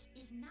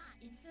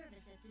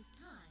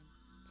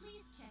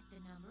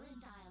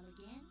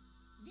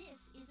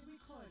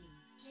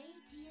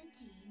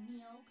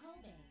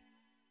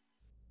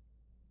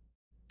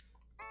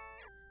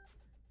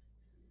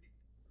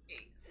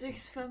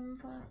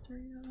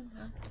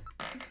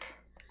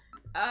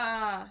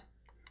 67539.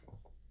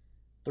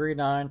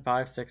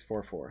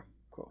 395644.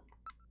 Cool.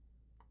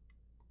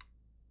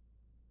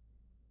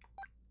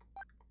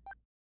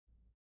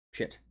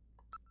 Shit.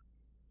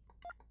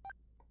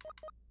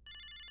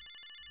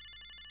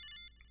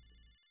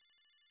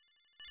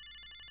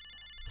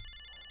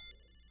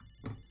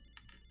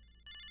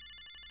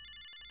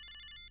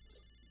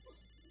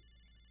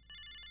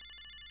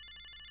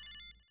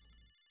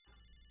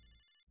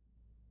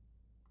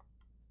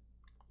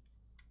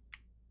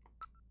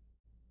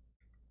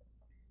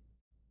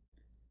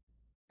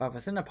 But if I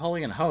send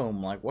Napoleon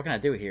home, like, what can I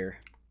do here?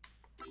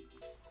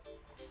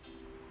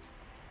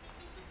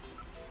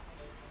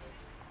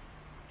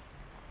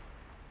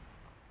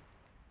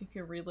 You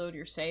can reload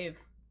your save.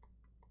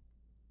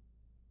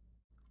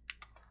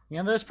 You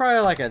know, there's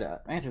probably like an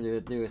answer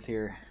to do this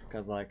here,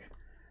 because like,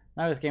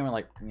 now this game would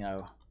like, you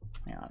know,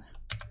 hang on.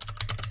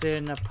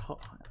 Send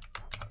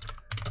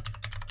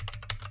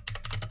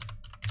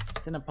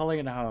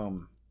Napoleon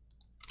home.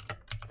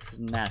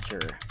 Snatcher.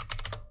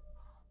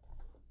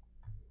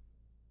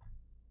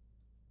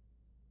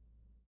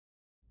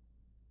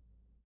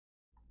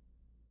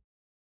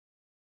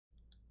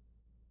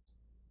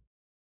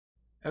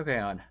 Okay,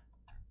 on.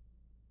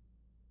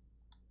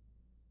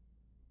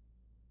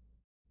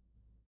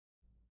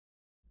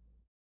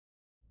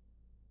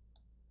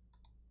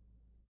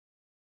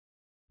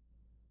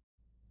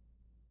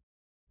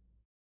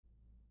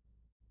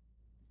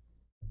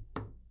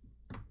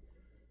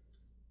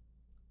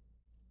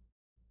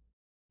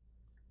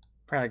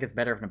 Probably gets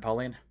better with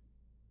Napoleon.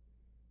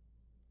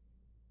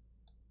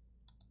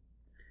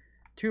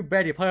 Too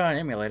bad you play on an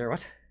emulator.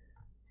 What?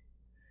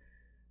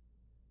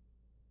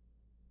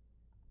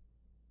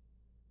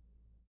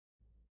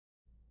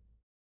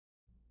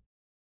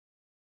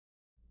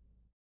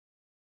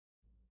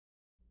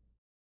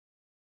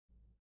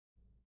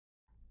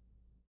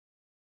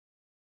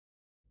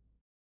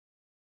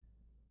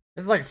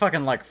 This is like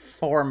fucking like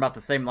forum about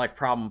the same like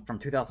problem from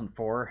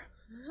 2004.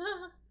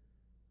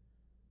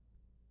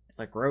 It's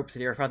like ropes.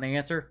 Did you ever find the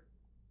answer?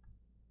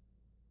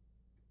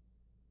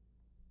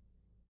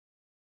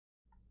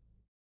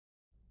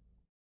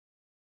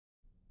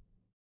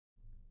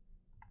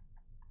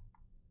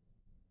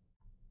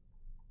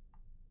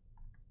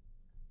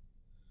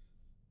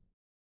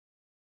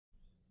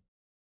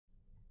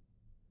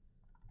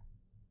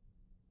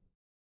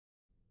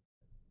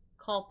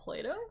 Call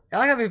Plato? I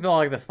like how people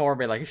like this forum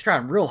be like, he's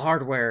trying real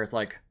hardware. It's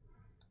like,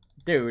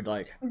 dude,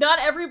 like, Not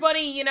everybody,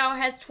 you know,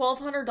 has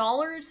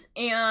 $1,200,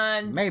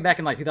 and maybe back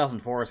in like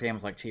 2004, this game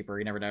was like cheaper.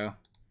 You never know.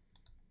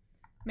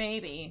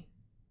 maybe.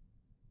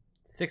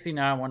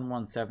 69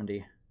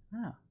 1170.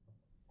 Oh.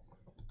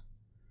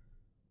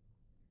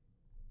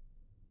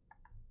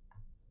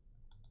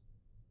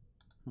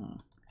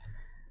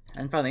 I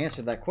didn't find the answer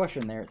to that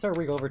question there. It's so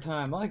regal over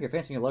time. I like your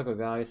fancy new logo,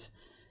 guys.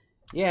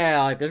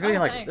 Yeah, like there's gonna be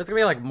like thanks. there's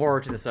gonna be like more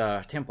to this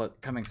template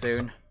coming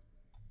soon.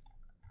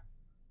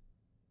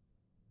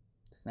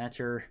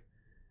 Snatcher.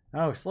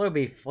 Oh, slow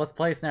beef. Let's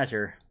play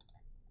Snatcher.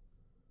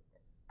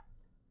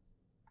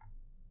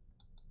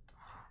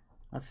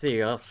 Let's see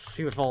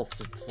if all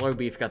slow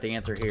beef got the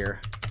answer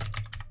here.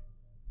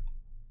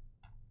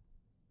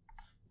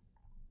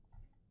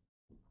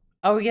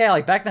 Oh yeah,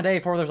 like back in the day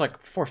before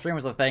before stream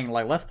was a thing,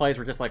 like Let's Plays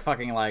were just like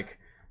fucking like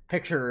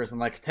pictures and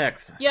like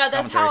text. Yeah,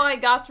 that's commentary. how I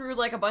got through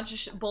like a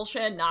bunch of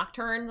bullshit in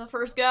Nocturne the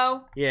first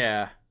go.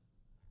 Yeah.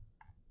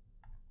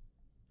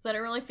 So I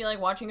didn't really feel like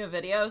watching a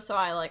video, so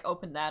I like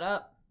opened that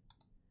up.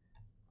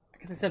 I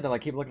guess I said to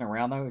like keep looking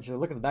around though. Did you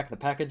look at the back of the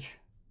package?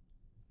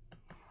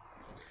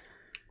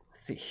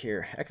 Let's see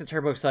here. Exit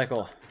turbo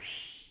cycle.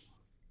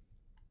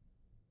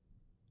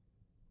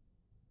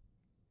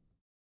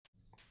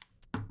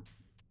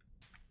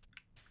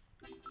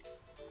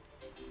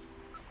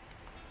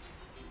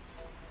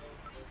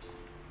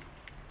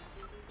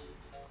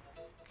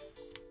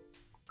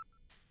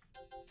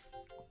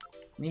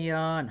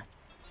 Neon.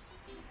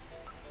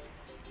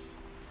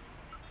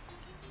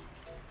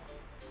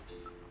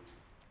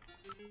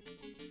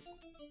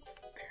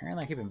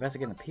 Apparently I keep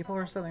investigating the people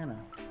or something, I don't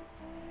know.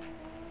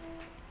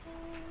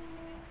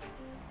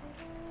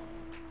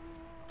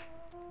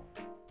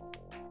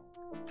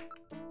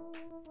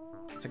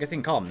 So I guess you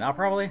can call him now,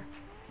 probably?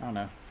 I don't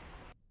know.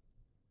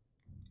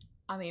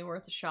 I mean,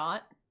 worth a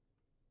shot.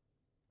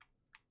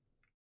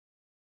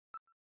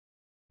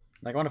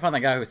 Like, I want to find that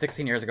guy who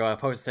 16 years ago, I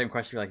posed the same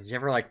question, like, did you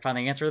ever, like, find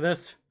the answer to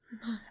this?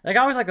 Like, I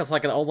always like this,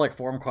 like, an old, like,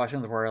 forum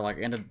questions where, like,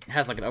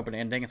 has, like, an open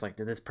ending. It's like,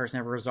 did this person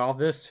ever resolve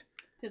this?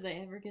 Did they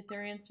ever get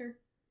their answer?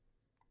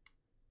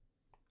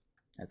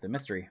 That's a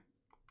mystery.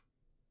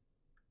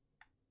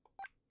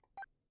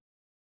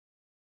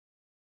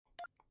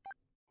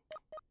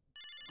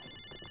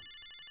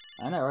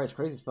 I know, right? It's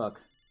crazy as fuck.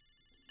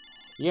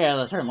 Yeah,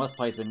 the term Let's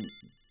Play's been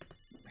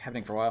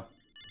happening for a while.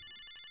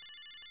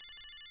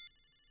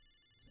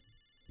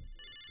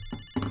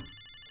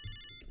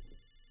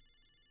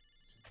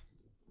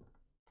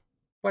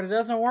 But it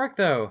doesn't work,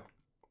 though.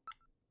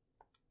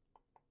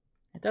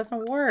 It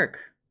doesn't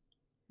work.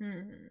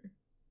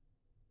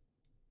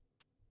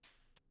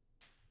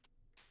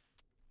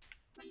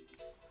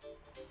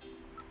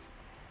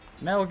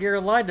 Metal Gear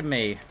lied to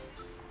me.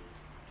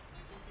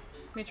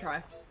 Let me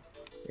try.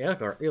 Yeah,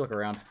 you look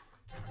around.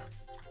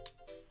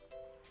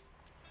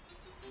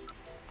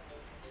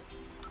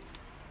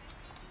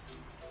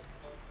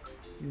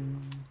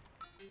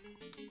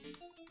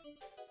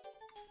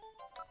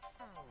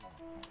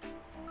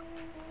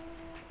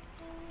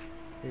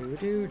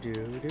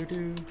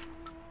 Do.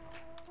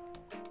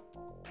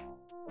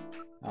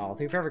 Oh,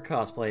 two favorite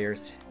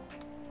cosplayers.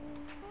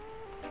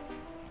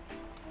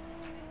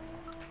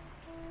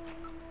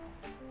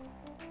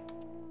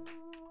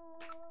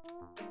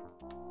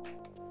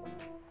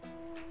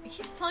 He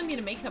keeps telling me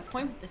to make an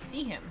appointment to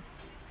see him.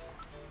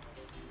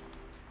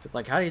 It's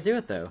like, how do you do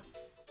it though?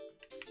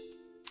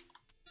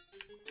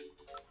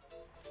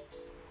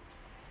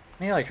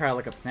 Maybe like try to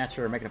look up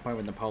Snatcher or make an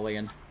appointment with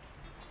Napoleon.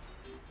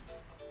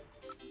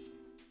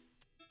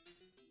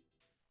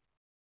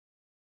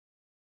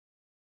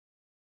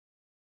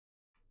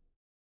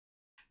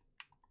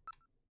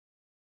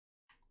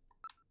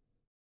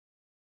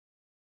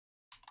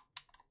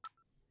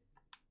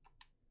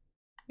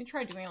 We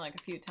tried doing it like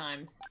a few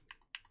times.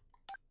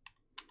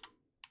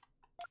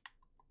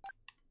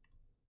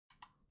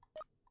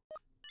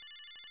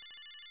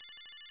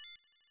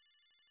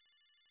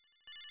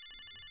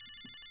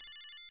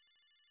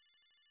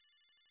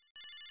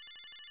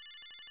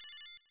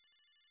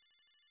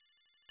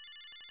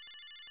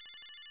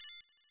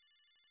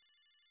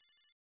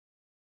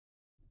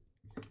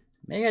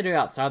 Maybe I do it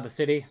outside the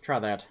city. Try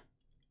that.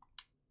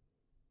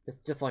 It's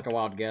just like a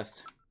wild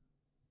guess.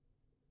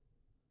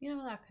 You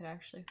know, that could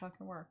actually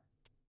fucking work.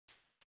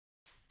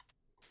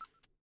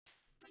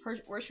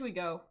 Where should we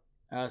go?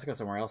 Let's go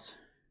somewhere else.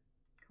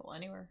 Cool,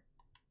 anywhere.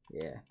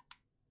 Yeah.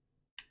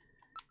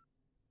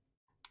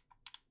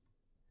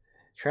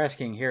 Trash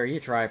King, here, you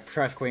try.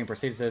 Trash Queen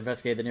proceeds to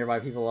investigate the nearby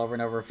people over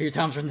and over a few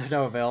times to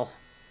no avail.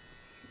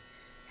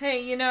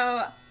 Hey, you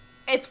know,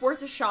 it's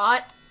worth a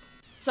shot.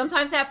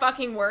 Sometimes that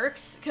fucking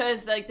works,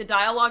 because, like, the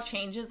dialogue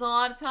changes a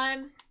lot of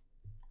times.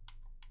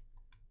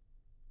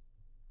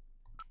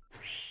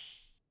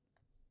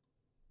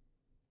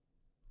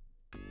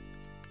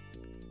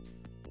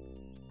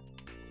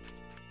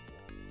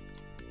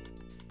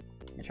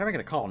 I'm trying to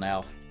get a call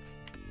now.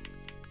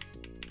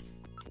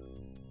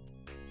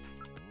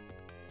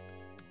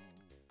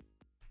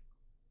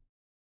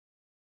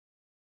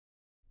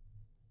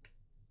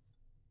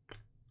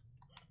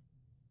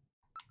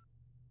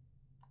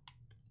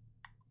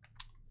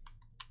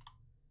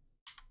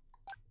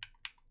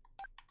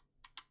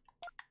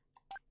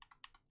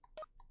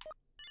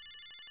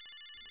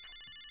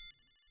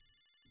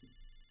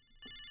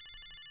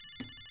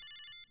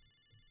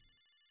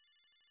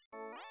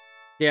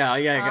 Yeah,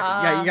 you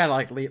gotta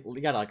like leave. You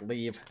gotta like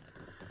leave.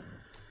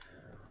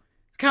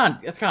 It's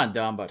kind of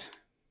dumb, but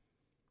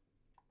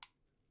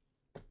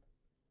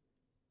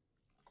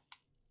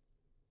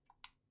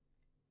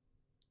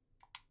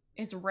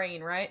It's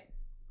rain, right?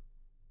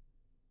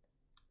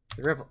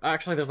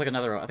 actually, there's like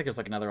another. I think there's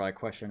like another like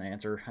question and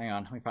answer. Hang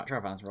on, let me try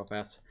to find this real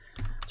fast.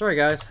 Sorry,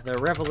 guys. The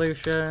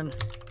revolution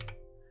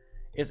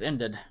is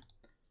ended.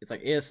 It's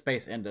like is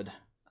space ended.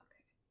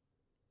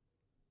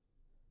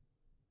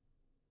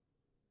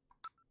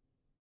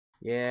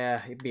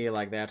 Yeah, it'd be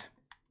like that.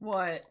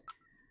 What?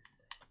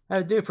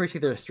 I do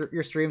appreciate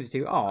your streams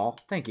too. Aw,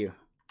 thank you.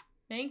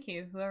 Thank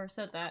you, whoever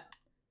said that.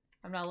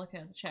 I'm not looking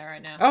at the chat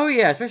right now. Oh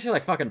yeah, especially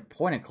like fucking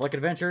point and click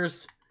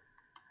adventures.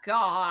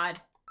 God.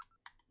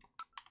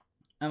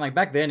 And like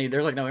back then,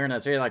 there's like no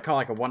internet, so you had to like call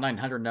like a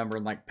 1-900 number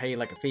and like pay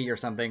like a fee or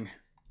something,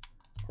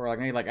 or like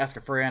maybe like ask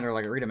a friend or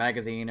like read a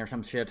magazine or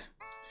some shit.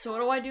 So what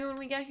do I do when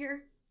we get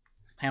here?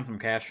 Hand some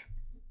cash.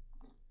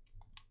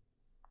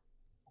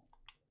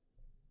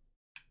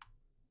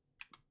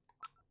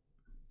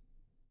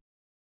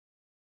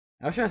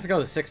 I wish I had to go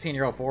to the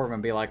 16-year-old forum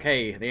and be like,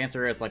 hey, the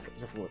answer is like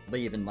just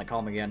leave and like call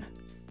him again.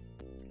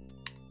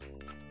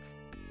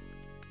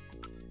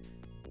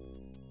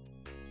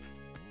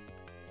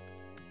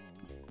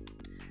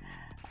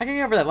 I can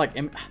get over that, like,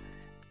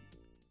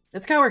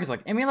 it's kind of weird because,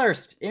 like,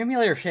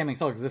 emulator shaming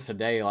still exists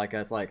today. Like,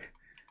 it's like,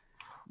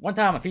 one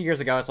time a few years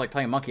ago, I was, like,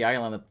 playing Monkey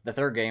Island, the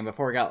third game,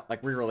 before it got, like,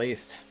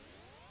 re-released.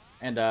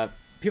 And,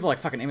 people, like,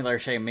 fucking emulator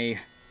shame me.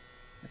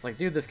 It's like,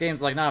 dude, this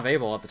game's, like, not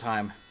available at the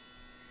time.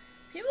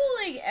 People,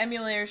 like,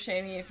 emulator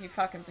shame you if you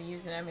fucking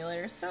use an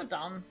emulator. It's so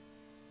dumb.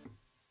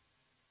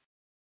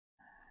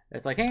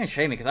 It's like, can't even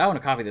shame me because I want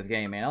to copy this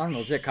game, man. I want a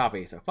legit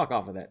copy, so fuck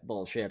off with that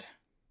bullshit.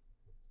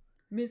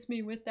 Miss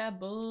me with that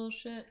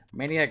bullshit.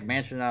 Maniac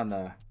Mansion on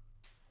the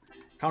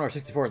Commodore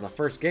 64 is the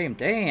first game.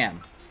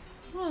 Damn!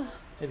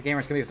 These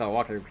gamers can be without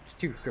walkthrough.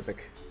 Too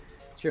cryptic.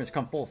 Streams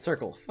come full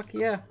circle. Fuck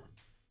yeah.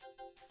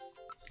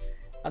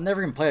 I've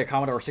never even played a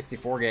Commodore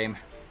 64 game.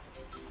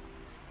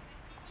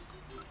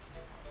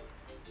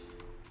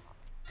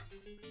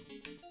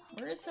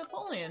 Where is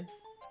Napoleon?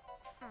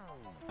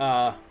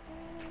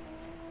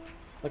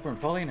 Look for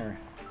Napoleon, or...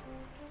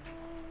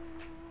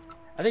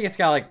 I think it's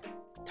gotta, like,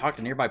 talk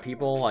to nearby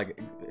people, like,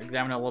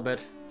 examine it a little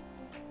bit.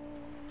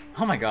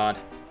 Oh my god.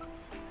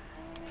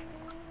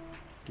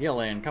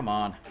 Gillian, come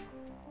on.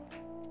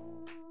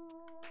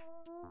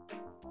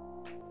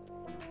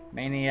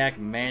 Maniac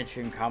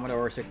Mansion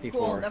Commodore 64.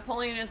 Cool,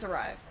 Napoleon has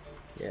arrived.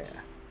 Yeah.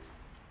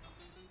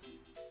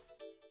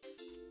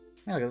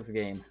 Hey, look at this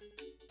game.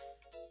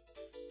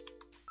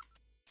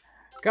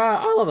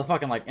 God, I love the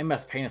fucking like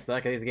MS Paint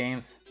aesthetic of these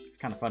games. It's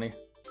kind of funny.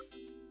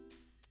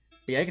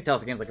 But yeah, you can tell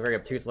this game's like very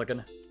obtuse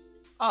looking.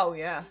 Oh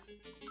yeah.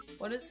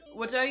 What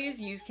did I use?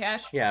 Use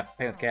cash? Yeah,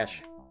 Paint with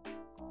Cash.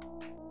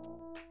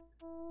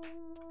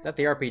 Is that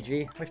the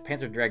RPG? Which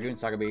Panzer Dragoon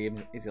Saga be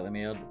easily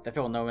made? They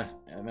feel no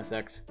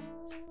MSX.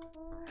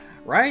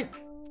 Right?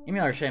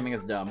 Emulator shaming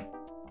is dumb.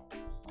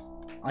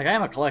 Like, I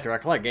am a collector. I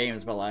collect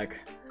games, but like,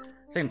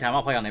 same time,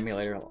 I'll play on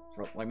emulator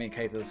for like many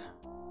cases.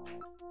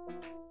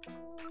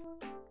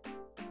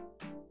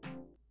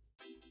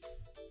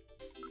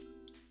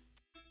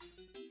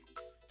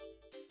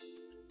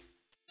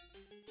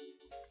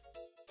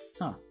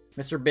 Huh.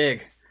 Mr.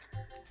 Big.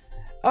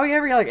 Oh yeah,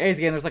 every like A's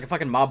game, there's like a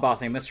fucking mob boss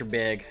named Mr.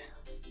 Big.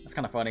 That's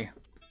kind of funny.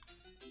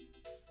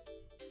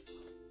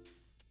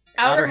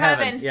 Outer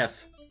Heaven.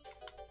 Yes.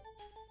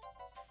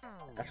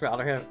 That's what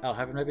Outer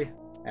Heaven maybe?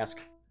 Ask.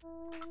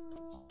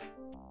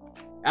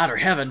 Outer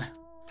Heaven.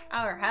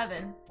 Outer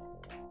Heaven.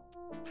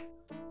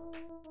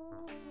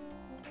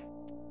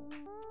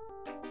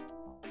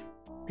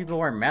 People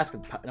wearing masks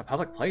in a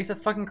public place? That's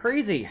fucking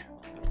crazy.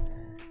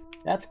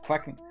 That's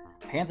fucking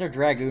Panzer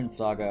Dragoon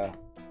Saga.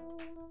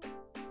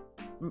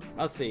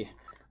 Let's see.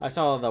 I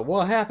saw the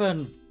What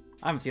Happened?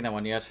 I haven't seen that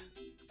one yet.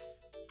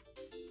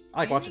 I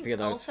like watching a few of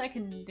those.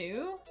 Anything else I can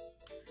do?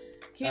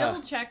 Can you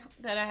double check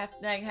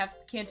that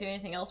can't do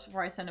anything else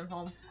before I send him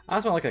home? I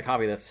just want to look at a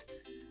copy of this.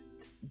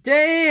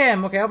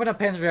 Damn! Okay, open up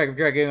Panzer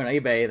Dragoon on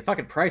eBay. The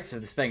fucking price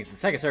of this thing is the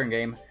Sega Saturn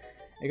game.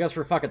 It goes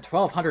for fucking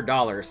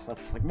 $1,200.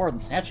 That's like more than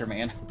Snatcher,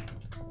 man.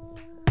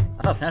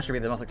 I thought Snatcher would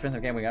be the most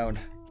expensive game we owned.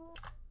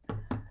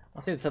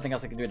 Let's see if there's something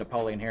else I can do with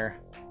Napoleon here.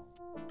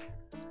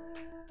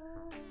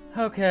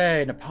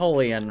 Okay,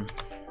 Napoleon.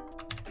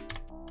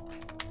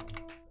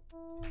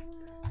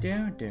 Do.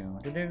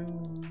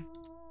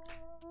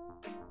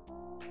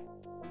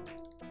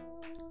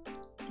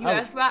 You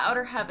asked about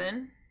Outer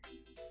Heaven.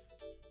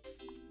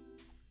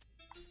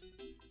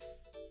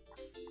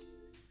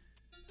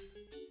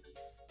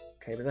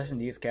 Okay, possession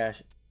to use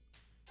cash.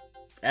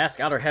 Ask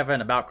Outer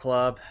Heaven about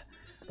club.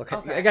 Okay,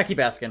 I gotta keep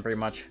asking pretty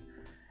much.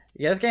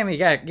 Yeah, this game you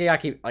gotta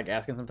keep like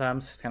asking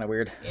sometimes. It's kind of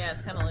weird. Yeah,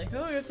 it's kind of like,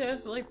 oh, you have to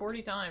ask like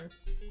 40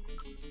 times.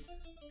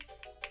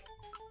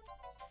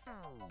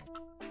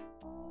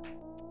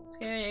 This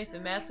game you have to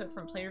mask it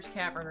from Player's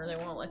Cavern or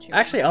they won't let you. I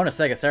actually own a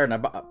Sega Saturn. I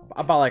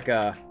bought like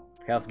a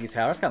Kowski's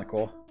Tower. That's kind of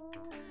cool.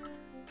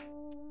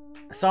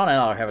 I saw it in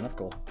Outer Heaven. That's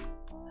cool.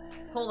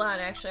 Hold on,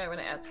 actually, I'm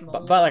gonna ask him.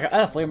 But like at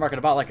a flea market,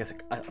 I bought like a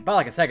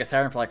Sega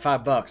Saturn for like $5.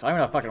 I don't even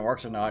know if it fucking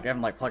works or not. I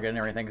haven't like plugged it in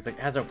or anything because it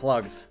has no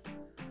plugs.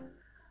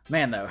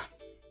 Man, though.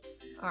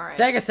 All right.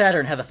 Sega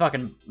Saturn had the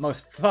fucking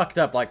most fucked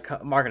up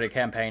like marketing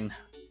campaign.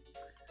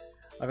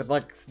 Like with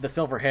like the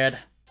silver head.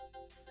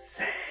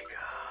 Sega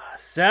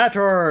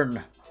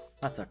Saturn.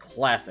 That's a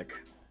classic.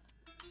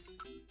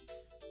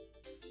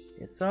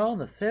 It's on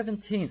the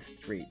 17th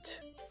Street.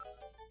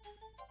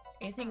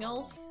 Anything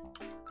else?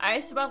 I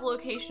asked about the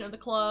location of the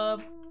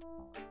club.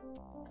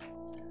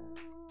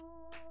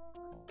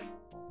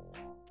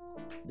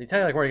 Did he tell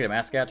you like where to get a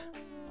mask at?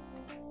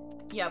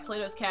 Yeah,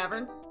 Plato's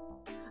Cavern.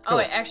 Cool. Oh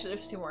wait, actually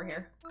there's 2 more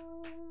here.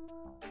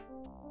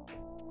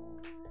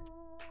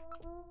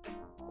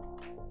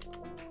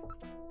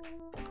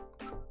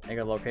 There you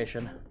go,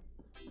 location.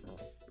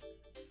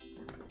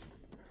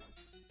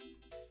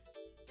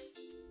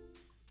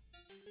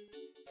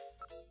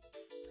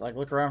 So like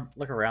look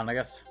around, I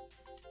guess.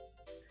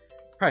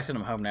 Probably send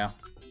him home now.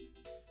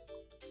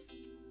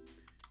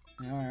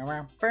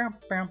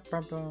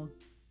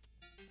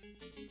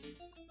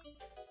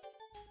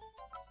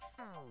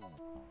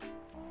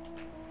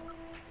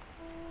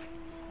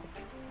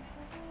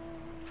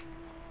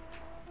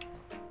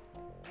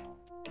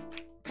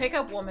 Pick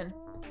up woman.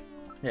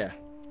 Yeah.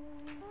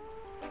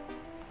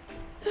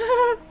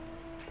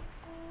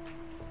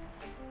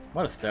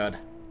 What a stud.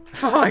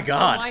 Oh my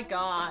god. Oh my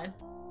god.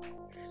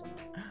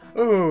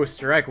 Ooh,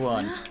 strike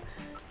one.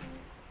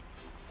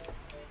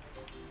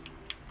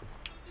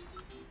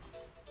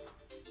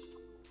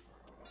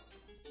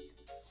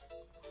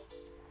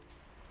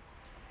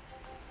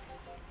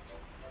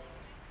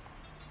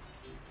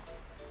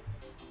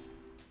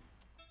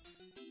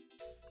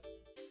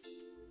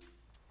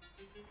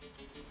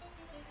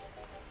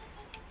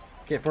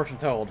 Get fortune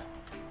told.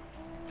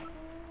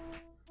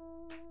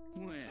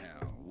 Well,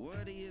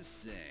 what do you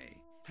say?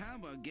 How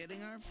about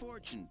getting our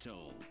fortune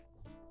told?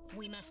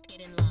 We must get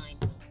in line.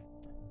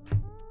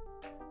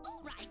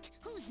 All right,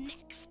 who's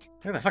next?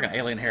 Look at that fucking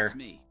alien hair. That's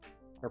me.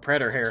 Or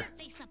predator hair.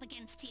 Face up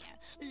against here.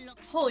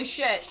 Looks Holy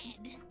shit.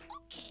 head.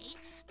 Okay,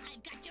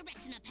 I've got your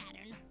retina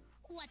pattern.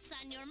 What's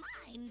on your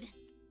mind?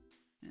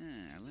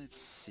 Let's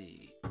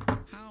see.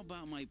 How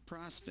about my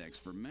prospects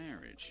for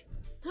marriage?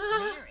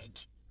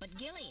 Marriage, but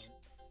Gillian.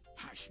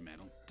 Hush,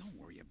 Metal. Don't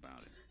worry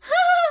about it.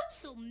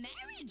 So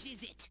marriage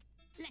is it?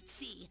 Let's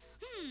see.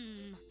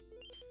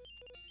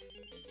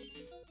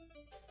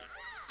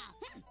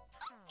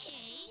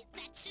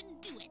 That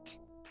should do it.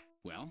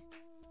 Well,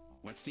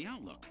 what's the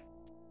outlook?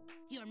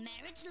 Your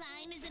marriage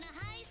line is in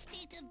a high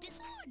state of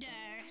disorder.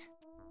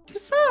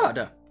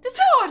 Disorder.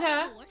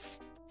 Disorder! Divorce,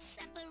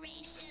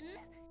 separation.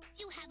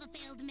 You have a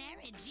failed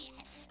marriage,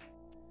 yes.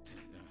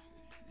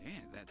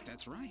 Yeah,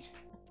 that's right.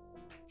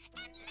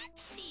 And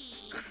let's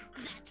see.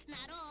 That's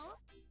not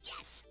all.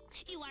 Yes,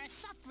 you are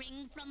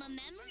suffering from a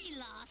memory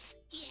loss,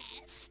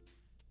 yes.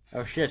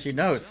 Oh shit, she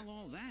knows. Tell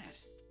all that.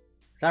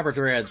 Cyber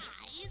dreads.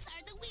 Eyes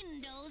are the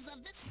windows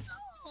of the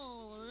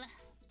soul.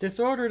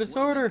 Disorder,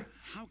 disorder. Well,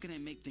 how can I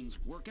make things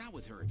work out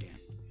with her again?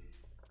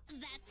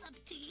 That's up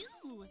to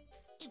you.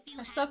 If you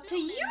That's have up to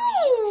no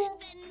you!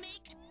 memories, then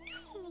make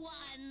new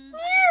ones.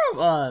 New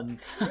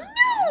ones.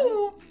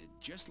 No!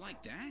 Just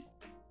like that?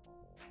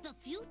 The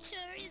future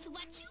is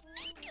what you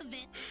make of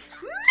it.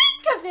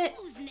 Make of it!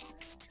 Who's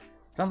next?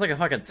 Sounds like a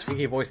fucking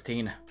squeaky voice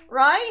teen.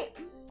 Right?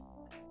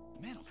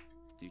 Metal,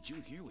 did you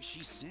hear what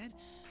she said?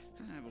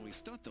 I've always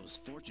thought those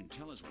fortune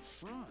tellers were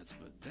frauds,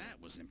 but that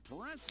was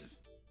impressive.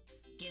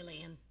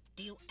 Gillian,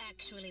 do you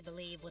actually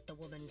believe what the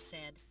woman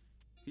said?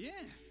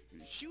 Yeah,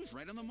 she was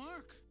right on the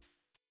mark.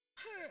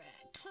 Her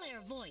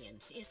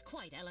clairvoyance is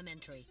quite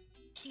elementary.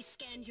 She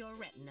scanned your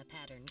retina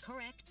pattern,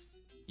 correct?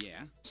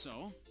 Yeah,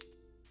 so?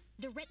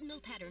 The retinal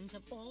patterns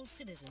of all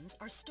citizens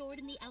are stored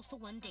in the Alpha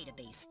 1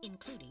 database,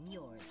 including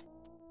yours.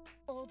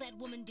 All that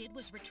woman did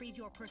was retrieve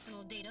your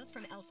personal data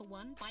from Alpha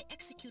 1 by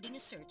executing a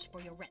search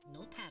for your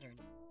retinal pattern.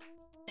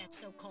 That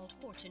so-called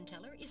fortune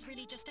teller is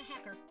really just a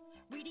hacker,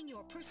 reading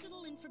your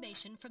personal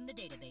information from the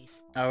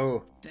database.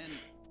 Oh.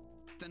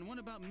 Then what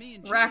about me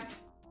and Wrecked. Jane?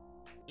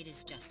 It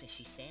is just as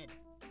she said.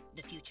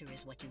 The future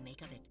is what you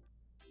make of it.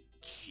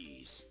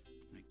 Jeez,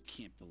 I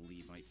can't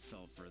believe I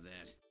fell for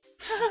that.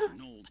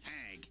 An old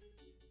hag.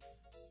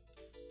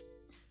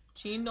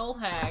 Gene Old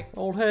Hag.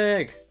 Old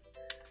hag.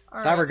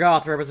 All Cyber right.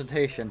 goth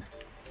representation.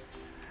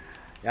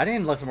 Yeah, I need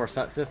to listen more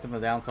System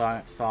of a Down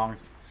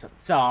songs,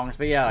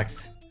 but yeah, like,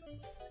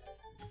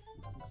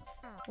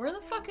 Where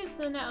the fuck is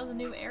the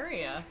new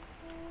area?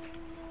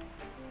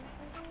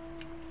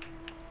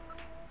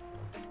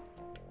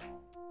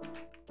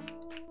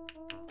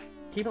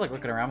 keep like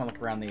looking around. I'm gonna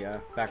look around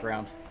the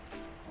background.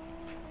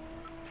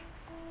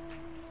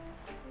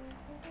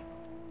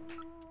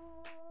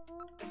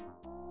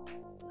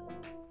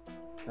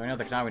 So we know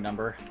the Konami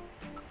number.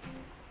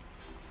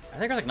 I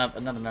think there's like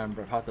another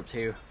number popped up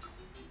too.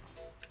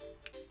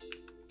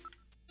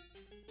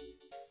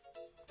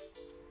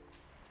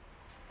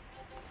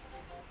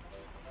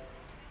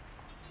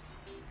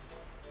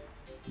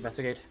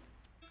 Investigate.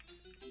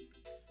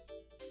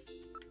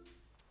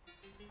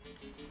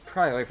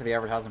 Probably wait for the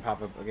advertisement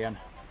pop up again.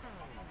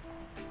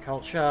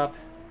 Cult shop.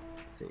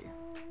 Let's see.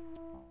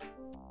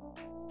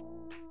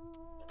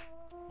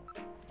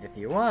 If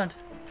you want.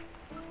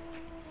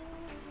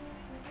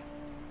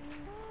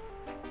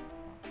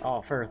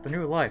 Offer the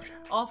new life.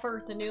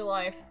 Offer the new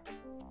life.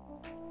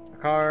 A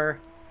car.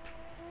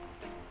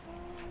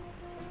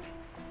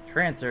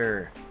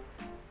 Transfer.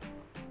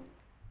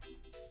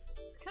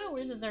 It's kind of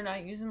weird that they're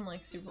not using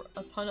like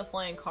a ton of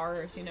flying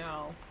cars, you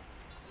know,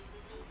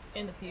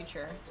 in the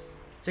future.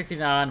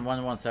 69,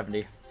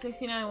 170.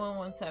 69,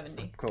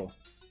 170. Cool.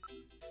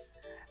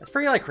 It's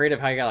pretty like creative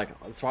how you got like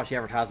let's watch the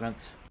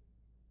advertisements.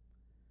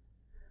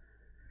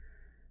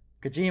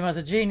 Kojima's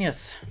a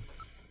genius.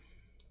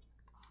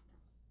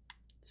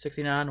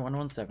 69,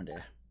 170.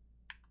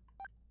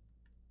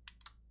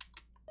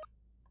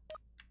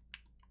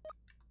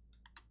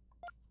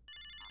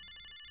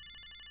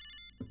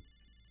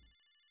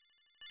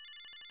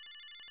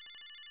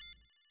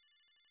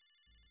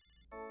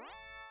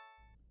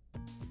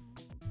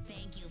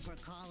 Thank you for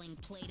calling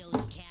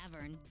Plato's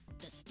Cavern,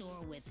 the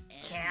store with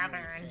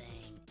Cavern.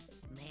 everything.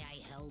 May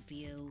I help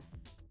you?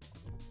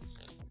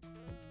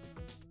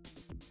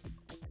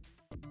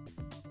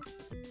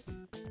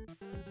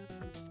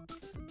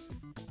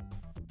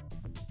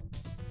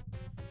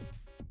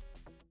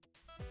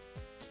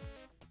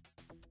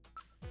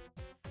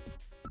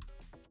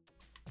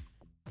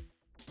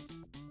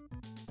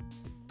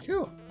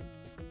 Cool.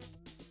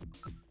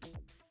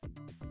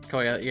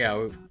 Cool, yeah,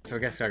 so I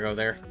guess I gotta go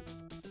there.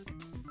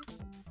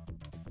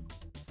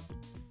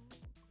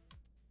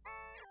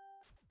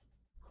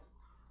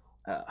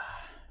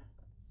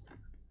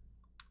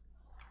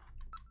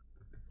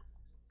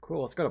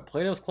 Cool, let's go to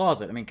Plato's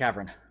Closet. I mean,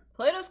 Cavern.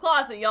 Plato's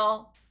Closet,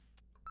 y'all.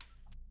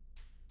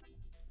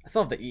 I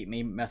still have the eat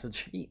me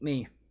message. Eat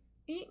me.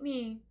 Eat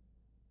me.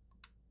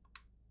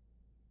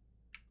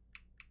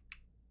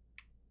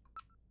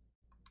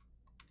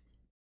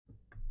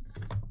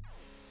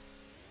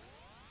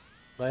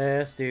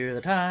 Let's do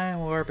the time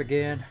warp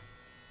again.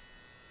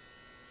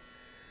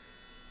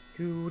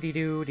 Doody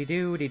doody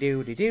doody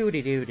doody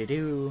doody doody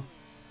doo.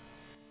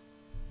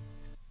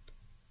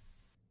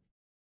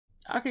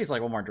 I could use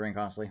like one more drink,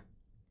 honestly.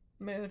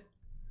 Mood.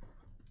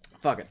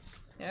 Fuck it.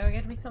 Yeah,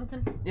 get me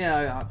something.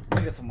 Yeah, let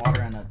me get some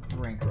water and a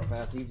drink real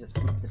fast. You just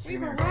keep the We've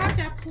streamer. arrived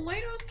at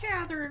Plato's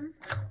Cavern.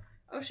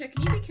 Oh shit,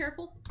 can you be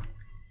careful?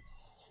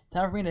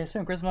 Time for me to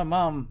spend Christmas with my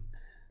mom.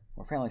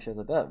 More family shows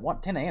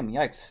up. 10 a.m.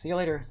 Yikes. See you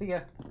later. See ya.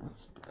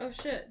 Oh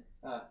shit.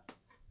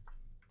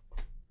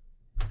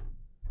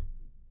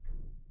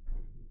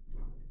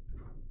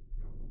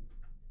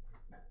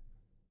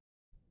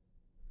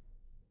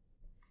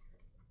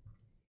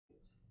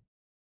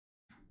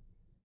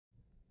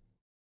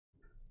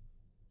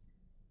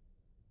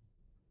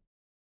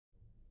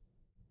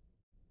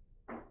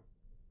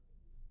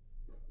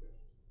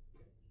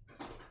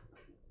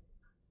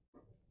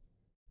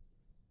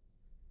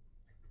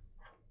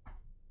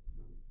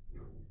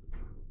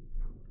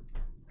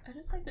 I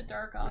just like the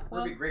dark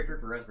aqua. Ruby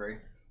grapefruit or raspberry?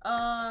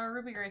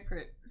 Ruby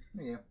grapefruit.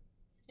 Yeah.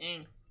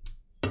 Thanks.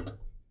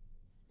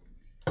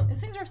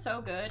 These things are so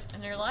good,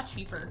 and they're a lot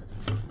cheaper.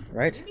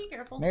 Right? Be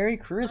careful. Merry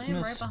Christmas. I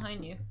am right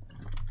behind you.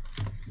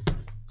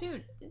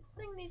 Dude, this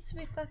thing needs to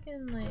be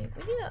fucking, like,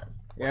 we need a...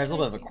 Yeah, there's a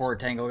little bit of a cord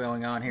tangle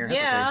going on here.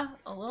 Yeah,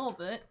 a little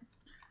bit.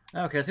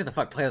 Okay, let's see what the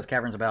fuck Plato's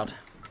Cavern's about.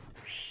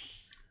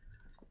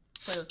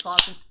 Plato's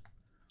Closet.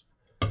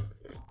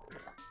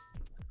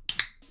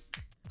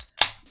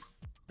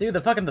 Dude,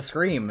 the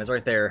Scream is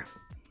right there.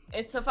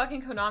 It's a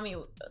fucking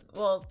Konami,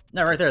 well...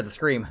 No, right there, the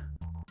Scream.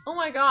 Oh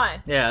my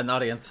god. Yeah, an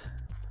audience.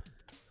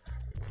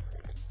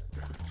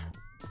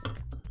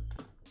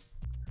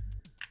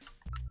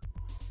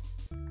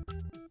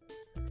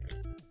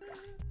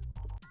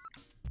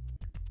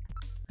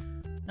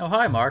 Oh,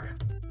 hi, Mark.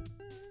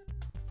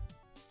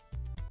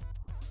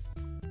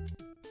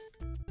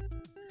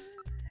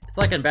 It's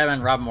like in Batman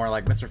and Robin more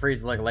like Mr.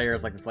 Freeze's like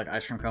layers like this like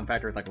ice cream cone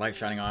factory with like light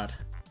shining on it.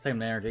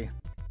 Same energy.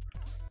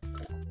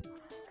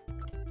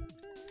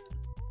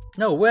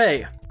 No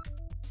way!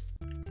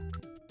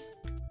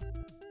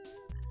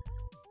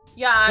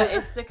 Yeah,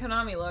 it's the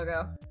Konami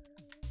logo.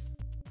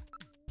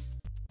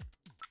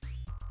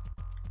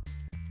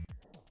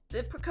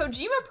 Did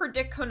Kojima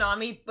predict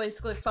Konami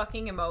basically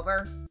fucking him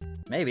over?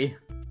 Maybe.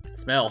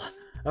 Smell.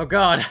 Oh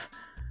god.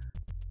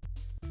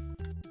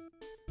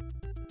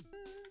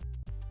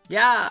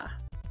 Yeah.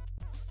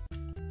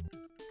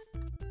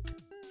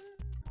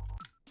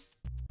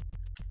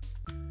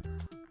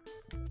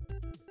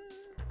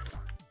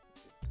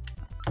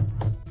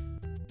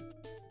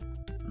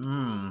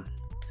 Mmm.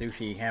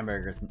 Sushi,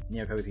 hamburgers,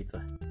 Neo Kobe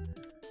pizza.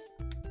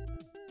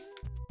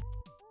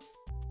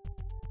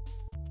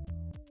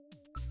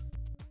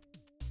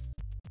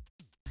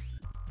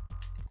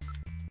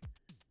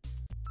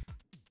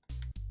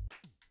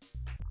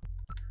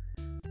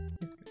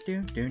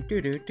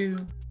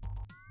 Do.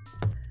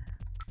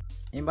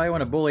 Anybody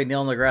want to bully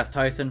Neil deGrasse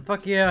Tyson?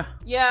 Fuck yeah.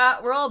 Yeah,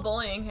 we're all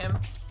bullying him.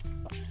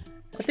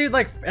 That dude,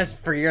 like, as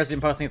for years been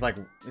posting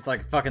these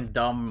like fucking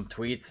dumb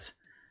tweets.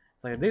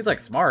 It's like, dude's like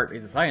smart.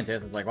 He's a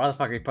scientist. It's like, why the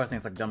fuck are you posting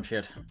this like dumb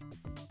shit?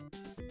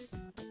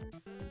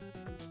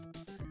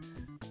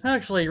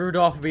 Actually,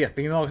 Rudolph would be a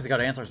female because he got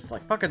answers. It's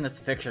like, fucking,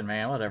 it's fiction,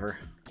 man. Whatever.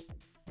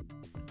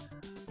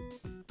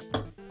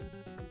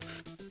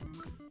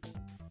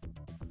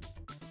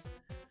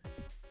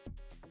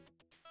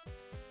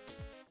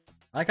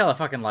 I like how the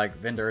fucking, like,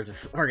 vendor is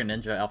this Organ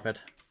Ninja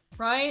outfit.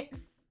 Right?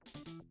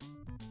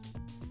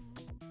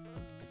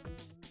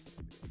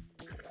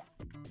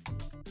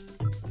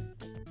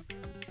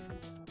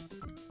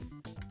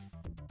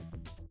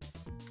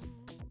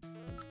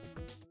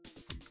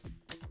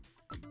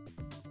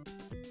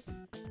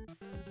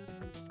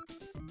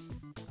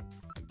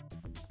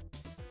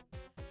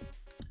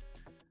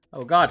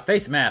 Oh god,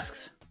 face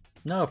masks!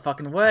 No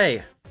fucking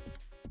way!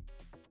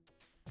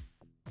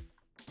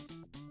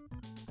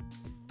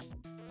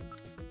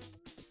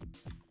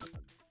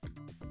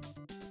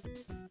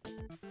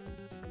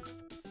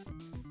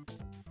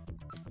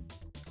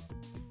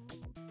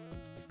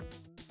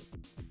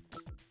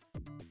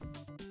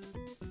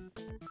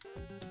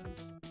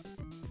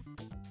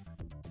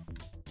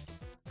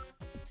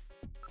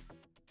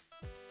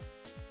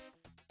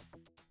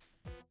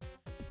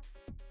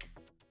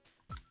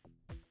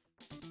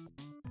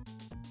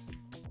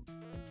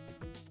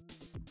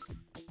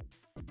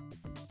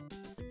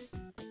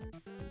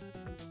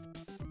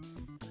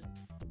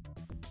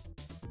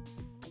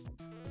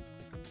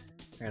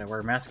 I gotta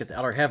wear a mask at the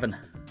outer heaven.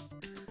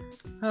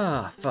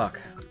 Ah, oh, fuck.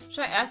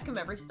 Should I ask him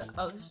every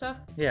other stuff?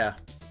 Yeah.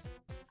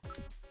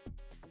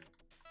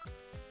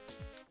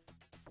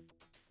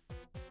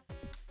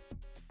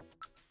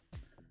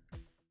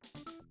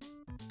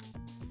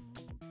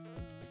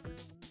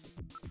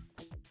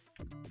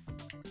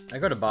 I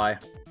go to buy.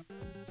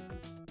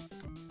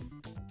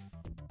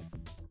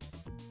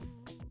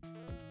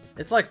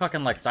 It's like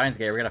fucking like Steins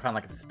Gate. We gotta find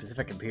like a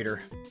specific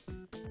computer.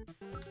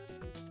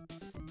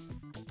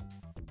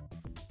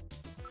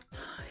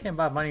 You can't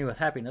buy money with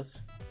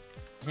happiness.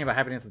 You can't buy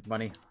happiness with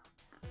money.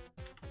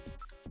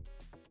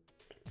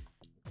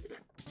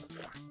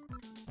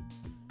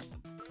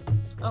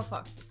 Oh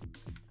fuck.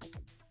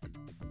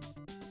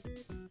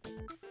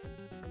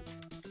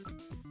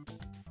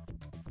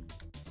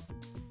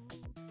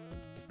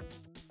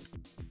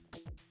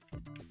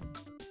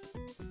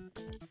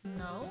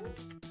 No?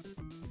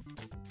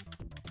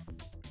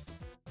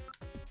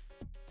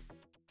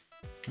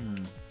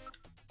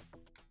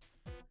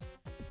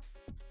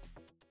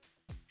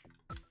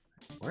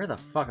 where the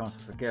fuck am I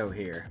supposed to go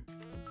here?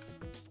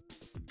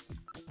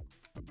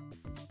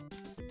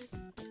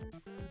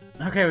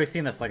 Okay, we've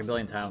seen this like a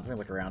billion times. Let me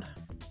look around.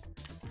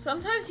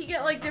 Sometimes you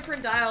get like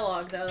different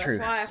dialogue though. That's True.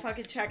 why I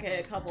fucking check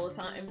it a couple of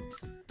times.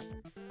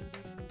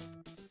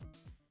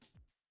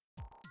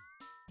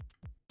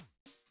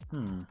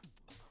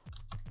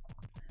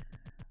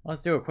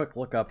 Let's do a quick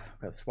lookup,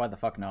 because why the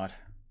fuck not?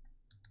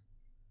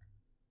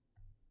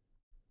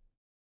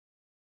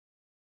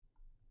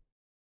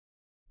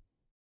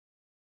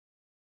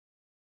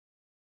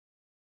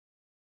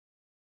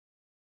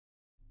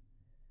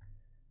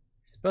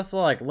 You're supposed to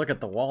like look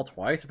at the wall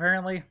twice,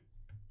 apparently?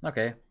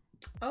 Okay.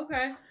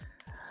 Okay.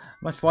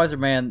 Much wiser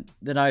man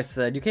than I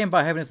said. You came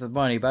by happiness with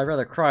money, but I'd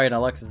rather cry in a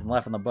Lexus than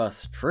laugh on the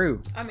bus. True.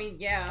 I mean,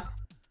 yeah.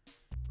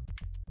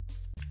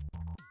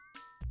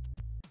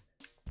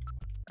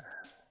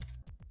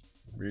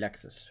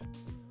 Lexus.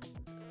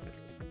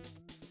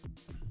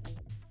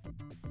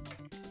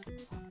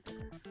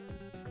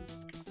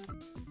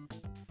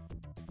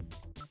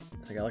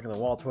 So I gotta look at the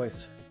wall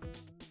twice.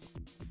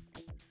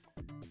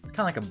 It's kind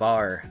of like a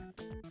bar.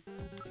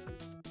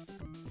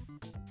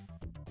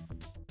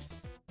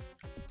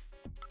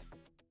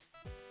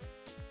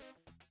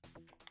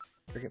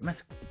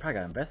 Probably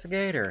gotta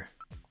investigate, or...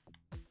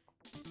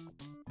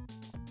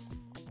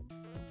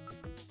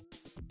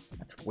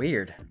 That's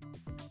weird.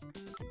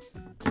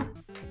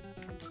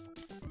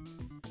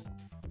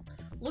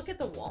 Look at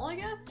the wall, I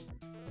guess?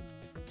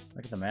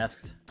 Look at the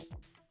masks.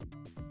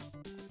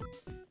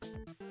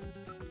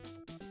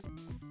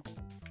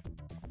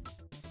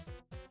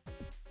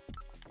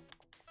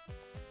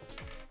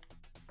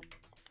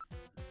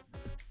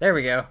 There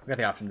we go. We got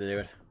the option to do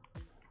it.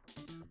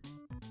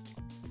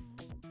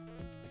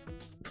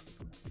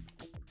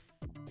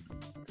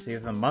 Let's see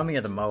if the mummy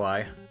or the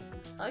moai.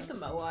 I like the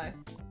moai.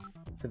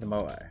 Let's see the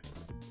moai.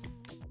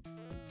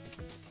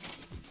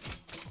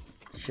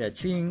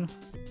 Cha-ching.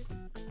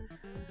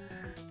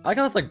 I like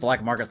how it's like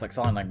black markets like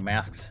selling like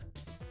masks.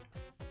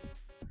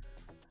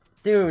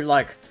 Dude,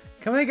 like,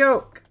 can we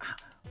go...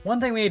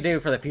 One thing we need to do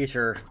for the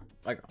future,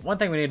 like, one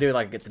thing we need to do,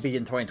 like, to be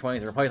in 2020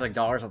 is replace, like,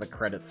 dollars with the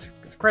credits.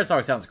 Because credits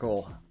always sounds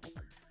cool.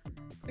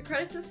 The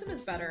credit system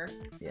is better.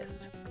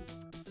 Yes.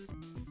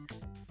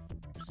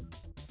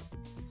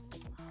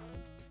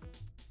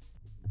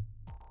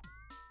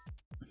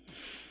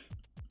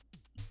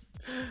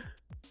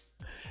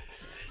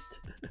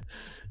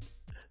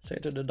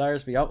 Santa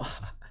deniers me up.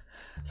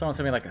 Someone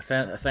sent me, like, a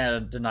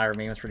Santa denier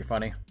meme. It's pretty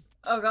funny.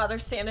 Oh god,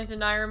 there's Santa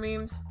denier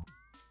memes.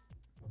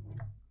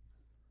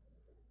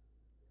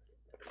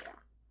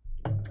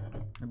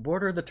 The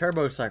border of the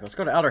turbo cycle. Let's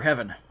go to Outer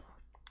Heaven.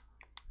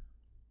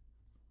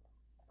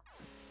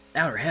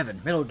 Outer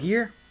Heaven, Metal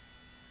Gear.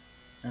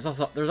 There's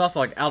also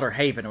like Outer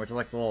Haven, which is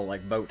like the little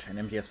like boat in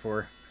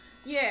MGS4.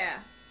 Yeah.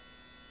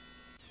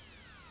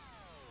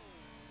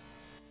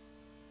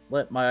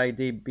 Let my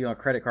ID be on a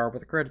credit card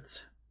with the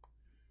credits.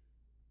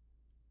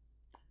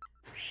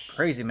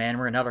 Crazy man,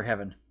 we're in Outer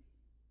Heaven.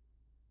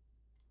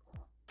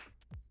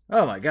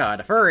 Oh my god,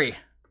 a furry!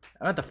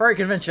 I'm at the furry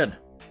convention.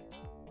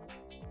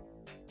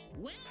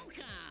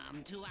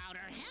 Welcome to Outer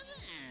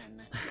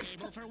Heaven.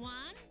 Table for one?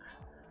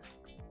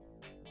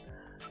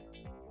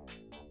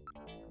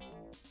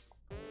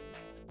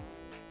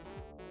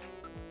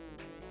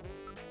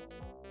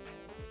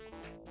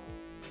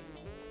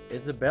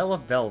 Isabella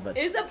Velvet.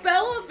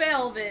 Isabella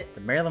Velvet!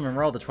 The Marilyn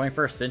Monroe of the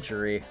 21st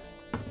century.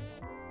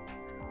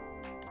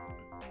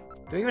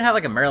 Do we even have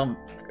like a Marilyn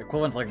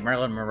equivalent to like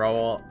Marilyn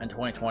Monroe in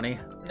 2020?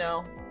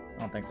 No. I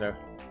don't think so.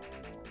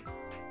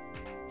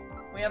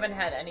 We haven't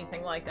had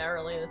anything like that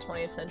early in the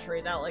 20th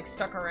century that like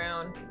stuck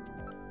around.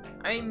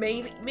 I mean,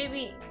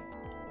 maybe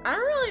I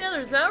don't really know.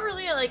 There's not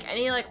really like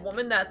any like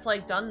woman that's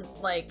like done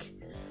like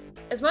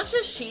as much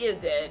as she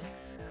did.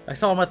 I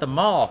saw him at the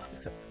mall.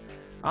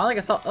 I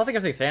don't think I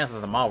see Santa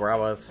at the mall where I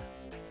was.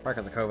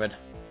 Probably because of COVID.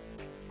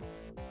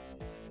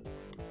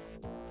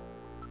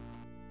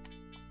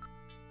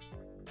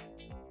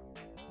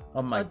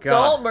 Oh my god.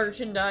 Adult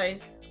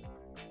merchandise.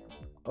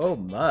 Oh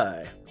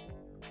my.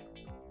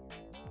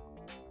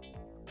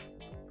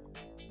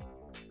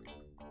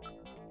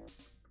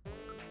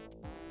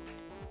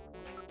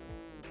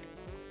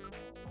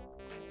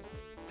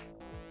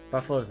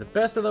 Buffalo's the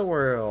best of the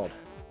world.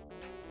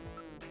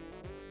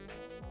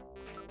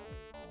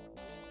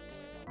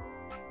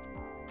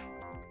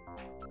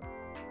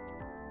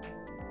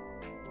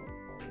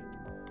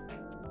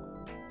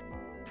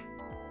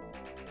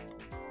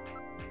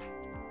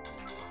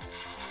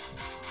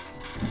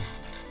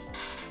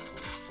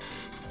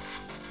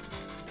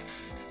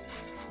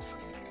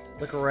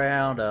 Look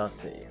around, let's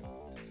see.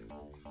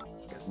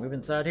 Let's move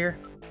inside here.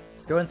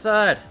 Let's go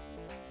inside.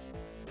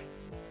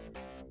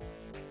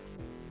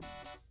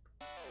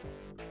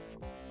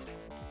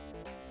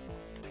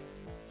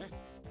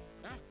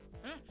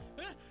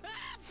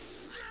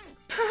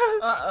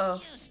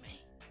 Uh-oh.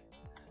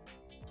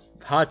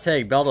 Hot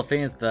take, Belle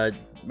Delphine's the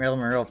Marilyn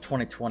Monroe of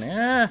 2020.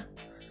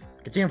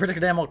 Continue to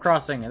predict Animal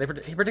Crossing.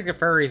 He predicted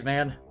furries,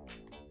 man.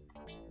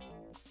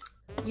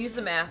 Use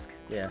the mask.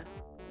 Yeah.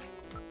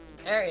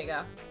 There you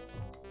go.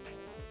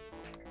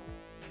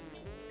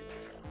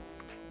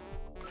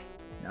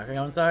 Knocking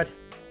on inside.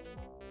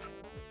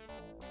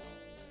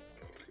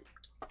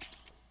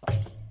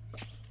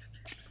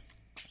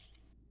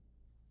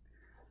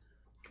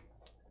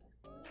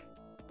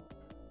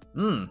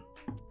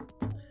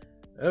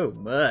 Oh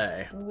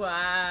my.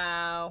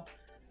 Wow.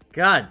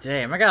 God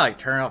damn, I gotta like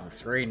turn off the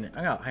screen.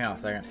 Hang on a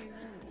second.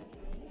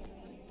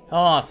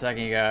 Hold on a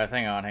second, you guys.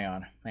 Hang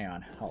on.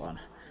 Hold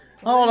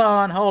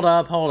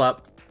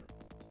up.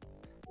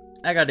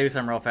 I gotta do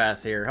something real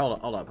fast here.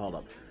 Hold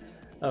up.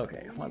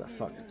 Okay, what the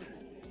fuck is...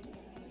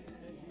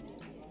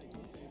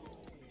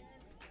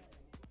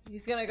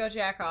 He's gonna go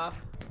jack off.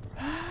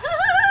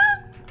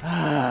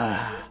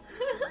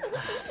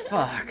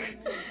 Fuck.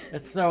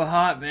 It's so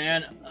hot,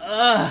 man.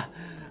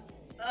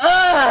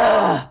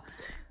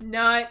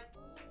 Nut.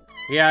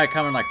 Yeah, I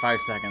come in like 5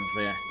 seconds,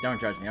 so yeah,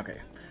 don't judge me, okay.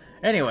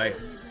 Anyway.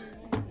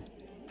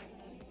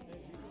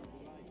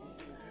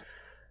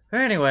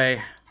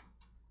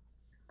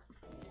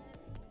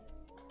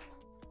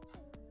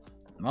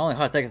 My only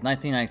hot take is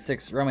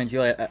 1996 Romeo and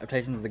Juliet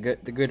adaptation is the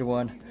good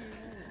one.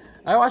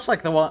 I watched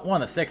like the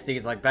one of the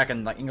 60s, like back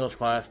in like English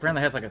class.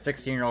 Apparently it has like a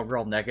 16-year-old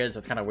girl naked, so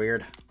it's kind of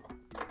weird.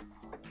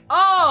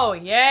 Oh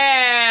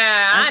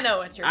yeah, I know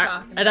what you're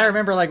talking about. And I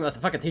remember like the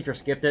fucking teacher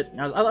skipped it.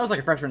 I was like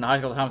a freshman in high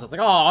school at the time, so it's like,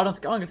 oh, I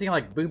don't want to see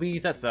like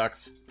boobies. That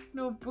sucks.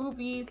 No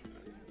boobies.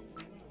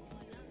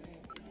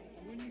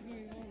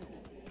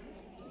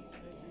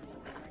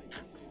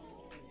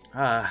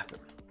 It's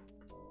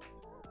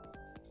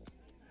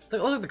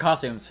like, look at the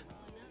costumes.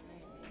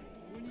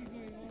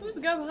 Who's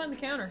the guy behind the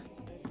counter?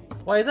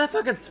 Why is that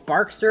fucking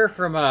Sparkster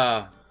from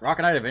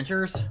Rocket Knight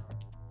Adventures?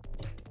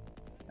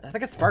 I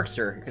think it's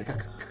Sparkster,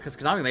 because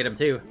Konami made him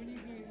too.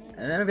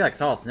 And then maybe like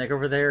Solid Snake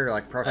over there, or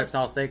like Prototype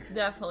Solid Snake.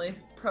 Definitely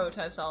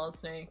Prototype Solid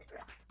Snake.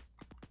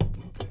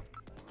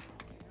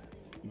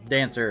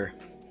 Dancer.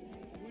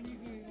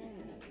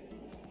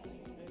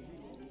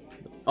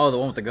 Oh, the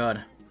one with the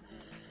gun.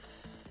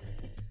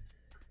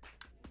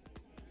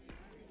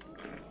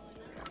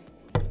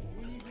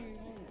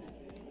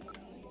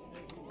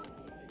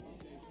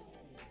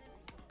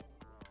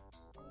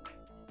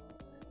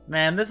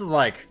 Man, this is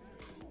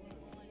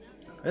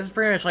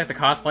pretty much like the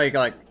cosplay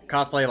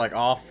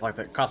off, like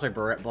the cosplay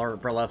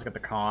burlesque at the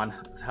con.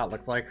 That's how it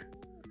looks like.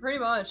 Pretty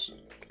much.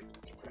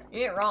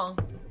 You ain't wrong.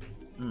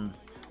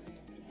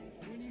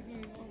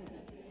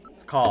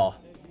 Let's call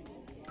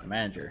the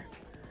manager.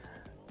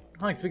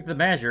 I'd like to speak to the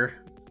manager.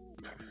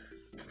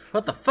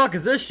 What the fuck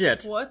is this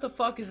shit? What the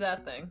fuck is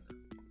that thing?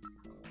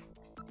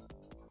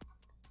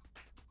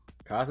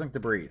 Cosmic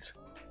debris. Is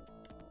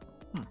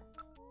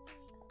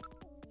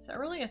that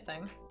really a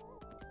thing?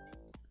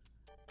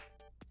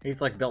 He's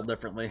like built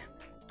differently.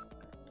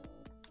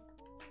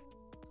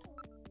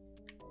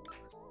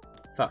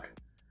 Fuck.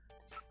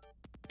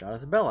 Got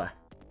Isabella.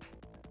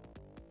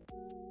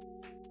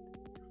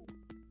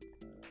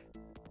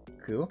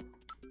 Cool.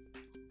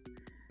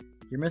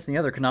 You're missing the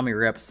other Konami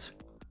reps.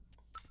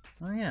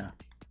 Oh yeah.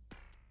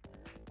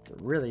 It's a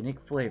really unique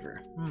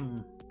flavor.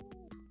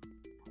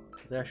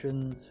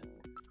 Possessions.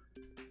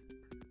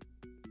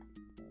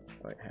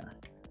 Wait, hang on.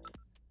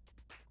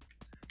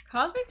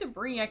 Cosmic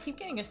Debris, I keep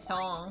getting a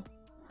song.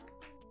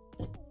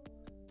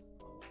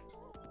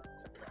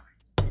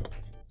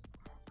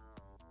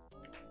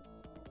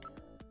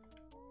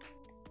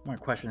 I'm gonna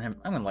question him.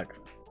 I'm gonna like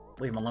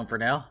leave him alone for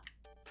now.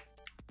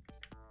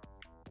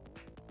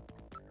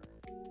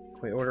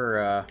 Can we order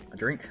a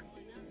drink?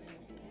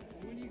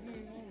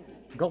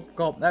 Gulp,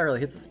 gulp. That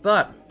really hits the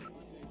spot.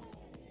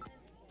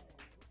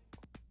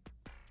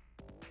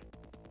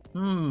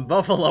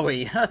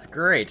 Buffalo-y. That's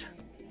great.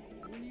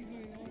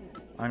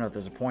 I don't know if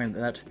there's a point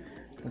in that.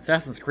 It's an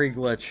Assassin's Creed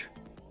glitch.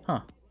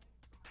 Huh.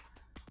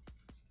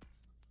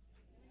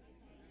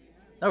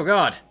 Oh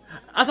god.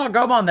 I saw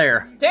Gomon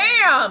there.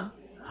 Damn!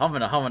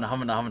 Humana.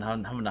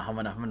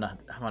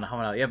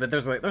 Yeah, but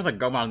there's like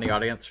Gomon in the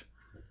audience.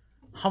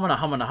 Humana.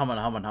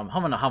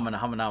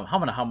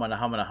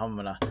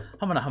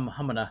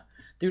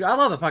 Dude, I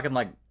love the fucking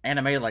like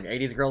animated like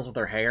 80s girls with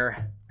their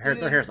hair.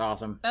 Their hair's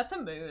awesome. That's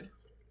a mood.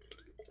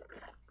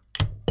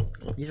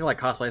 These are like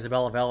cosplay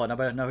Isabella Bella.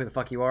 Nobody know who the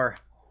fuck you are.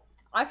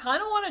 I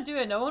kind of want to do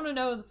it. No one will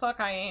know who the fuck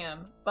I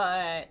am,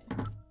 but...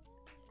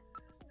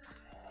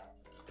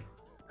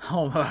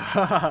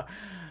 Oh,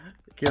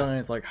 Killing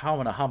it's like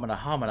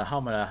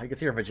homina. You can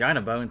see her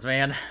vagina bones,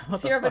 man.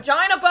 See her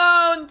vagina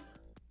bones!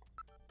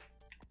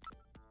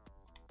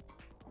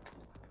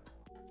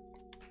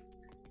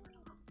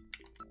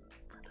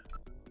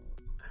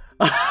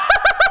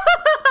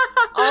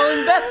 I'll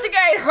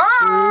investigate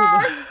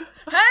her!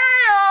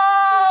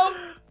 Hey-oh!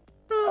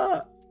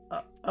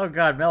 Oh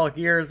god, Metal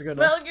Gear's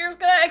gonna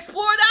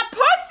explore that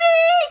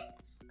pussy!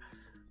 I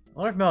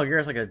wonder if Metal Gear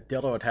has like a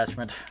dildo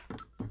attachment.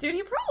 Dude,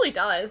 he probably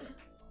does.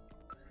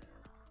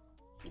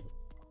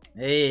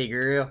 Hey,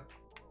 girl.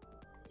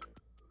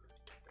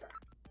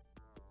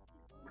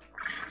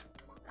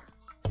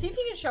 See if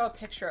you can show a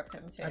picture of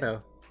him, too. I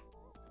know.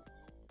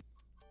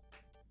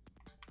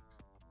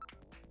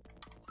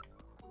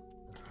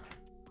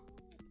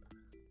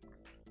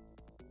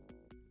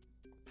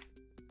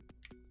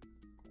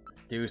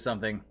 do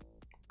something.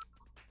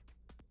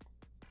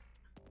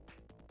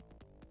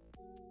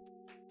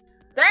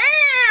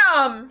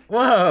 Damn!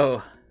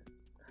 Whoa!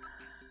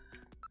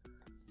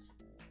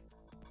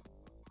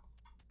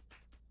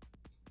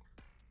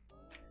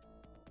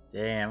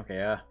 Damn,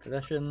 okay,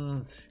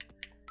 possessions.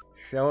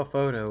 Show a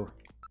photo.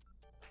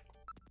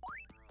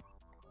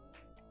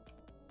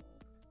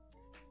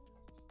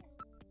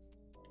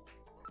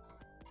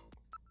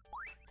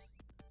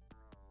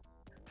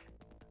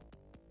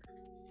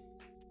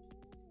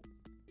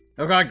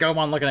 Oh god,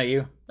 Gomon looking at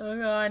you. Oh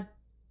god.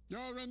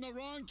 You're in the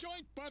wrong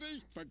joint,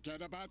 buddy.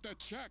 Forget about the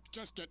check.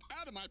 Just get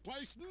out of my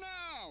place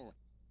now.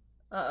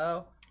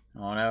 Uh-oh.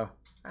 Oh no.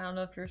 I don't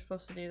know if you're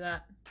supposed to do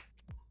that.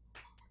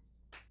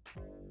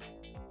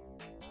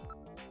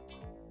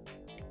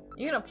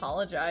 You can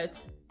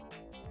apologize.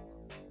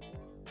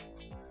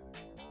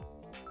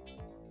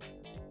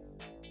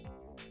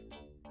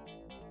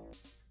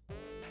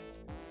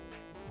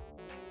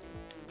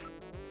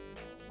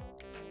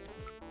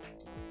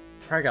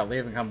 Probably gotta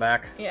leave and come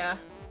back. Yeah.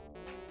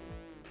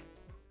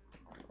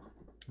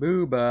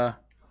 Booba.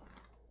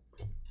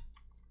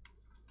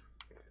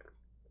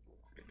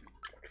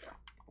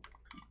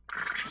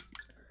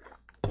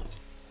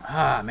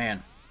 Ah,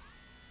 man.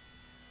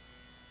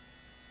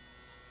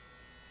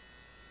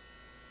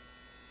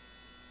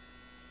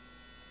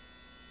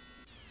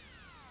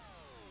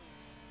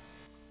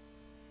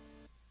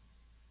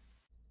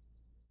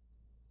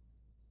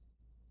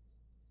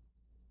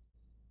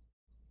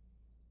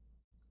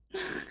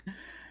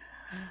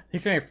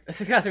 This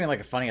has got to be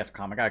like a funny ass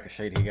comic. I could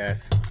show you to you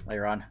guys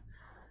later on.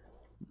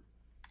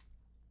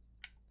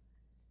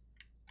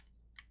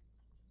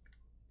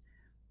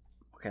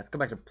 Okay, let's go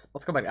back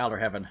to Outer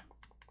Heaven.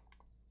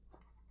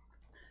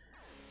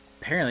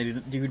 Apparently,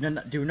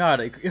 do not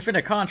offend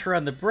a Contra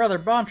and the brother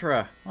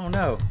Bontra. Oh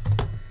no,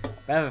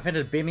 I have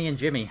offended Bimmy and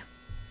Jimmy.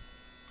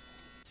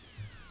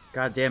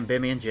 Goddamn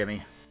Bimmy and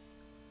Jimmy.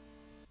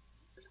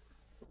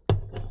 Thought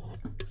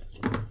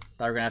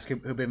we were gonna ask who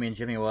Bimmy and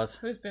Jimmy was.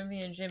 Who's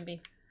Bimmy and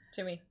Jimmy?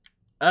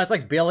 It's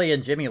like Billy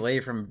and Jimmy Lee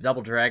from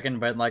Double Dragon,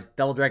 but like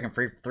Double Dragon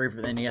 3 for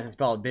the NES, it's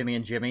spelled Bimmy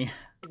and Jimmy.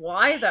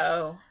 Why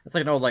though? It's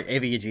like an old like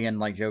AVGN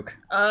like joke.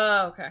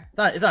 Oh, okay.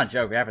 It's not a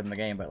joke. It happened in the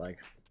game, but like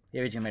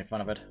AVGN made fun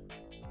of it.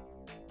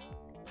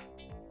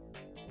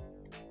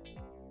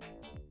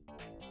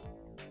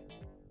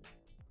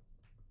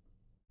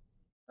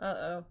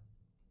 Uh-oh.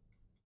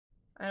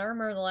 I don't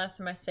remember the last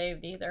time I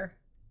saved either.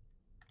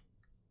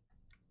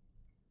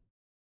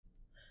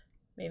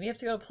 Maybe you have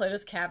to go to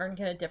Plato's Cavern and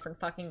get a different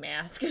fucking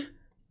mask.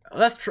 Oh,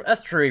 that's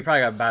true. You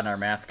probably got to buy another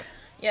mask.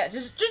 Yeah,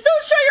 just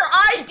don't show your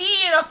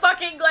ID in a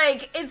fucking,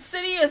 like,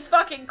 insidious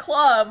fucking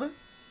club.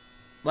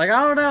 Like,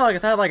 I don't know. Like, I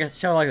thought, like, it'd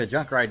show, like, the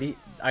Junker ID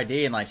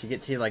and, like, you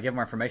get to, like, give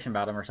more information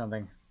about him or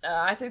something.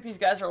 I think these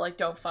guys are like,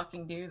 don't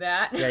fucking do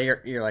that. Yeah,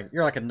 you're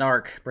like a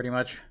narc, pretty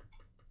much.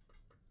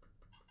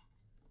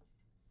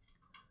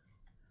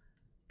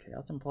 Okay,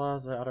 Alton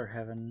Plaza, Outer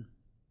Heaven.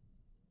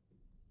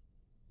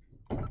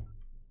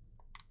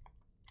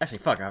 Actually,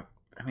 fuck. I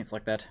mean, it's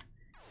like that.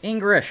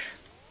 English.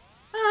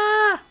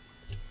 Ah!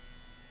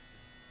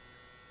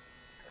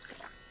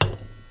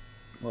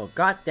 Well,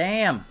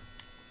 goddamn.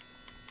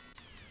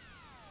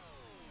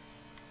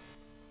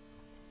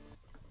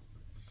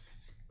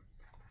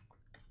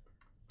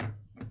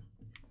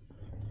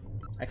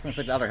 Excellent,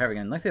 like the Outer Heaven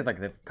again. Let's see if like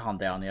they've calmed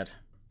down yet.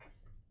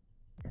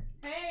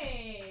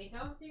 Hey,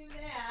 don't do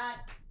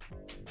that.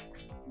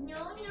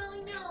 No,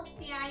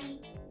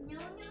 Fatty. No,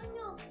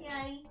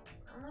 Fatty.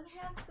 I'm gonna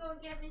have to go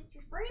get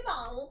Mr.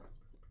 Freeball.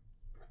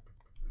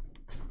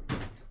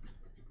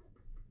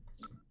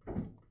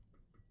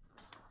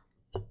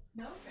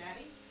 No,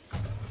 Fatty.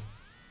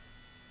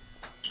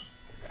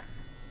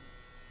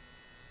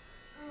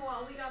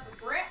 Well, we got the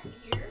brat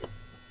here.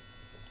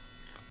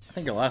 I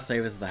think your last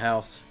save is the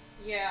house.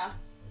 Yeah.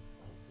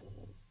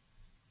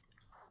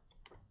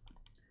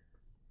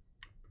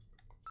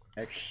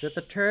 Exit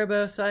the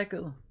turbo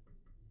cycle.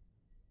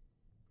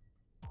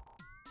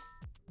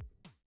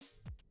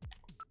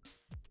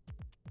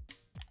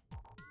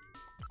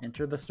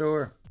 Enter the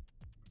store.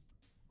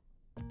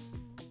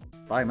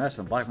 Buy mess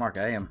from Black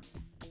Market AM.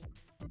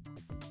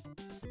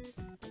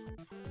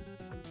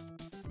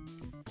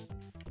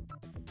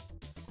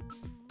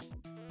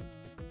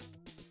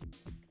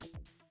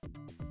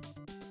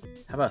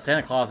 How about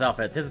Santa Claus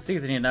outfit? 'Tis the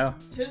season, you know.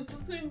 'Tis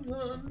the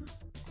season.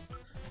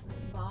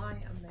 Buy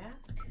a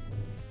mask.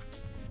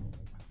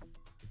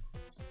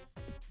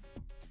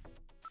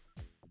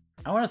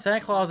 I want a Santa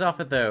Claus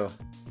outfit though.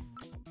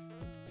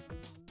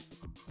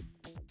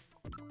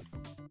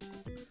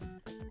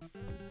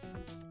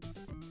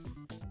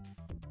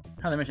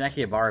 How they mention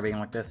Akihabara being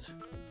like this.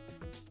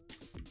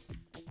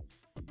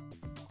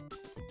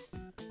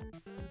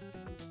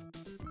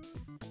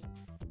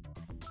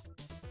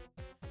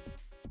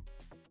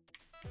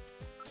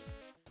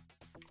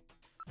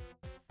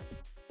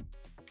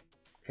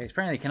 Okay,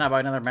 apparently you cannot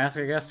buy another mask,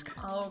 I guess.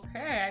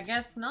 Okay, I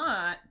guess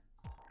not.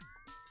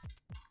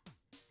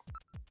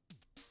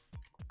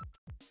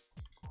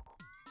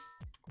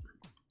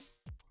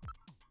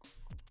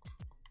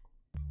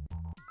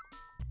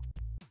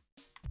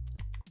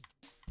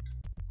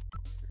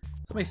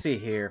 let me see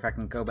here if I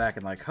can go back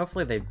and like,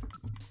 hopefully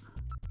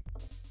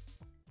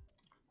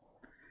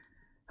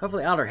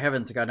Outer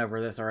Heavens have gotten over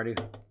this already.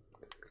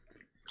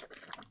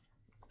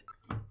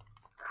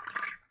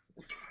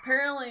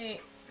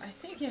 Apparently, I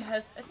think you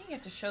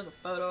have to show the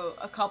photo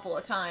a couple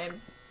of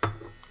times.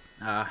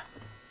 Yeah,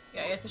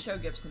 you have to show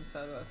Gibson's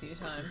photo a few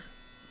times.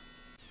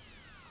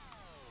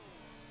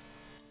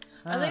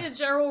 I think the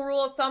general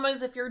rule of thumb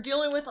is if you're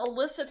dealing with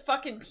illicit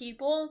fucking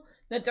people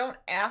that don't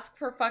ask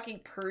for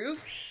fucking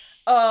proof,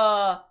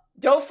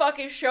 don't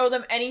fucking show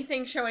them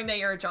anything showing that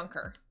you're a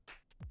junker.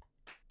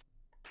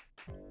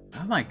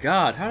 Oh my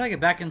god, how did I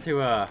get back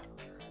into,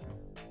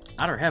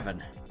 Outer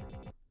Heaven?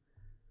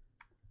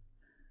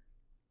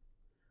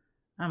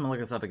 I'm gonna look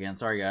this up again,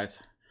 sorry guys.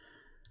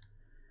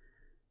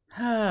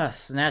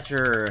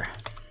 Snatcher.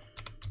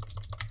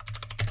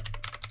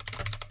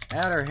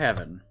 Outer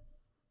Heaven.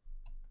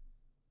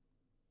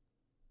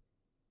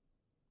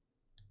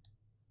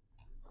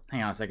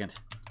 Hang on a second.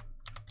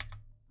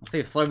 Let's see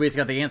if Slowbeat's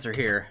got the answer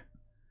here.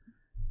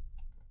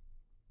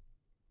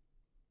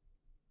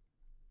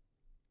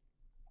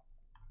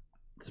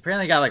 It's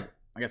apparently got like,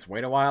 I guess,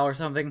 wait a while or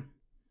something.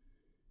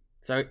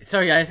 So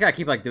yeah, I just gotta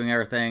keep like doing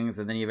other things,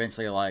 and then you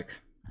eventually like,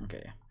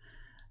 okay.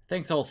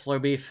 Thanks, old Slow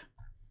Beef.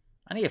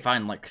 I need to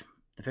find like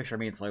the picture of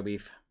me and Slow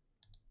Beef.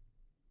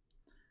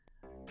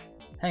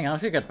 Hang on,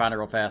 let's see if I can find it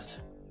real fast.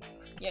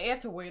 Yeah, you have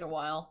to wait a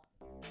while.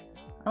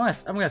 I'm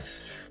gonna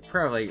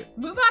probably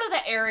move out of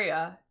the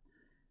area.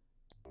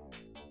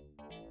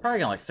 Probably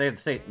gonna like save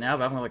the state now,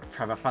 but I'm gonna like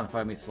try to find the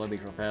photo of me and Slow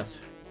Beef real fast.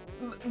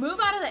 Move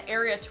out of the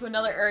area to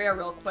another area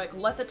real quick.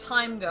 Let the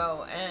time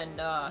go and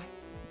Hold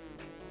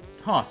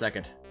on a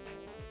second.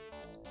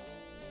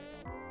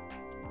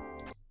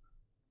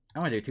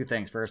 I'm gonna do two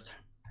things first.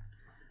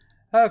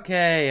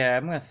 Okay,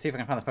 I'm gonna see if I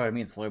can find the photo of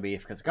me and Slow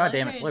Beef, because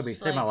goddamn it, Slow Beef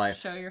saved my life.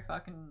 Show your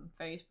fucking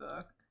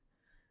Facebook.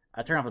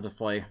 I turn off the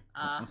display.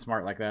 I'm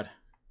smart like that.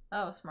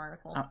 Oh,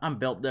 smarticle. I'm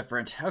built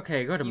different.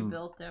 Okay, go to... You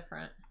built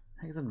different.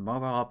 I think it's in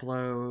mobile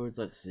uploads.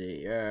 Let's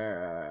see.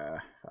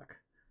 Fuck.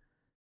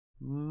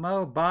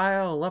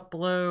 Mobile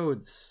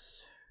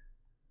uploads.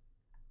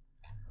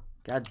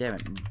 God damn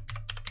it.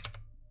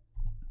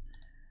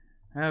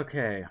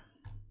 Okay.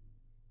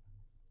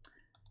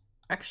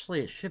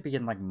 Actually, it should be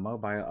in like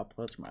mobile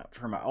uploads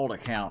for my old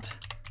account.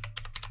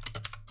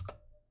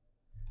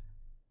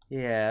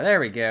 Yeah, there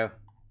we go.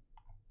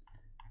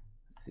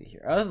 Let's see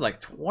here. Oh, this is like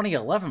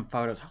 2011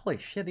 photos. Holy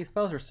shit, these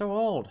photos are so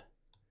old.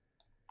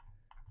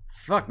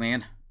 Fuck,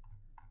 man.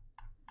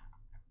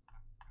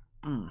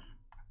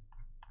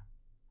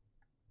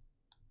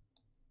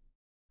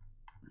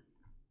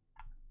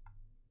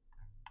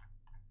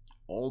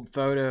 Old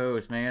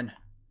photos, man.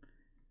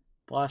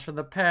 Blast from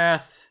the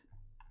past.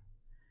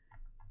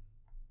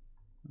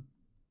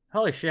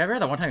 Holy shit, I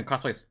remember that one time you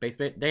cosplayed Space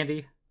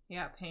Dandy?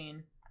 Yeah,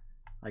 pain.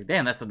 Like,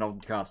 damn, that's an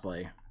old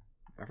cosplay.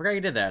 I forgot you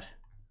did that.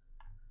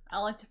 I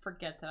like to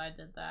forget that I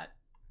did that.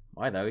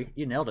 Why, though?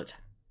 You nailed it.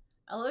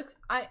 The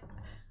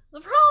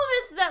problem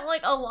is that,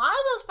 like, a lot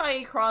of those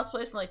Spidey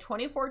crossplays from, like,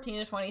 2014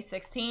 to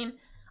 2016,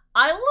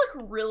 I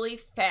look really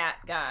fat,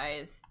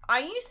 guys. I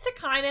used to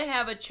kind of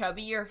have a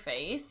chubbier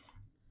face,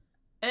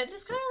 and it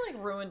just kind of,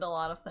 like, ruined a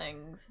lot of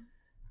things.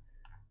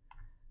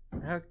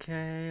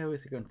 Okay, at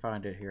least I can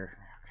find it here.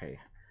 Okay.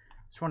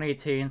 It's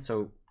 2018,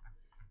 so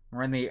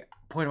we're in the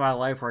point of my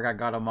life where I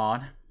got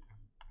Godamon.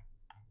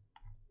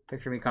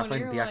 Picture me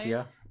cosplaying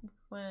Byakuya.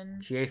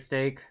 When... GA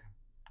Steak.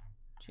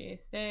 GA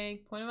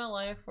Steak. Point of my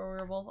life where we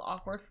were both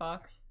awkward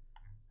fucks.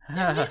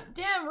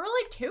 Damn,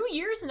 really? 2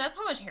 years and that's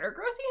how much hair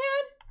growth you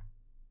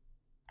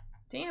had?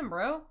 Damn,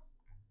 bro.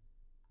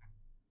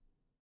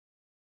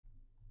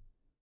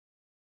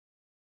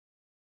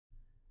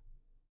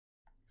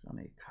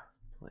 Sunny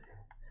cosplay.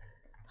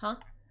 Huh?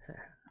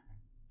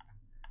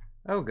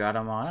 Oh god,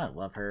 I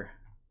love her.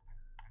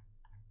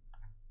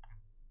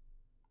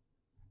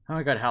 Oh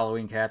my god,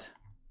 Halloween cat.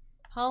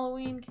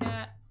 Halloween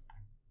cats.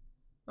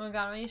 Oh my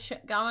god,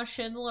 got my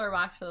shit in the lure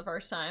box for the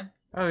first time.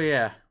 Oh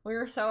yeah. We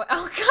were so-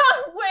 oh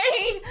god,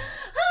 wait!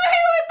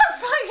 What the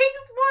fucking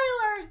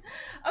spoilers?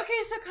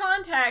 Okay, so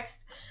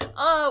context.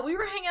 We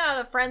were hanging out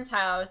at a friend's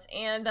house,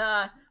 and,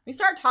 we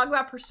started talking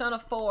about Persona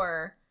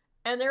 4.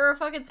 And there were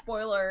fucking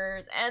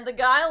spoilers, and the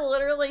guy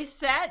literally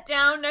sat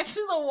down next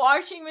to the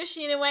washing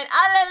machine and went,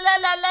 ah la la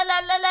la la la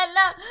la la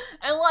la,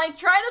 and like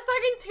tried to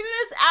fucking tune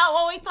us out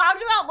while we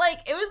talked about,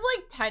 like, it was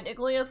like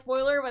technically a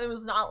spoiler, but it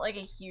was not like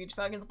a huge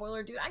fucking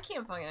spoiler. Dude, I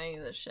can't fucking any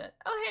of this shit.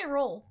 Oh, hey,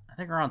 roll. I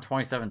think we're on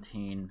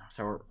 2017,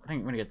 so I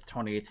think we're gonna get to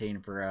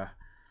 2018 for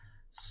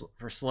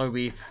Slow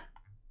Beef,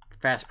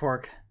 Fast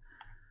Pork.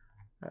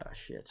 Oh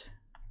shit.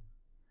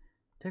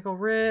 Pickle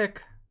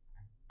Rick.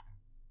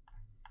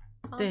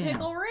 Damn.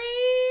 Pickle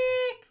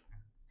Rick!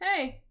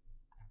 Hey.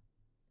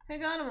 Hey,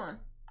 Godamon.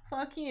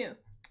 Fuck you.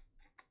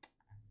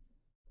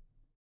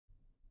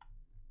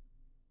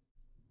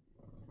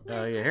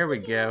 Oh yeah, here we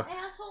go.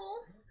 Asshole.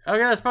 Oh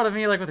yeah, that's probably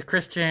me like with a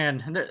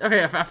Christian.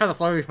 Okay, I found the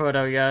Slow Beef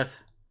photo, you guys.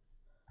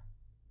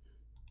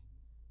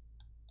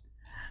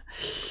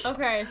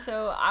 Okay,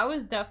 so I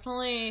was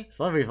definitely...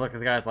 Celebrity look,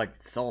 this guy's like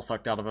soul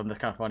sucked out of him. That's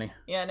kind of funny.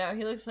 Yeah, no,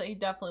 he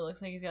definitely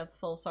looks like he's got the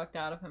soul sucked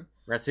out of him.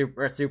 Red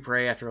soup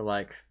Ray after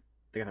like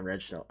they got the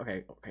red still.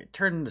 Okay,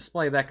 turn the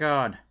display back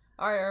on.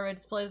 Alright,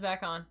 display's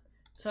back on.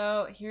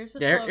 So here's the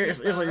Yeah,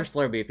 here's like your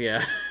slow beef,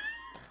 yeah.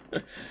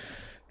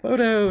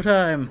 Photo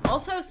time.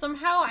 Also,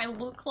 somehow I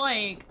look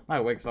like... My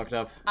wig's fucked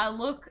up. I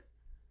look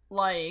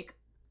like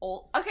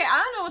old. Okay,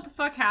 I don't know what the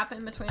fuck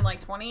happened between like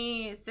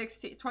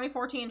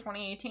 2014 and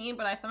 2018,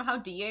 but I somehow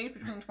de-aged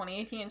between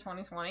 2018 and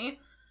 2020.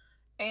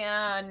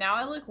 And now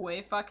I look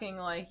way fucking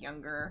like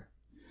younger.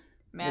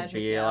 Magic.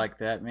 Be like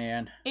that,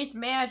 man. It's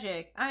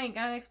magic. I ain't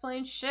gotta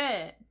explain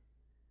shit.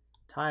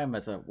 Time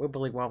is a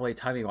wibbly wobbly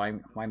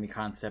timey-wimey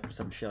concept or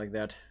some shit like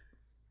that.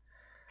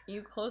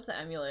 You closed the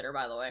emulator,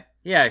 by the way.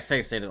 Yeah, I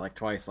saved it like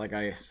twice. Like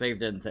I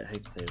saved it and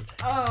saved it.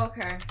 Oh,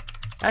 okay.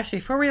 Actually,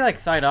 before we like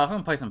sign off, I'm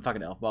gonna play some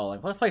fucking elf bowling.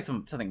 Let's play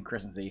something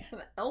Christmassy.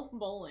 Some elf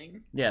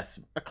bowling. Yes,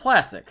 a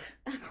classic.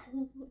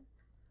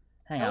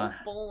 Hang on. Elf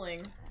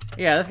bowling.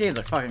 Yeah, this game's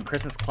a fucking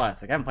Christmas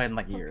classic. I haven't played in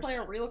like Let's years. play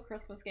a real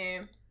Christmas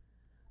game.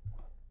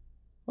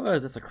 What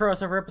is this, a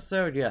crossover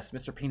episode? Yes,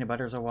 Mr. Peanut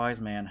Butter's a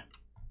wise man.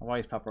 A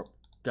wise pupper.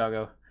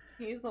 Doggo.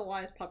 He's a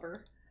wise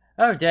pupper.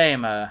 Oh,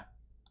 damn,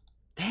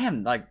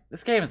 damn, like,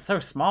 this game is so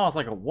small, it's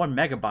like a 1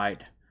 megabyte.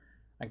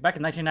 Like, back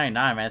in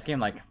 1999, man, this game,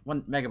 like,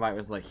 1 megabyte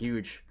was, like,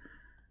 huge.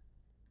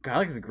 God, I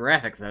like these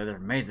graphics, though, they're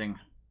amazing.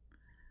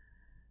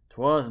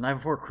 'Twas the night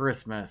before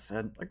Christmas,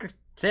 and, like,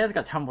 Santa's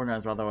got Tumblr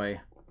nose, by the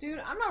way. Dude,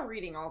 I'm not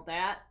reading all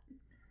that.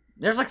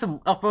 There's, like, some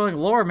elf bowling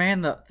lore,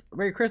 man, the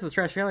Merry Christmas,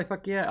 Trash Family,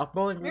 fuck yeah, elf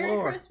bowling lore.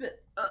 Merry Christmas.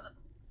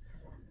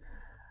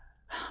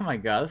 Oh my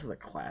god, this is a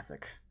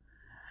classic.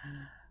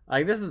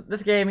 Like,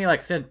 this game we,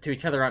 like, sent to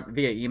each other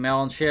via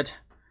email and shit.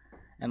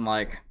 And,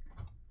 like...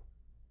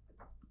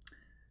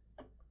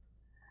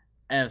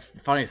 And it's the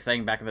funniest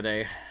thing back in the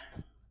day.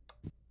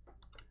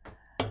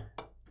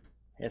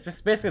 It's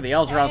just basically the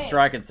elves are on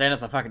strike and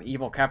Santa's a fucking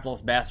evil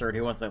capitalist bastard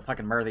who wants to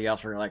fucking murder the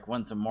elves for, like,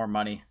 win some more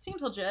money.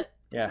 Seems legit.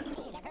 Yeah.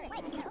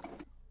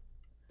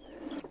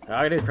 So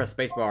all I do is press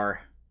spacebar.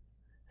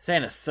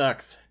 Santa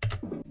sucks.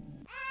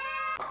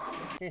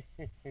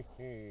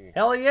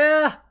 Hell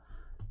yeah!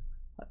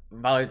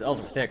 Wow, these elves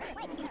are thick.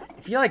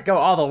 If you like go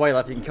all the way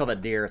left, you can kill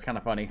that deer. It's kind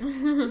of funny. Why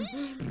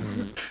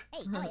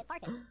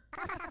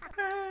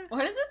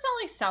does it sound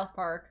like South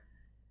Park?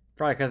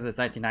 Probably because it's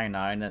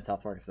 1999 and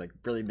South Park is like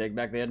really big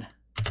back then.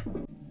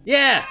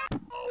 Yeah!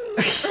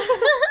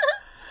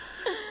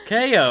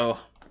 KO.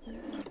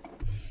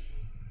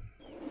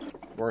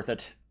 Worth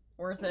it.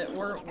 Worth it.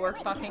 We're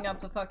fucking up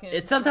the fucking...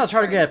 It's sometimes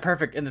hard to get it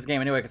perfect in this game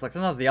anyway, because like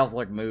sometimes the elves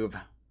like move.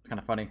 It's kind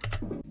of funny.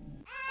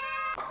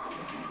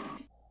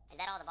 Is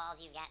that all the balls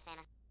you got,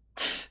 Santa?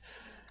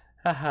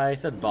 Haha, he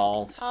said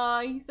balls.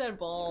 He said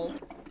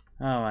balls.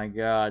 Oh my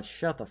god,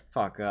 shut the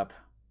fuck up.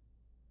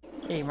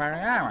 Hey,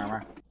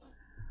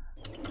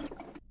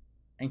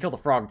 and kill the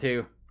frog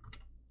too.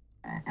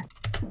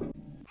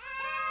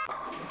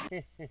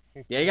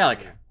 Yeah, you gotta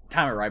like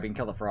time it right, but you can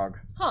kill the frog.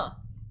 Huh.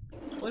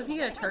 What if you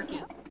get a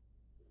turkey?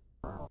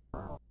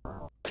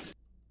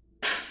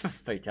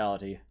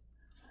 Fatality.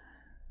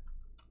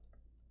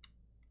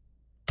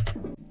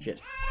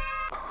 Shit.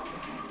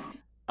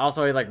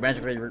 Also, he like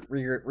magically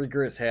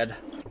regrew his head.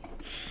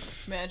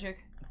 Magic.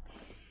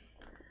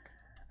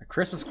 A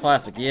Christmas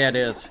classic, yeah it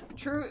is.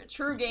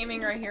 True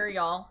gaming right here,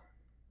 y'all.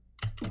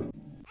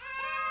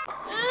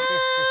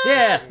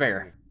 Yeah,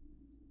 spare.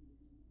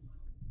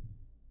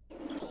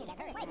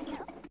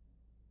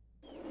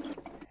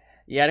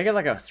 Yeah, to get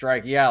like a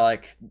strike, yeah,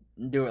 like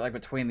do it like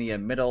between the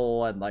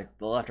middle and like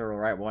the left or the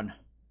right one.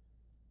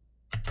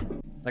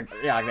 Like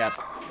yeah, like that.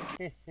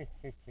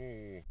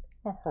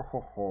 Ho, ho,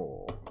 ho,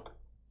 ho.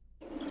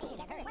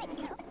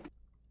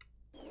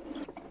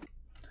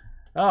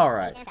 All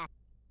right.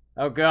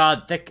 Oh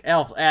god, thick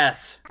elf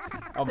ass.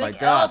 Oh my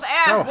god, elf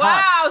ass. So wow,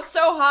 hot.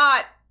 so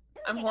hot.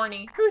 I'm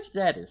horny. Who's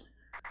daddy?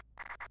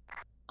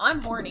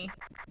 I'm horny.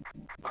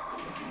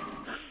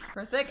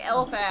 For thick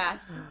elf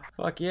ass.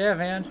 Fuck yeah,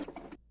 man.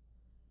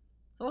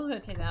 Someone's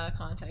gonna take that out of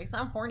context.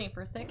 I'm horny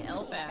for thick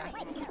elf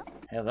ass.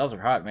 Yeah, those are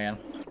hot, man.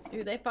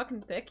 Dude, they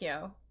fucking thick,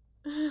 yo.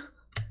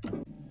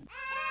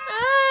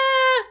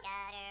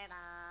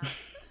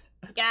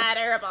 Got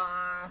her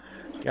bomb.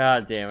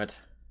 God damn it.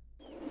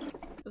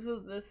 This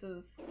is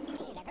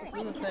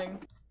the thing.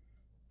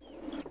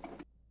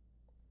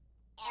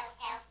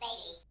 Elf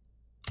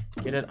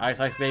baby. Get it? Ice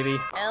Ice Baby?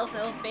 Elf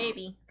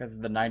baby. Because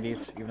of the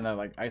 90s, even though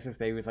like Ice Ice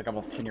Baby was like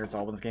almost 10 years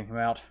old when this game came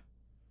out.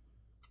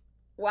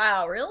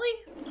 Wow, really?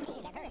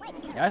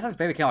 Yeah, Ice Ice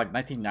Baby came out like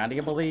 1990,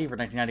 I believe, or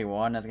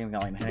 1991. This game came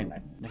out like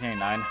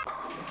 1999.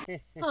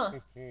 Huh.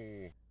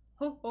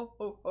 Ho ho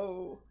ho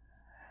ho.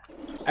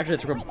 Actually,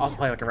 this will also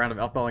play like a round of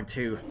Elf Bowling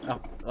 2,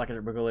 like a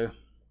Boogaloo.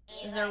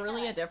 Is there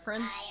really a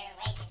difference?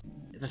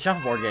 It's a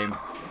shuffleboard game.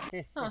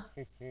 Huh.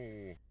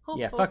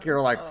 Yeah, fuck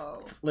your like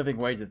living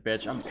wages,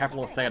 bitch. I'm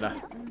capitalist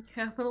Santa.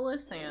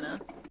 Capitalist Santa.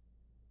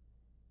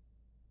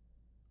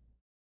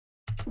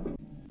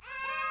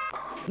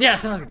 Yeah,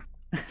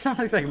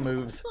 sometimes like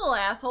moves. Little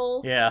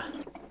assholes. Yeah.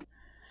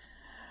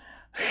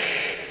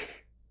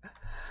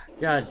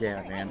 God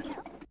damn it, man.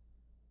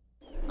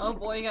 Oh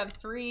boy, you got a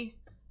three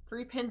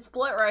pin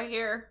split right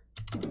here.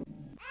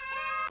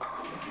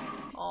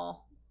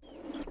 Oh.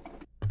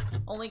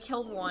 Only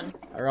killed one.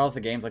 I realize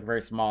the game's like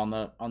very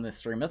small on this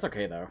stream. That's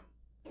okay though.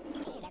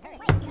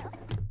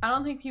 I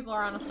don't think people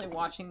are honestly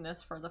watching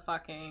this for the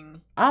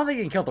fucking... I don't think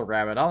you can kill the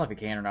rabbit. I don't know if you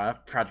can or not.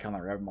 I've tried to kill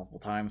that rabbit multiple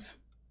times.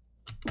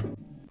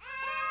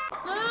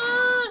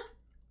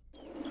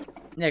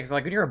 Yeah, because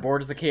like when you were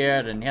bored as a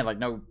kid and you had like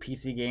no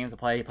PC games to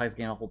play, you play this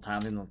game multiple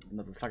times and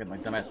it's a fucking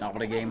like dumbass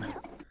novelty game.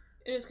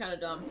 It is kind of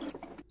dumb.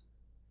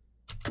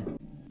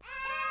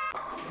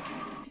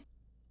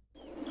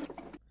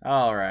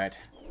 Alright.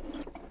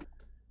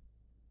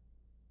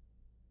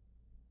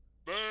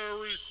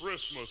 Merry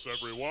Christmas,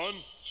 everyone!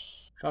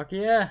 Fuck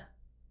yeah.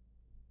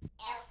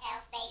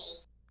 Elf baby.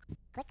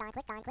 Click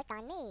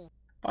on me.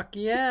 Fuck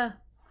yeah.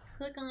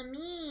 Click on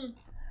me.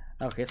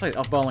 Okay, let's play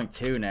Elf Bowling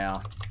 2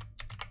 now.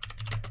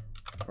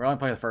 We're only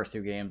playing the first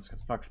 2 games,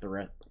 because fuck the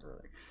rest.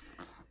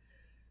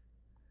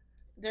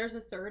 There's a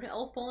third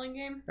Elf Bowling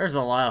game? There's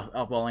a lot of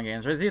Elf Bowling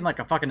games. There's even like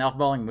a fucking Elf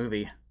Bowling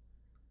movie.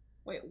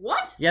 Wait,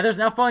 what? Yeah, there's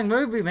an Elf Bowling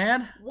movie,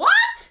 man. What?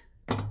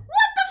 What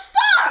the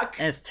fuck?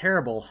 And it's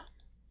terrible.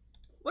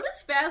 What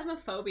is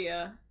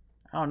phasmophobia?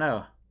 I don't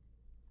know.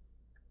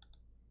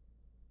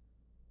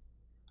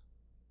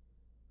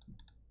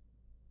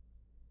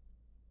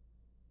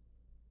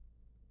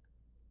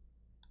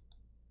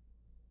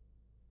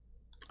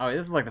 Oh,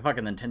 this is like the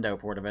fucking Nintendo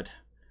port of it.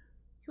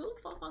 Who the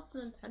fuck wants the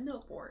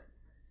Nintendo port?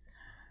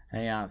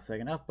 Hang on a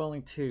second. Elf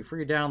Bowling 2,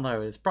 free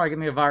download. It's probably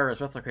giving me a virus.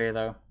 That's okay,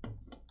 though.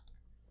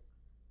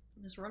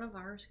 Just run a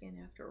virus scan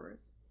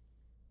afterwards.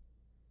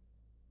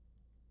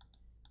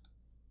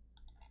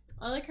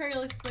 I like how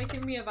you're like, it's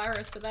making me a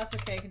virus, but that's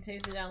okay. It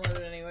continues to download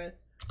it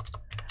anyways.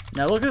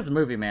 Now look at this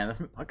movie, man.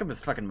 Look at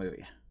this fucking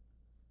movie.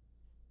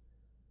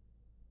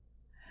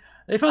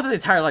 They posted the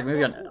entire like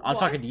movie on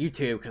fucking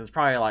YouTube because it's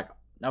probably like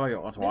nobody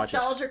wants to watch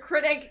Nostalgia it.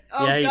 Critic.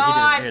 Oh yeah,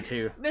 god. He did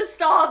too.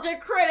 Nostalgia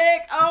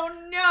Critic. Oh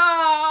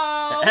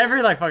no.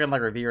 Every like fucking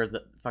like reviewers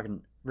that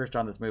fucking riffed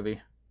on this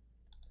movie.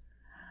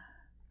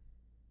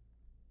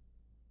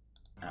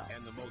 Oh.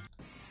 And the most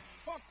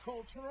pop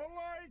cultural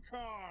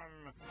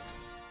icon.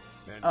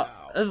 And Oh,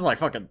 now, this is like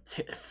fucking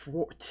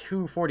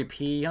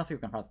 240p. I'll see if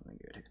we can find something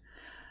good.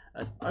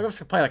 I'm just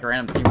gonna play like a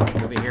random scene from the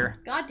movie here.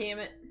 God damn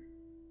it.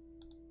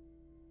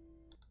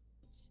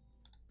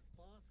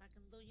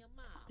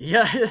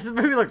 Yeah, this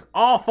movie looks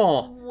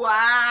awful.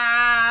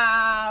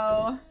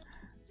 Wow.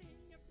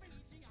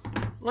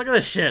 Look at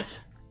this shit.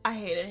 I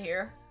hate it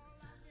here.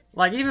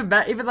 Like even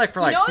like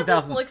for like 2000s. What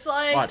this looks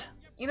like? What?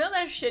 You know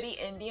that shitty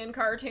Indian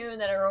cartoon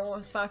that everyone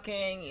was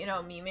fucking, you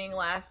know, memeing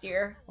last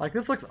year? Like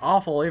this looks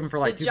awful even for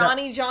like the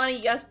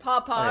Johnny Yes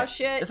Papa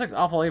shit. This looks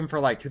awful even for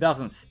like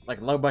 2000s, like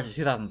low budget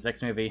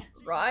 2006 movie.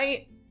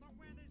 Right?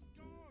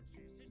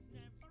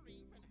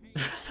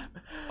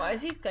 Why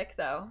is he thick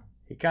though?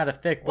 He kind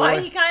of thick, boy. Why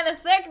is he kind of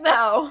thick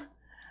though?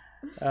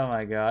 Oh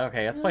my god.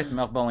 Okay, let's play some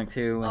Elf Bowling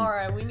 2. All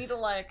right, we need to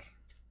like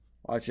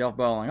watch Elf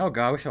Bowling. Oh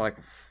god, we should like.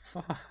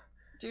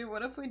 Dude,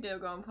 what if we do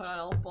go and put on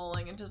Elf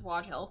Bowling and just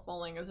watch Elf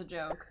Bowling as a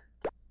joke?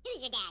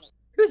 Who's your daddy?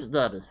 Who's your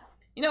daddy?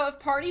 You know, if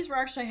parties were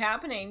actually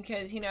happening,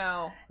 because, you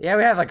know... Yeah,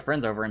 we have, like,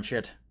 friends over and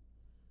shit.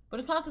 But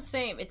it's not the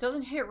same. It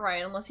doesn't hit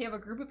right unless you have a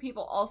group of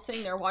people all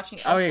sitting there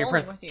watching Elf Bowling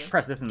with you.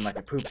 Press this and, like,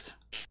 it poops.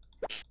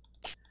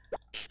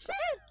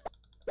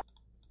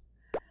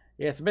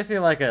 Yeah, it's basically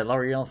like a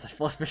lower unit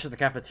less fish at the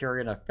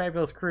cafeteria and a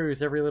fabulous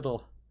cruise every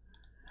little...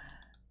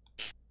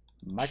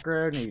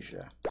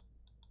 Micronesia.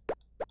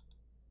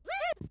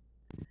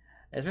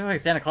 It's just like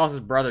Santa Claus's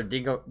brother,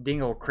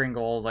 Dingle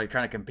Kringle's like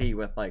trying to compete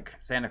with like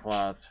Santa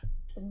Claus.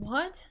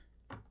 What?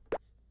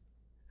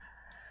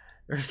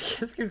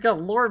 This game's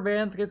got lore,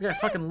 man. This game's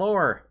got fucking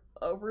lore.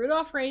 Oh,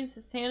 Rudolph Reigns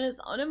is Santa's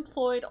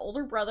unemployed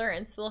older brother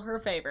and still her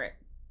favorite.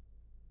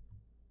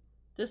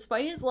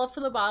 Despite his love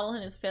for the bottle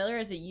and his failure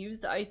as a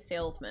used ice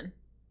salesman.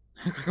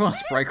 I want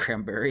Sprite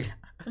Cranberry.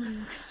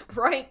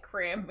 Sprite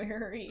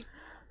Cranberry.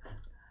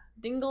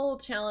 Dingle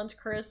challenged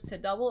Chris to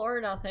double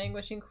or nothing,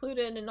 which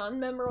included an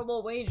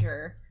unmemorable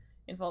wager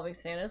involving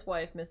Santa's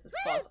wife, Mrs.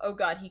 Claus. Oh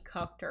god, he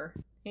cucked her.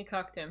 He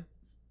cucked him.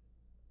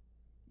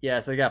 Yeah,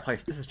 so you gotta play.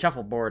 This is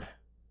shuffleboard.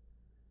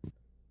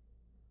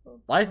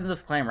 License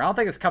disclaimer. I don't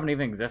think this company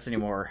even exists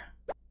anymore.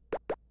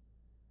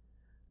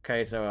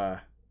 Okay, so,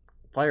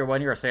 player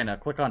 1, you're a Santa.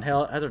 Click on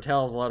heads or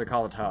tails below to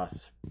call the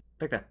toss.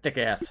 Pick that thick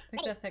ass.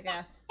 Pick that thick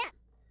ass.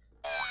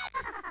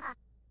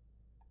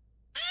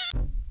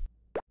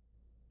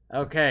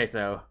 Okay,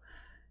 so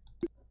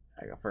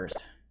I go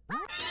first.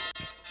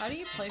 How do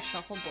you play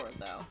shuffleboard,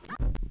 though?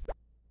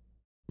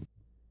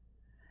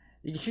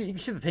 You can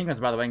shoot the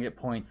penguins, by the way, and get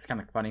points. It's kind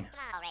of funny.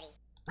 Already.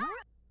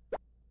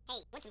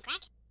 Hey, want some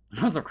crack?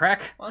 Want some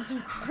crack? Want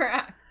some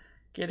crack?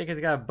 Kitty kid's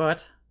got a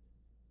butt.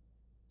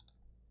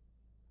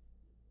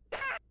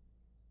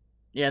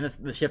 Yeah, and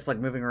the ship's like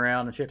moving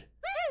around and shit.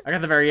 I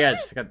got the very edge.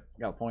 I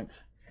got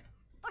points.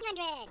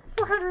 400.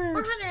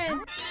 400.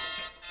 400.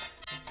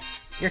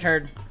 Your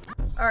turn.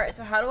 Alright,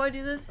 so how do I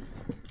do this?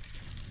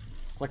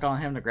 Click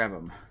on him to grab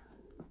him.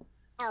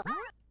 Oh.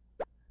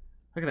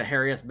 Look at the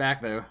hairiest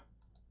back, though.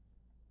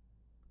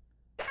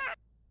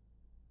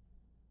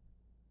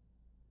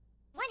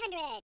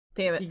 100.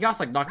 Damn it. You guys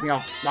like knocked me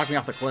off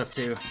the cliff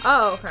too.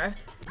 Oh, okay.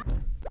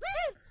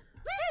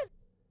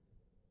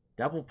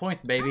 Double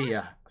points, baby.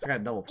 Yeah, so I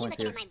got double points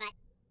here.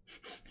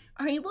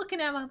 Are you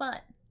looking at my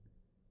butt?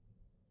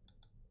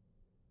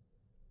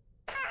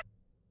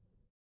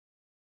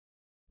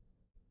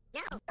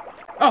 No.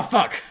 Oh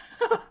fuck!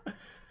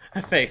 My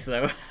face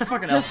though.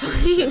 Fucking elf.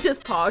 He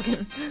just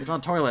pogging. He's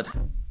on the toilet.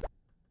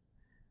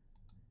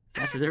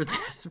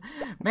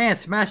 Man,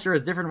 Smasher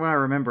is different than what I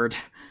remembered.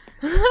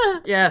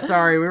 Yeah,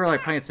 sorry, we were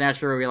like playing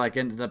Snatcher, we like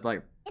ended up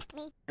like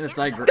in this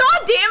God damn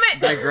it!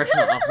 digression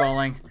of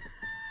off-balling.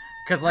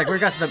 Cause like we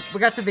got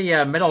to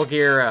the Metal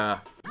Gear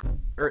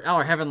or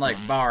Outer Heaven like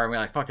bar and we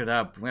like fucked it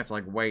up. We have to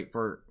like wait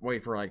for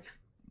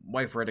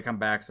it to come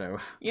back. So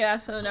yeah,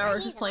 so now we're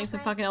just playing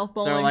some fucking elf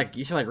bowling. So like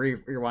you should like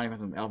rewind with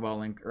some elf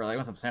bowling or like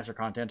want some Snatcher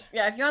content.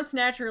 Yeah, if you want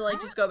Snatcher,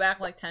 like just go back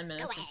like 10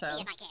 minutes or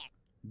so.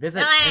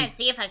 Visit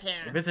see if I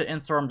can. Visit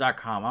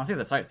instorm.com. I want to see if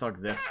the site still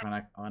exists when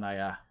I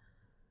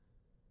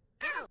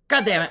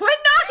God damn it! Quit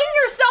knocking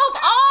yourself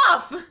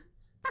off!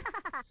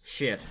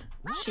 Shit.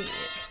 Shit.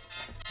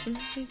 Hang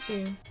on.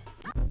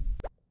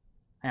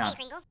 Hey,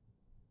 Pringle.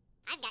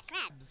 I've got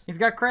crabs. He's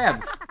got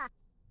crabs.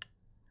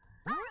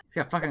 He's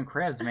got fucking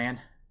crabs, man.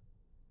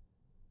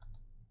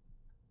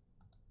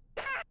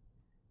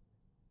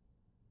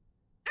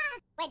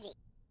 Wedgie.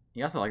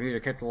 You also like me to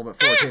kick a little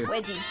bit forward too.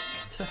 Wedgie.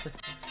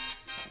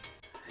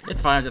 It's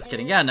fine, I'm just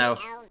kidding. Yeah, no.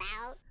 Bow.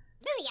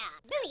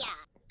 Booyah!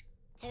 Booyah!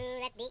 Who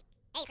let me?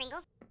 Hey,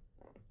 Pringle.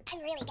 I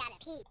really gotta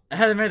pee. I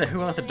had to make the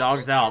Who Let the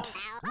Dogs Out.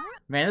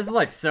 Man, this is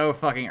like so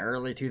fucking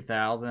early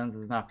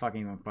 2000s. It's not fucking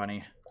even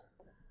funny.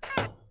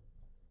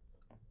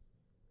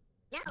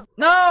 No.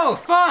 No!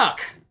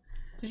 Fuck!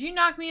 Did you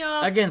knock me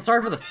off? Again,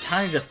 sorry for this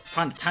tiniest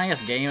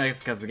game, I guess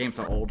because the game's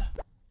so old.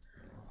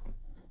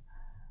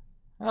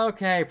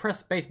 Okay,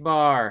 press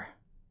spacebar.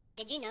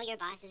 Did you know your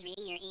boss is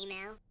reading your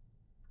email?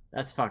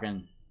 That's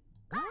fucking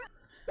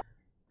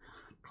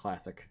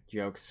classic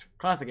jokes.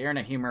 Classic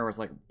internet humor was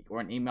like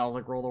when emails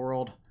like rule the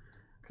world.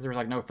 Because there was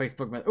like no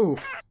Facebook.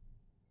 Oof.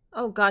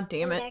 Oh, god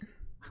damn it.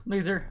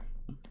 Loser.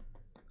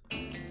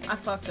 I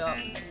fucked up.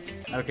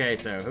 Okay,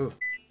 so who?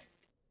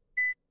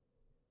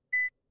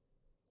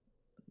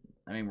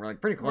 I mean, we're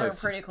like pretty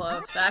close. We're pretty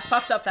close. I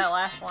fucked up that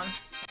last one.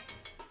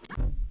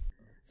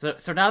 So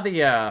now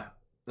the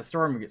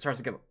storm starts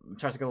to get a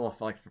little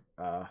like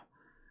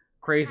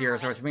crazier,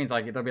 so which means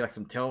like there'll be like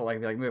some tilt,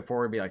 like move it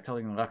forward, be like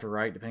tilting left or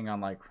right depending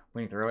on like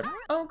when you throw it.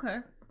 Oh, okay.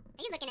 Are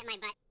you looking at my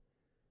butt?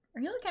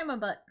 Are you looking at my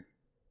butt?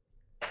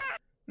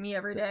 Me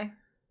every day.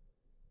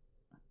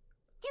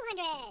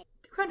 200.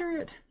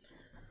 200.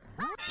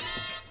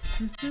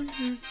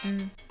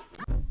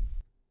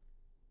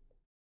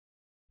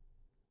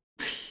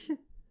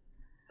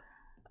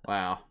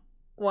 Wow.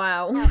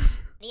 Wow.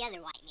 Elf, the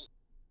other white meat.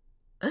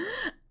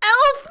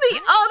 Elf,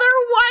 the other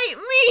white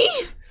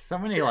meat! So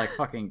many like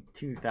fucking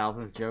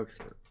 2000s jokes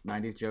or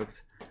 90s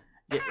jokes.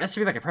 Yeah, that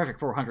should be like a perfect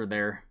 400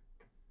 there.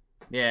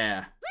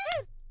 Yeah.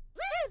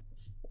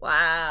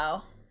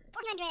 Wow.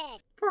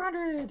 400.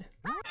 400.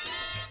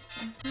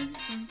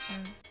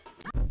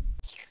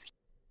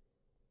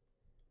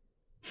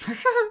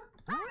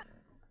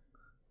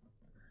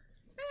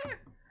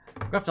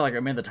 We have to like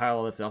amend the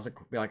title of this. Also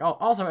be like, oh,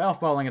 also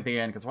elf bowling at the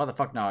end, because why the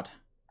fuck not?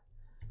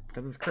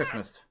 Because it's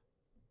Christmas.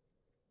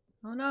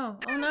 Oh no!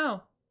 Oh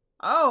no!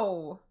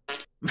 Oh! Clear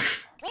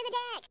the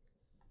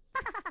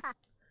deck.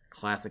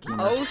 Classic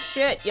humor. Oh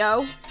shit,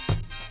 yo!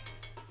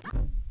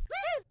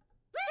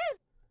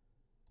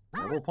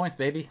 Double points,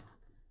 baby.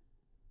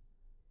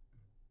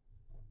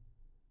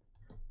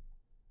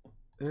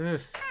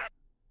 Oof.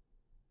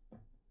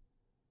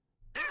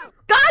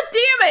 God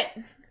damn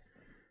it!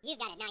 You've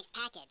got a nice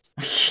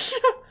package.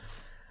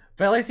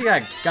 But at least you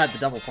got the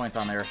double points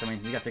on there, so I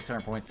mean you got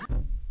 600 points.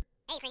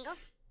 Hey, Pringle.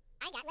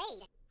 I got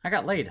laid. I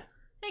got laid.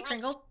 Hey,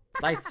 Kringle.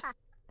 Nice.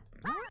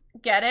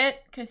 Get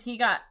it? Because he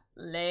got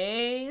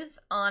lays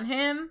on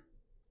him.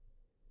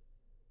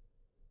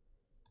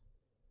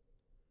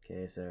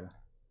 Okay, so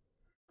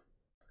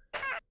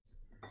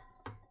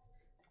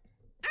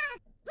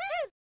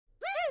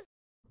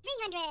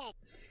 300.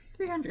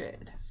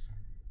 300.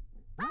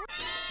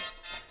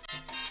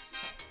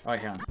 Oh,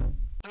 hang on.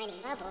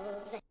 Tiny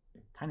bubbles.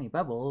 Tiny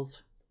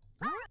bubbles.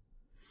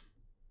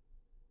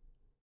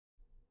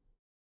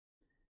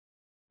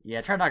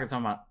 Yeah, try knocking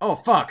someone out. Oh,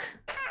 fuck!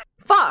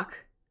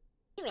 Fuck!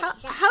 You really How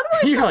suck. do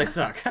I You really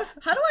suck.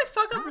 how do I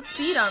fuck up the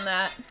speed on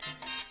that?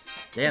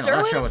 Damn, Is the there a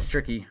last way show to was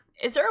tricky.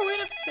 Is there a way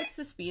to fix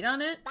the speed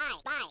on it? Bye,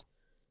 bye.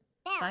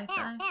 Bell, Bye, bell,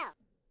 bye. bell.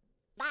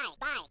 Bye,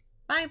 bye.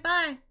 Bye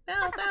bye.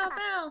 Bell, bell,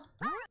 bell.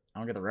 I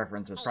don't get the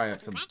reference, but it's probably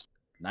like some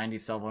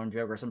 90s cell phone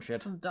joke or some shit.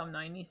 Some dumb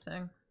 90s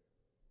thing.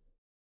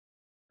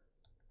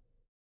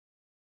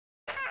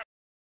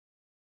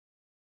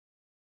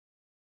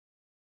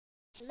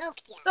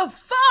 Smoked ya. The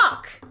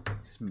fuck?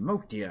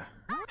 Smoked ya.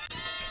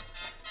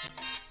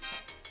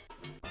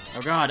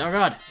 Oh god, oh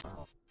god.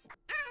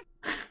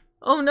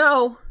 Oh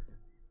no.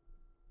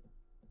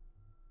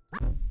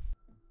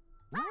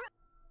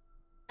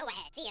 Go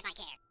ahead, see if I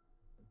care.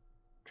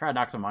 Try to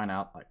knock some of mine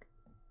out, like.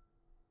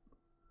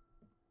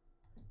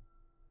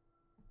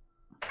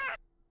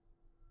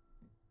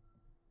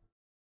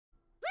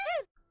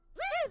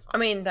 I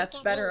mean, that's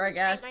better, I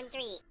guess.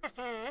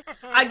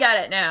 I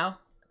get it now.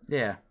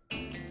 Yeah.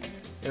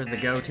 It was the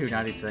go-to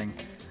 90s thing.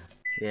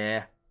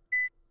 Yeah.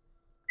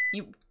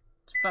 You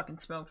fucking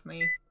smoked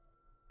me.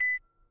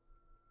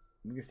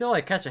 You can still,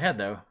 like, catch ahead,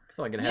 though.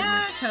 Still, like, get ahead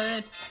Yeah, of me.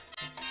 I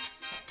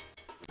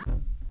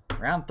could.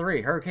 Round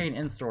 3, Hurricane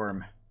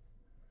Instorm.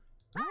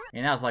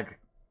 And now it's, like,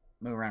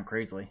 moving around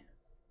crazily.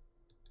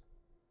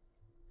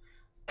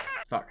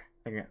 Fuck.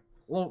 I think a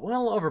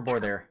little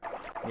overboard there.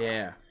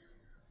 Yeah.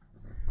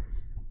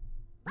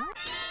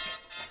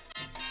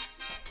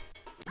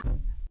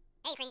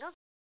 Hey, Pringles.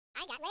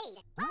 I got laid.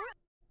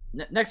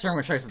 Next turn, I'm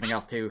gonna show you something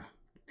else, too.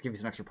 To give you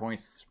some extra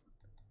points.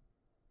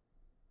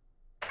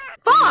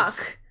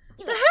 Fuck!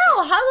 The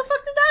hell? How the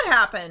fuck did that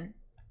happen?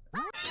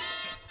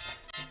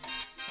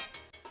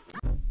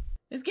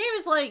 This game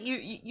is like,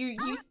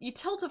 you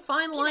tilt a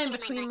fine line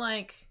between,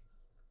 like...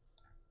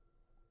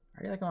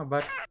 Are you liking my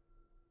butt?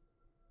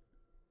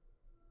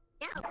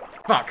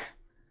 Fuck!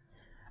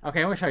 Okay,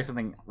 I'm gonna show you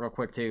something real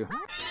quick, too.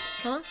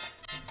 Huh?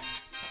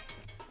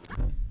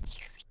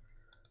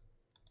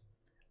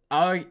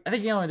 Oh, I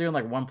think you're only doing,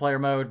 like, one-player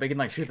mode, but you can,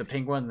 like, shoot the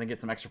pink ones and get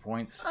some extra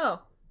points. Oh.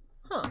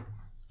 Huh.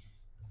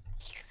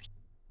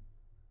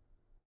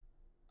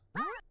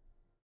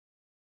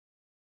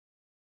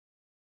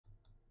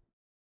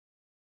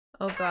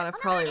 Oh god, I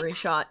probably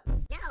reshot.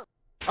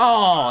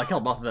 Oh, I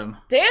killed both of them.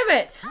 Damn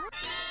it!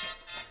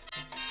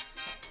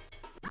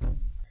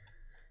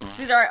 It's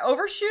either I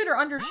overshoot or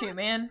undershoot,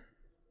 man.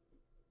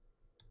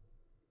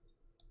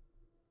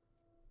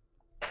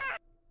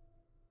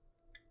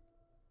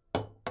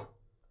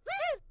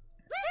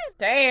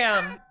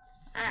 Damn!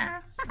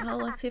 Well,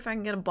 let's see if I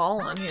can get a ball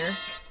on here.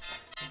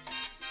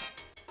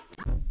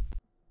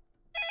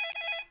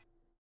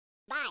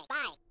 Bye.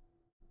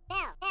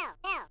 Bell.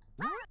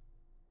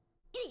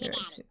 Here's your Here, I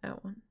daddy. see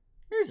that one.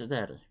 Here's your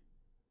daddy.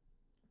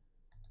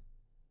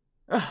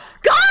 God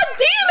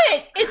damn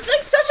it! It's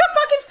like such a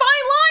fucking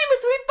fine line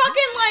between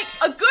fucking like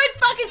a good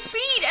fucking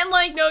speed and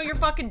like, no, you're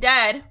fucking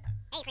dead.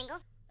 Hey,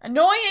 Pringles.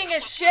 Annoying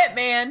as shit,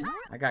 man.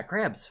 I got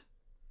crabs.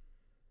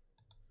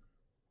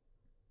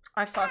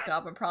 I fucked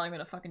up. I'm probably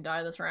gonna fucking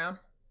die this round.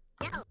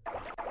 No.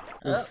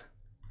 Oh.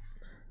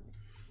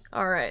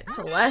 Alright,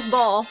 so last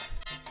ball.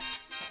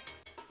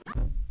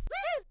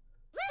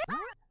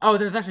 Oh,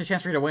 there's actually a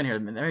chance for you to win here.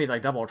 Maybe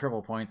like double or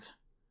triple points.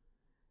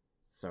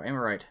 So aim it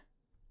right.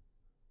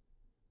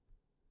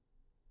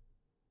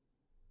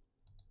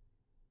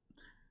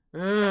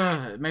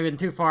 Maybe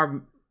too far.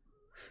 God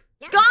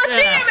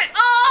damn it!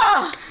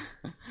 Oh!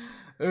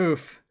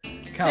 Oof.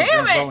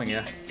 Damn it! Rolling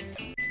you.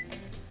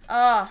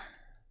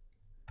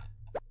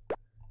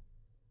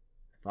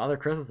 Father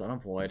Chris is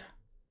unemployed.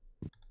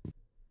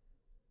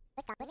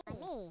 Let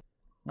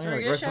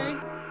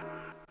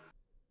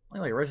me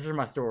like register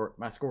my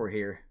score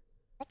here.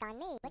 Click on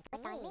me.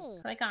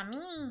 Click on me.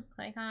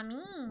 Click on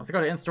me. Let's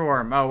go to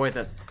Instorm. Oh wait,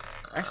 that's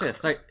actually a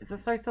site. Is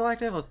this site still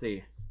active? Let's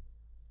see.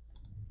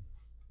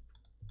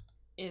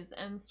 Is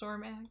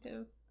Endstorm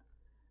active?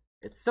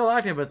 It's still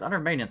active, but it's under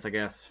maintenance, I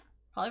guess.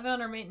 Probably been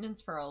under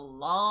maintenance for a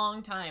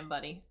long time,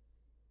 buddy.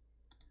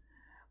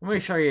 Let me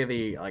show you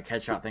the like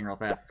headshot thing real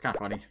fast. It's kind of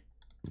funny.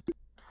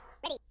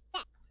 Ready,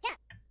 set, jump.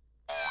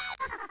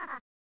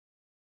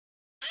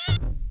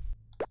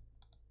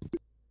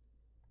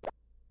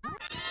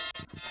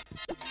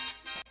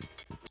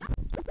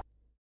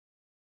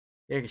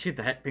 Yeah, you can shoot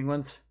the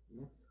penguins.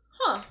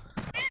 Huh.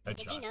 Did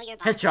you know your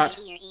boss Headshot. is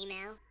reading your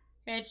email?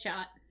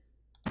 Headshot.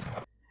 You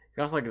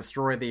can also like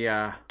destroy the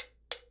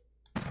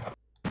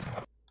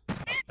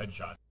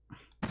Headshot.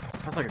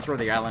 also destroy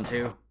the island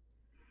too.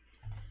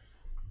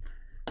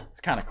 It's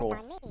kind of cool.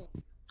 On me.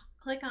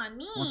 Click on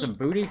me. Want some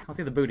booty? Let's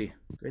see the booty.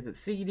 Visit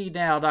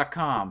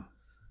cdnow.com.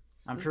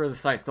 I'm sure the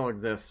site still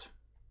exists.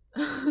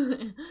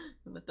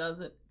 But does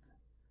it?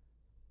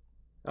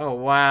 Oh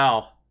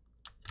wow.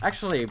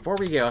 Actually, before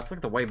we go, let's look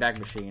at the Wayback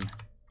Machine.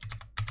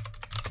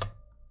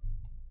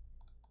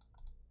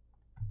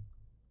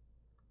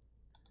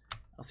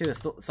 I'll see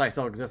the site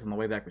still exists on the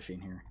Wayback Machine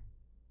here.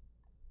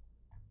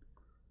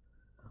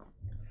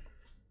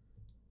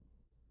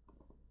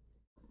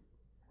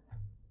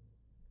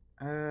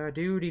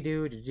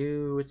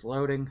 It's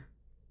loading.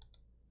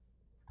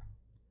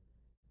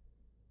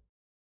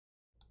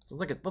 So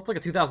let's look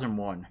at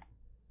 2001.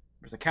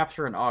 There's a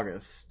capture in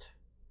August.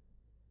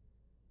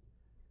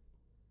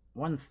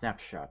 One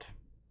snapshot.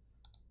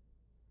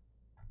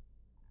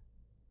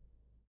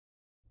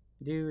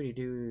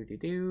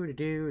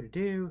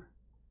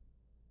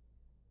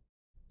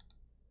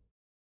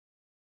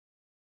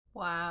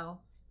 Wow.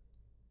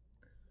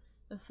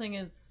 This thing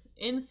is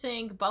In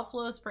Sync,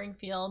 Buffalo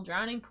Springfield,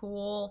 Drowning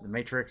Pool, The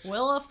Matrix.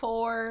 Willa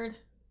Ford.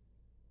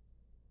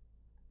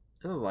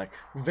 This is like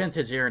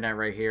vintage internet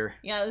right here.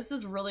 Yeah, this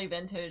is really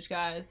vintage,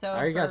 guys. So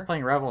Are you guys for-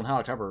 playing Revel in Hell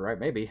October, right?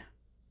 Maybe.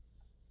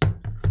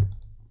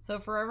 So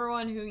for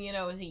everyone who, you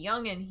know, is a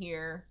youngin'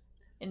 here,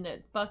 in the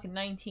fucking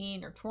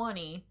 19 or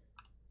 20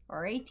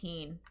 or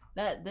 18,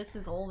 this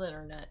is old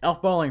internet.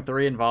 Elf Bowling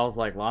 3 involves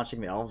like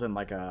launching the elves in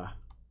like a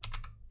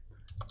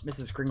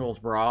Mrs. Kringle's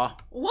bra.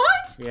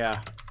 What? Yeah.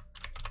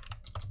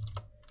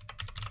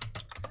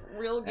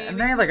 Real game. And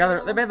they made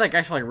like they made like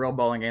actually like real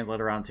bowling games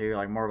later on too,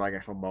 like more like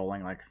actual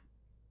bowling, like.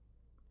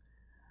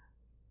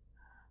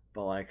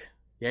 But like,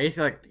 yeah, you used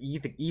to like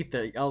eat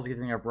the elves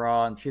using their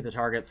bra and shoot the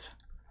targets.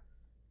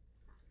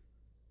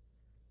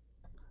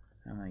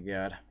 Oh my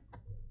god.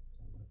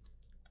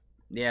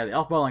 Yeah, the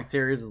Elf Bowling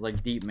series is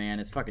like deep, man.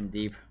 It's fucking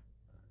deep.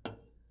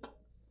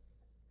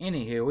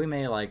 Anywho, we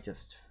may like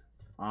just,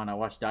 I don't know,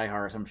 watch Die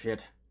Hard or some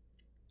shit.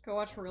 Go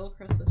watch real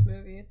Christmas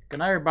movies. Good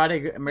night,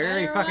 everybody.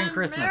 Merry fucking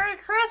Christmas. Merry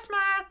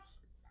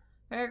Christmas!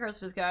 Merry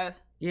Christmas,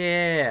 guys.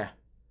 Yeah.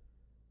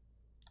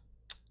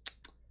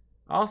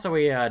 Also,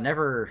 we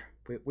never,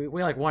 we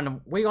like won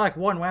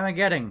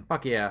Whamageddon.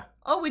 Fuck yeah.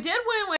 Oh, we did win.